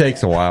good. It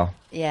takes a while.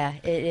 Yeah,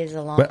 it is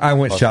a long. But I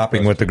went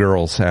shopping with the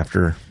girls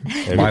after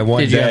my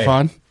one Did you day. have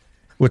fun?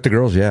 With the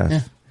girls, yes.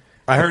 Yeah.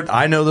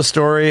 I know the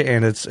story,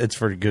 and it's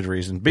for good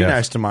reason. Be Yes.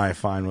 nice to my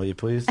fine, will you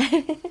please?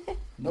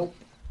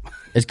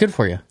 It's good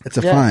for you. It's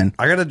a fine.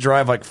 I got to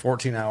drive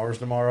 14 hours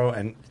tomorrow,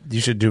 and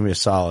you should do me a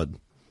solid.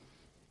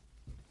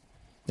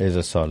 There's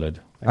a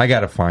solid. I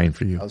got a fine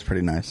for you. That was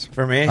pretty nice.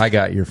 For me? I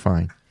got your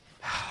fine.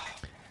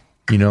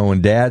 You know,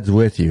 when Dad's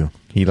with you,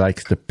 he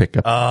likes to pick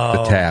up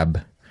the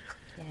tab.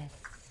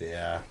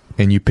 Yeah.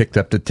 And you picked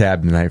up the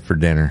tab tonight for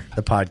dinner.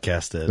 The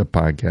podcast did. The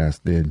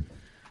podcast did.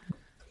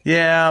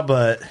 Yeah,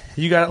 but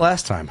you got it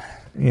last time.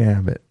 Yeah,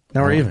 but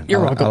now we're even.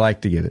 I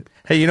like to get it.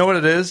 Hey, you know what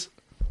it is?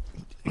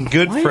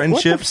 Good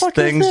friendships, what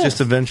the fuck is things this? just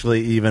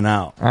eventually even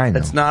out. I know.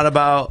 It's not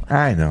about.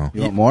 I know.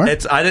 You want more?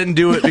 I didn't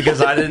do it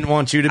because I didn't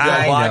want you to be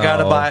like, well, I got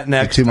to buy it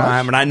next Too much?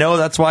 time. And I know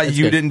that's why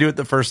you good. didn't do it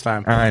the first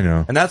time. I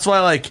know. And that's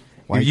why, like,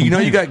 you know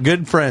you got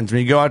good friends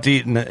when you go out to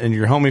eat and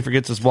your homie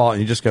forgets his wallet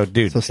and you just go,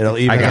 dude, it'll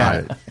even I got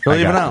out. it. It'll I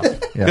even got out.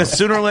 it. Yeah. Because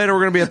sooner or later we're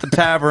going to be at the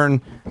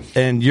tavern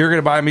and you're going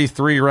to buy me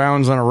 3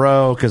 rounds in a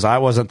row because I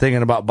wasn't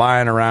thinking about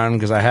buying a round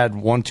because I had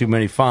one too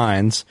many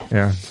fines.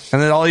 Yeah.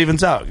 And it all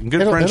evens out.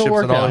 Good friendships,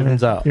 work it all out.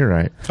 evens out. You're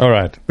right. All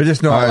right. But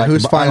just know All I right, like,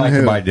 who's to, I fining like to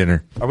who? buy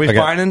dinner. Are we Okay.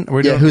 fining? Are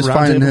we Yeah, doing who's round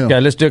fining table? who? Yeah,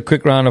 let's do a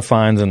quick round of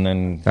fines and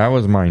then. That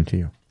was mine to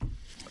you.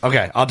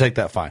 Okay, I'll take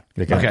that fine.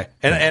 Okay.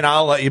 And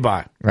I'll let you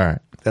buy. All right.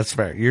 That's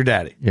fair. You're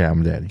daddy. Yeah,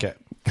 I'm daddy.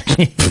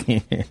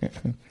 Okay.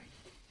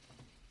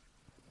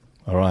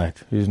 All right.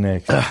 Who's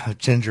next?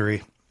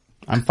 Gingery.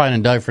 I'm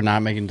finding Doug for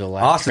not making the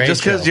last Austin, trade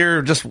just because show.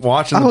 you're just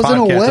watching I the was in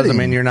a podcast doesn't wedding.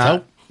 mean you're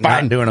not, So, not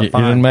fine. doing a You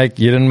fine. didn't make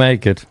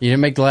it. You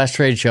didn't make the last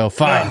trade show.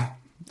 Fine.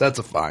 That's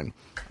a fine.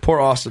 Poor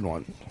Austin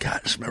one. God, I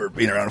just remember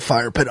being around a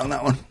fire pit on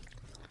that one.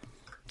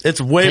 It's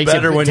way Takes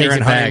better it- when takes you're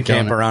in it back, hunting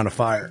camp don't it? around a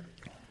fire.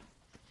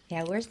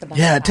 Yeah, where's the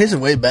Yeah, it tasted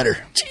way better.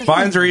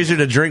 Fines are easier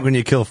to drink when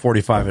you kill a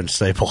 45-inch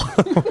staple.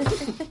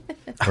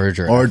 Or a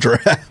giraffe. Or a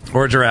giraffe.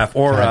 Or a giraffe.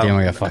 Or God damn,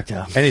 we got fucked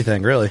up.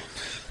 anything, really.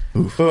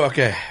 Ooh,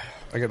 okay.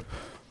 I got.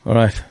 All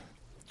right.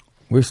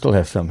 We still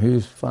have some.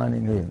 Who's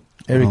finding who?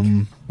 Eric.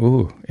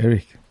 Ooh,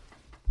 Eric.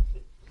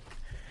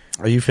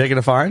 Are you taking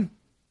a fine?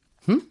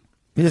 You're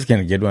just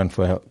going to get one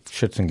for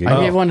shits and giggles.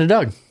 I gave one to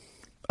Doug.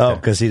 Oh,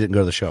 because he didn't go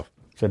to the show.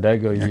 So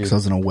Doug, go Yeah, you. because I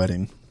was in a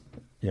wedding.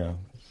 Yeah.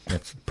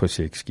 That's a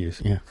pussy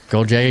excuse. Yeah.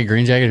 Gold jacket,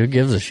 green jacket, who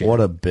gives a shit?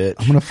 What a bitch.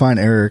 I'm going to find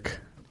Eric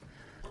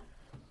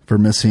for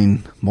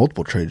missing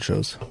multiple trade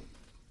shows.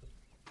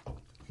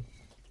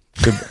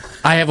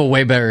 I have a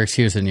way better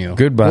excuse than you.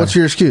 Goodbye. What's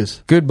your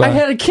excuse? Goodbye. I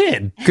had a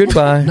kid.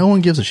 Goodbye. No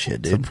one gives a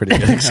shit, dude. Pretty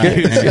good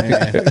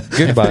excuse.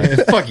 Goodbye.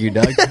 Fuck you,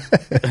 Doug.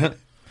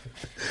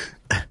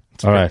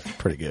 All right.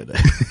 Pretty good.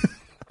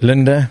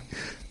 Linda,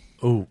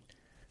 Ooh.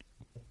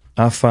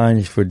 I find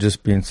you for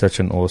just being such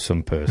an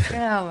awesome person.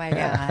 Oh my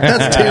god,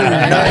 That's too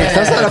nice.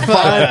 That's not a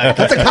fine.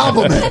 That's a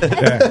compliment.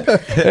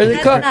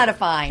 that's not a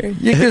fine.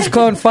 You just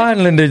can't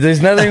find Linda.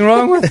 There's nothing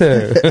wrong with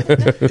her.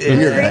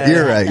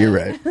 You're right. You're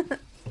right.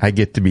 I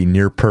get to be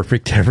near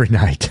perfect every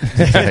night.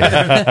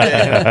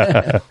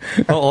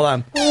 Oh, hold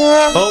on.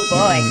 Oh,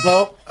 Boy.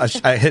 oh.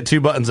 I hit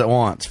 2 buttons at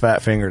once.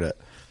 Fat fingered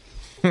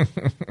it.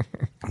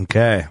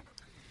 Okay.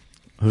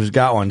 Who's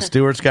got one?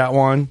 Stuart's got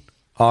one.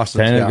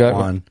 Austin's Tanner's got, got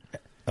one.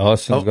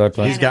 Austin's got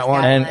one. He's got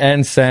one.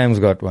 And Sam's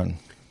got one.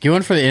 Get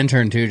one for the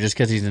intern, too, just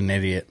because he's an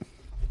idiot.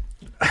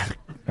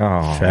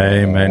 Oh,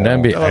 Shame, man.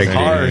 Don't be That was ugly.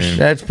 harsh.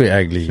 That's be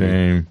ugly.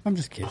 shame. I'm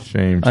just kidding.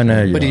 Shame. I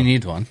know you. But he are.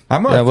 needs one.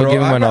 I'm gonna Yeah, we'll throw,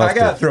 give him one I after.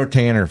 gotta throw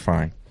Tanner a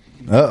fine.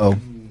 Uh-oh.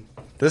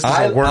 This is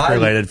a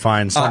work-related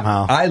fine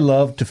somehow. I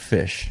love to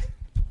fish,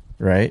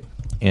 right?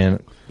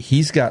 And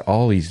he's got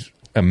all these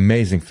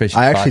amazing fishing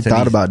I spots. actually and thought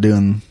he's- about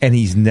doing... and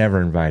he's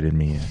never invited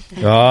me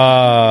in.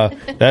 Ah,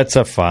 that's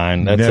a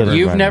fine. That's Never. a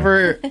You've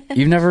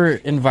never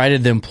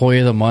invited the employee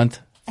of the month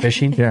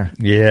fishing? Yeah,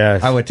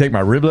 yes. I would take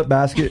my riblet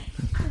basket,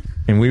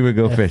 and we would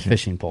go fishing.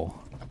 Fishing pole.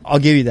 I'll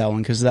give you that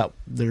one because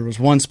there was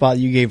one spot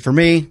you gave for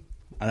me,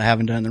 and I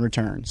haven't done the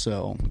return.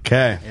 So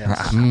Okay.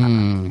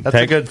 That's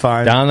a good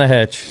fine. Down the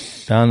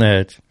hatch. Down the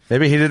hatch.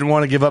 Maybe he didn't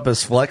want to give up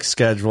his flex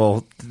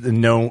schedule.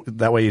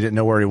 That way you didn't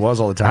know where he was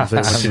all the time. So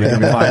he wants you to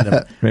come find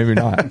him. Maybe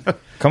not.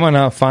 Come on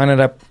now, find it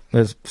up.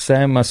 There's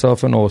Sam,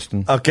 myself, and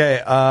Austin.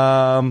 Okay.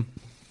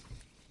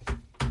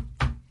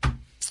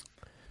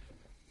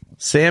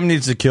 Sam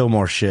needs to kill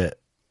more shit.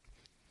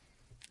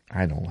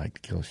 I don't like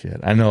to kill shit.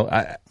 I know.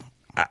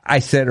 I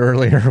said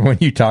earlier when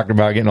you talked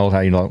about getting old how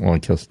you don't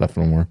want to kill stuff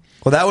no more.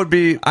 Well, that would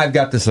be. I've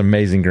got this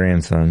amazing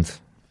grandsons.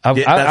 Yeah,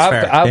 that's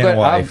fair. And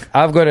wife.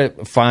 I've got a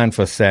fine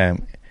for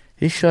Sam.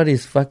 He shot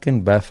his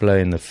fucking buffalo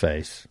in the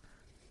face.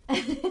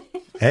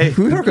 Hey,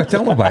 Who's not going to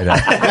tell nobody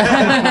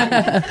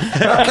that?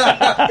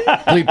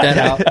 Bleep that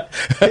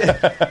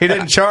out. he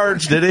didn't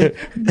charge, did he?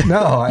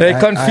 No. They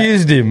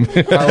confused him.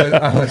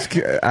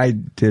 I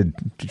did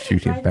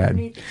shoot him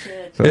bad.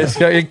 So,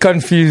 It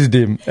confused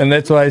him, and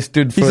that's why I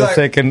stood for He's a like-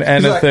 second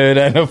and he's a like- third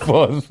and a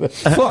fourth.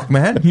 fuck,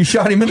 man. You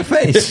shot him in the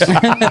face.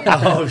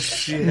 Oh,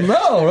 shit.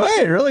 No,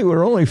 right. Really,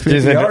 we're only 50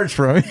 Jeez, yards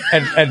from him.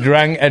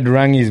 It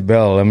rang his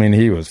bell. I mean,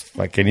 he was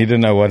fucking. He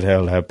didn't know what the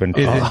hell happened.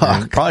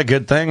 Probably a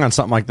good thing on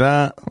something like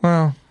that.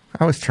 Well,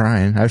 I was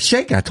trying. I was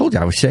shaking. I told you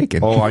I was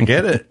shaking. Oh, I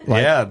get it.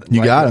 Yeah.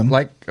 You got him.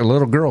 Like a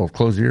little girl.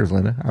 Close your ears,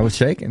 Linda. I was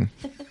shaking.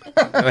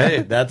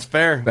 Hey, that's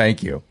fair.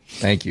 Thank you.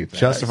 Thank you.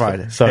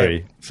 Justified.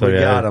 Sorry. We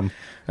got him.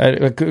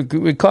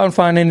 We can't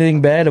find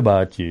anything bad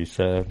about you,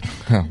 so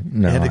Oh,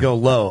 no. You had to go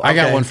low. I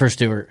got Okay. one for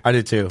Stuart. I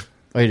did too.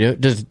 Oh, you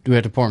do? Do we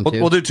have to pour them too?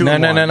 We'll do 2 No,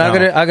 in no, one. no, no.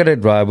 I got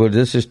it dry, but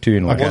this is 2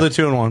 in 1. We'll do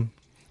 2 in 1.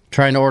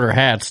 Trying to order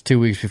hats 2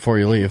 weeks before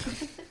you leave.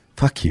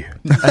 Fuck you.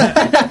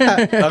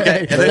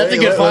 Okay, That's a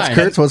good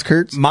fine. What's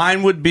Kurt's?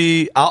 Mine would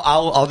be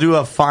I'll do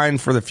a fine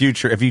for the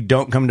future. If you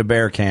don't come to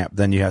bear camp,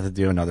 then you have to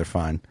do another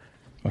fine.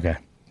 Okay.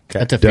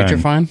 That's a future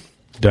fine?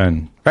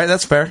 Done. Right,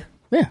 that's fair.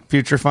 Yeah.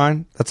 Future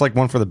fine. That's like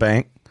one for the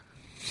bank.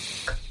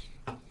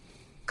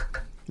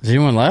 Is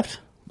anyone left?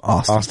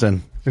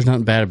 Austin. There's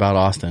nothing bad about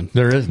Austin.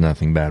 There is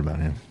nothing bad about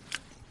him.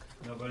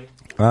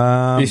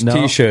 His no.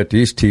 T-shirt.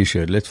 His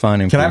T-shirt. Let's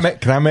find him. Can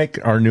please. I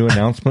make our new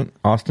announcement,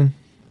 Austin?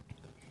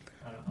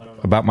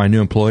 About my new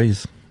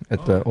employees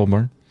at the Old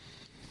Barn?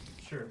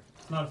 Sure.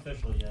 It's not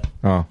official yet.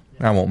 Oh,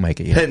 I won't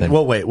make it yet. Hey,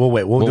 we'll wait. We'll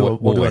do a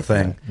wait for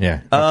thing.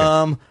 that.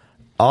 Yeah. Okay.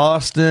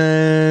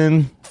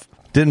 Austin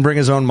didn't bring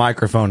his own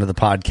microphone to the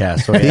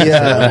podcast. So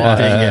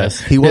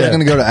he wasn't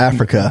going to go to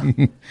Africa.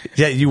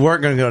 Yeah, you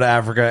weren't going to go to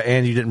Africa,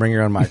 and you didn't bring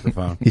your own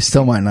microphone. He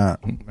still might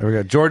not. There we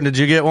go. Jordan, did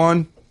you get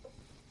one?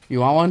 You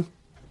want one?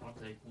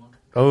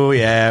 Oh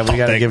yeah, we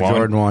got to give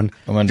Jordan one.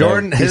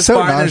 Jordan, his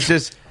fine is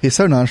just he's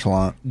so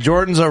nonchalant.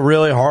 Jordan's a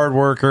really hard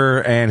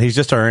worker, and he's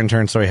just our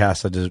intern, so he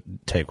has to just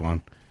take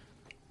one,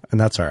 and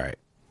that's all right.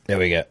 There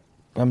we go.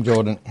 I'm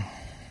Jordan.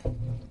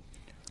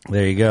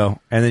 There you go,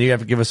 and then you have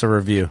to give us a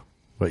review,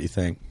 what you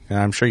think, and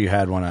I'm sure you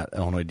had one at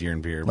Illinois Deer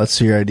and Beer. Let's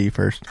see your ID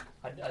first.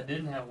 I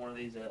didn't have one of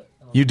these at.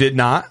 You did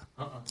not?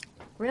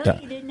 Really?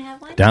 You didn't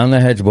have one? Down the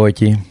hedge,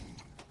 boyki.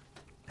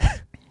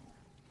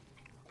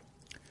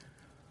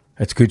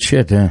 That's good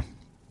shit, yeah.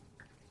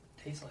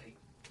 Tastes like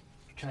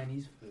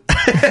Chinese food.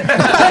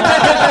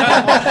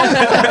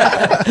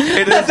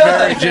 It is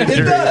very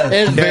gingery.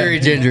 It's very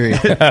gingery.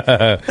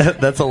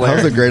 That's hilarious.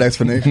 That was a great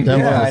explanation.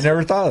 I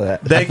never thought of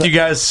that. Thank you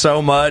guys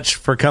so much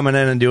for coming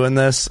in and doing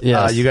this.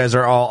 Yes. You guys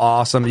are all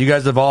awesome. You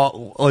guys have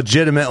all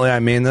legitimately, I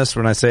mean this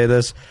when I say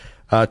this,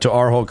 to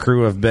our whole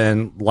crew have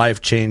been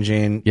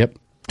life-changing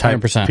type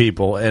 100%.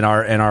 people in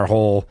our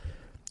whole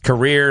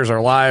careers,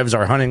 our lives,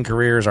 our hunting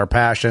careers, our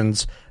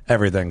passions,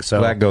 everything.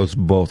 So that goes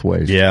both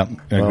ways. Yeah,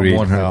 agreed.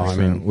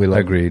 100%.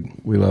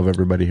 We love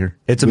everybody here.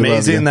 It's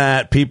amazing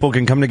that people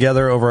can come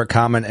together over a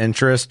common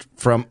interest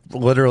from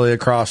literally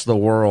across the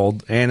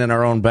world and in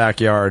our own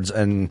backyards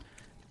and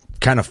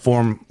kind of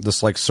form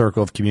this like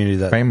circle of community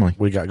that family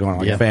we got going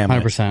on. Like family.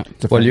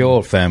 100%. Well, you're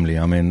all family.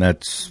 I mean,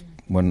 that's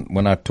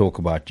when I talk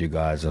about you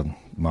guys,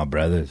 my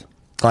brothers.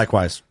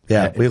 Likewise.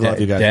 Yeah, we love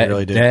you guys. We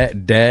really do.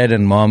 Dad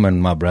and mom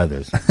and my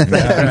brothers.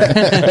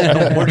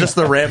 We're just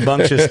the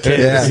rambunctious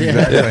kids.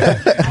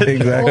 Yeah,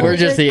 exactly. We're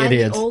just the I'm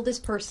idiots. the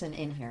oldest person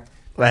in here.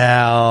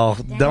 Well,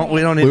 we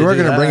don't need We to were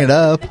do going to that. bring it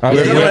up.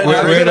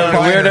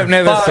 We'd have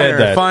never said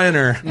that.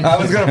 Finer. I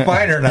was going to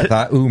find her, and I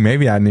thought, ooh,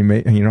 maybe I need,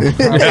 Easy.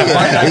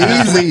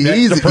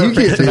 You can't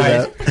do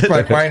that.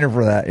 I find her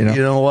for that, you know.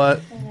 You know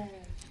what?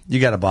 You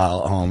got a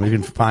bottle at home. You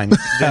can find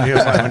when you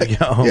get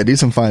home. Yeah, do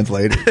some finds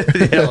later.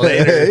 Yeah,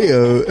 later. There you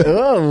go.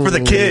 Oh. For the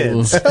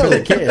kids. For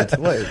the kids.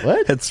 Wait,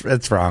 what?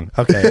 It's wrong.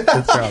 Okay,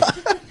 it's wrong.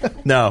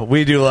 No,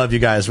 we do love you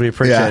guys. We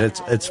appreciate it.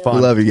 It's fun.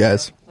 We love you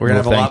guys. We're gonna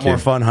have a lot thank you. more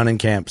fun hunting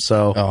camp.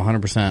 So,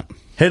 100%.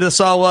 hit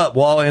us all up.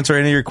 We'll all answer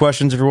any of your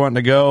questions if you're wanting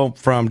to go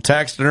from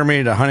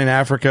taxidermy to hunting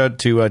Africa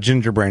to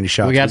ginger brandy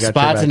shots. We got your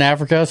spots back. in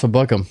Africa, so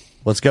book them.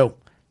 Let's go.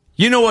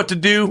 You know what to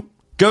do.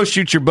 Go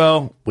shoot your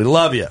bow. We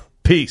love you.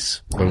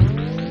 Peace.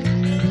 Boom.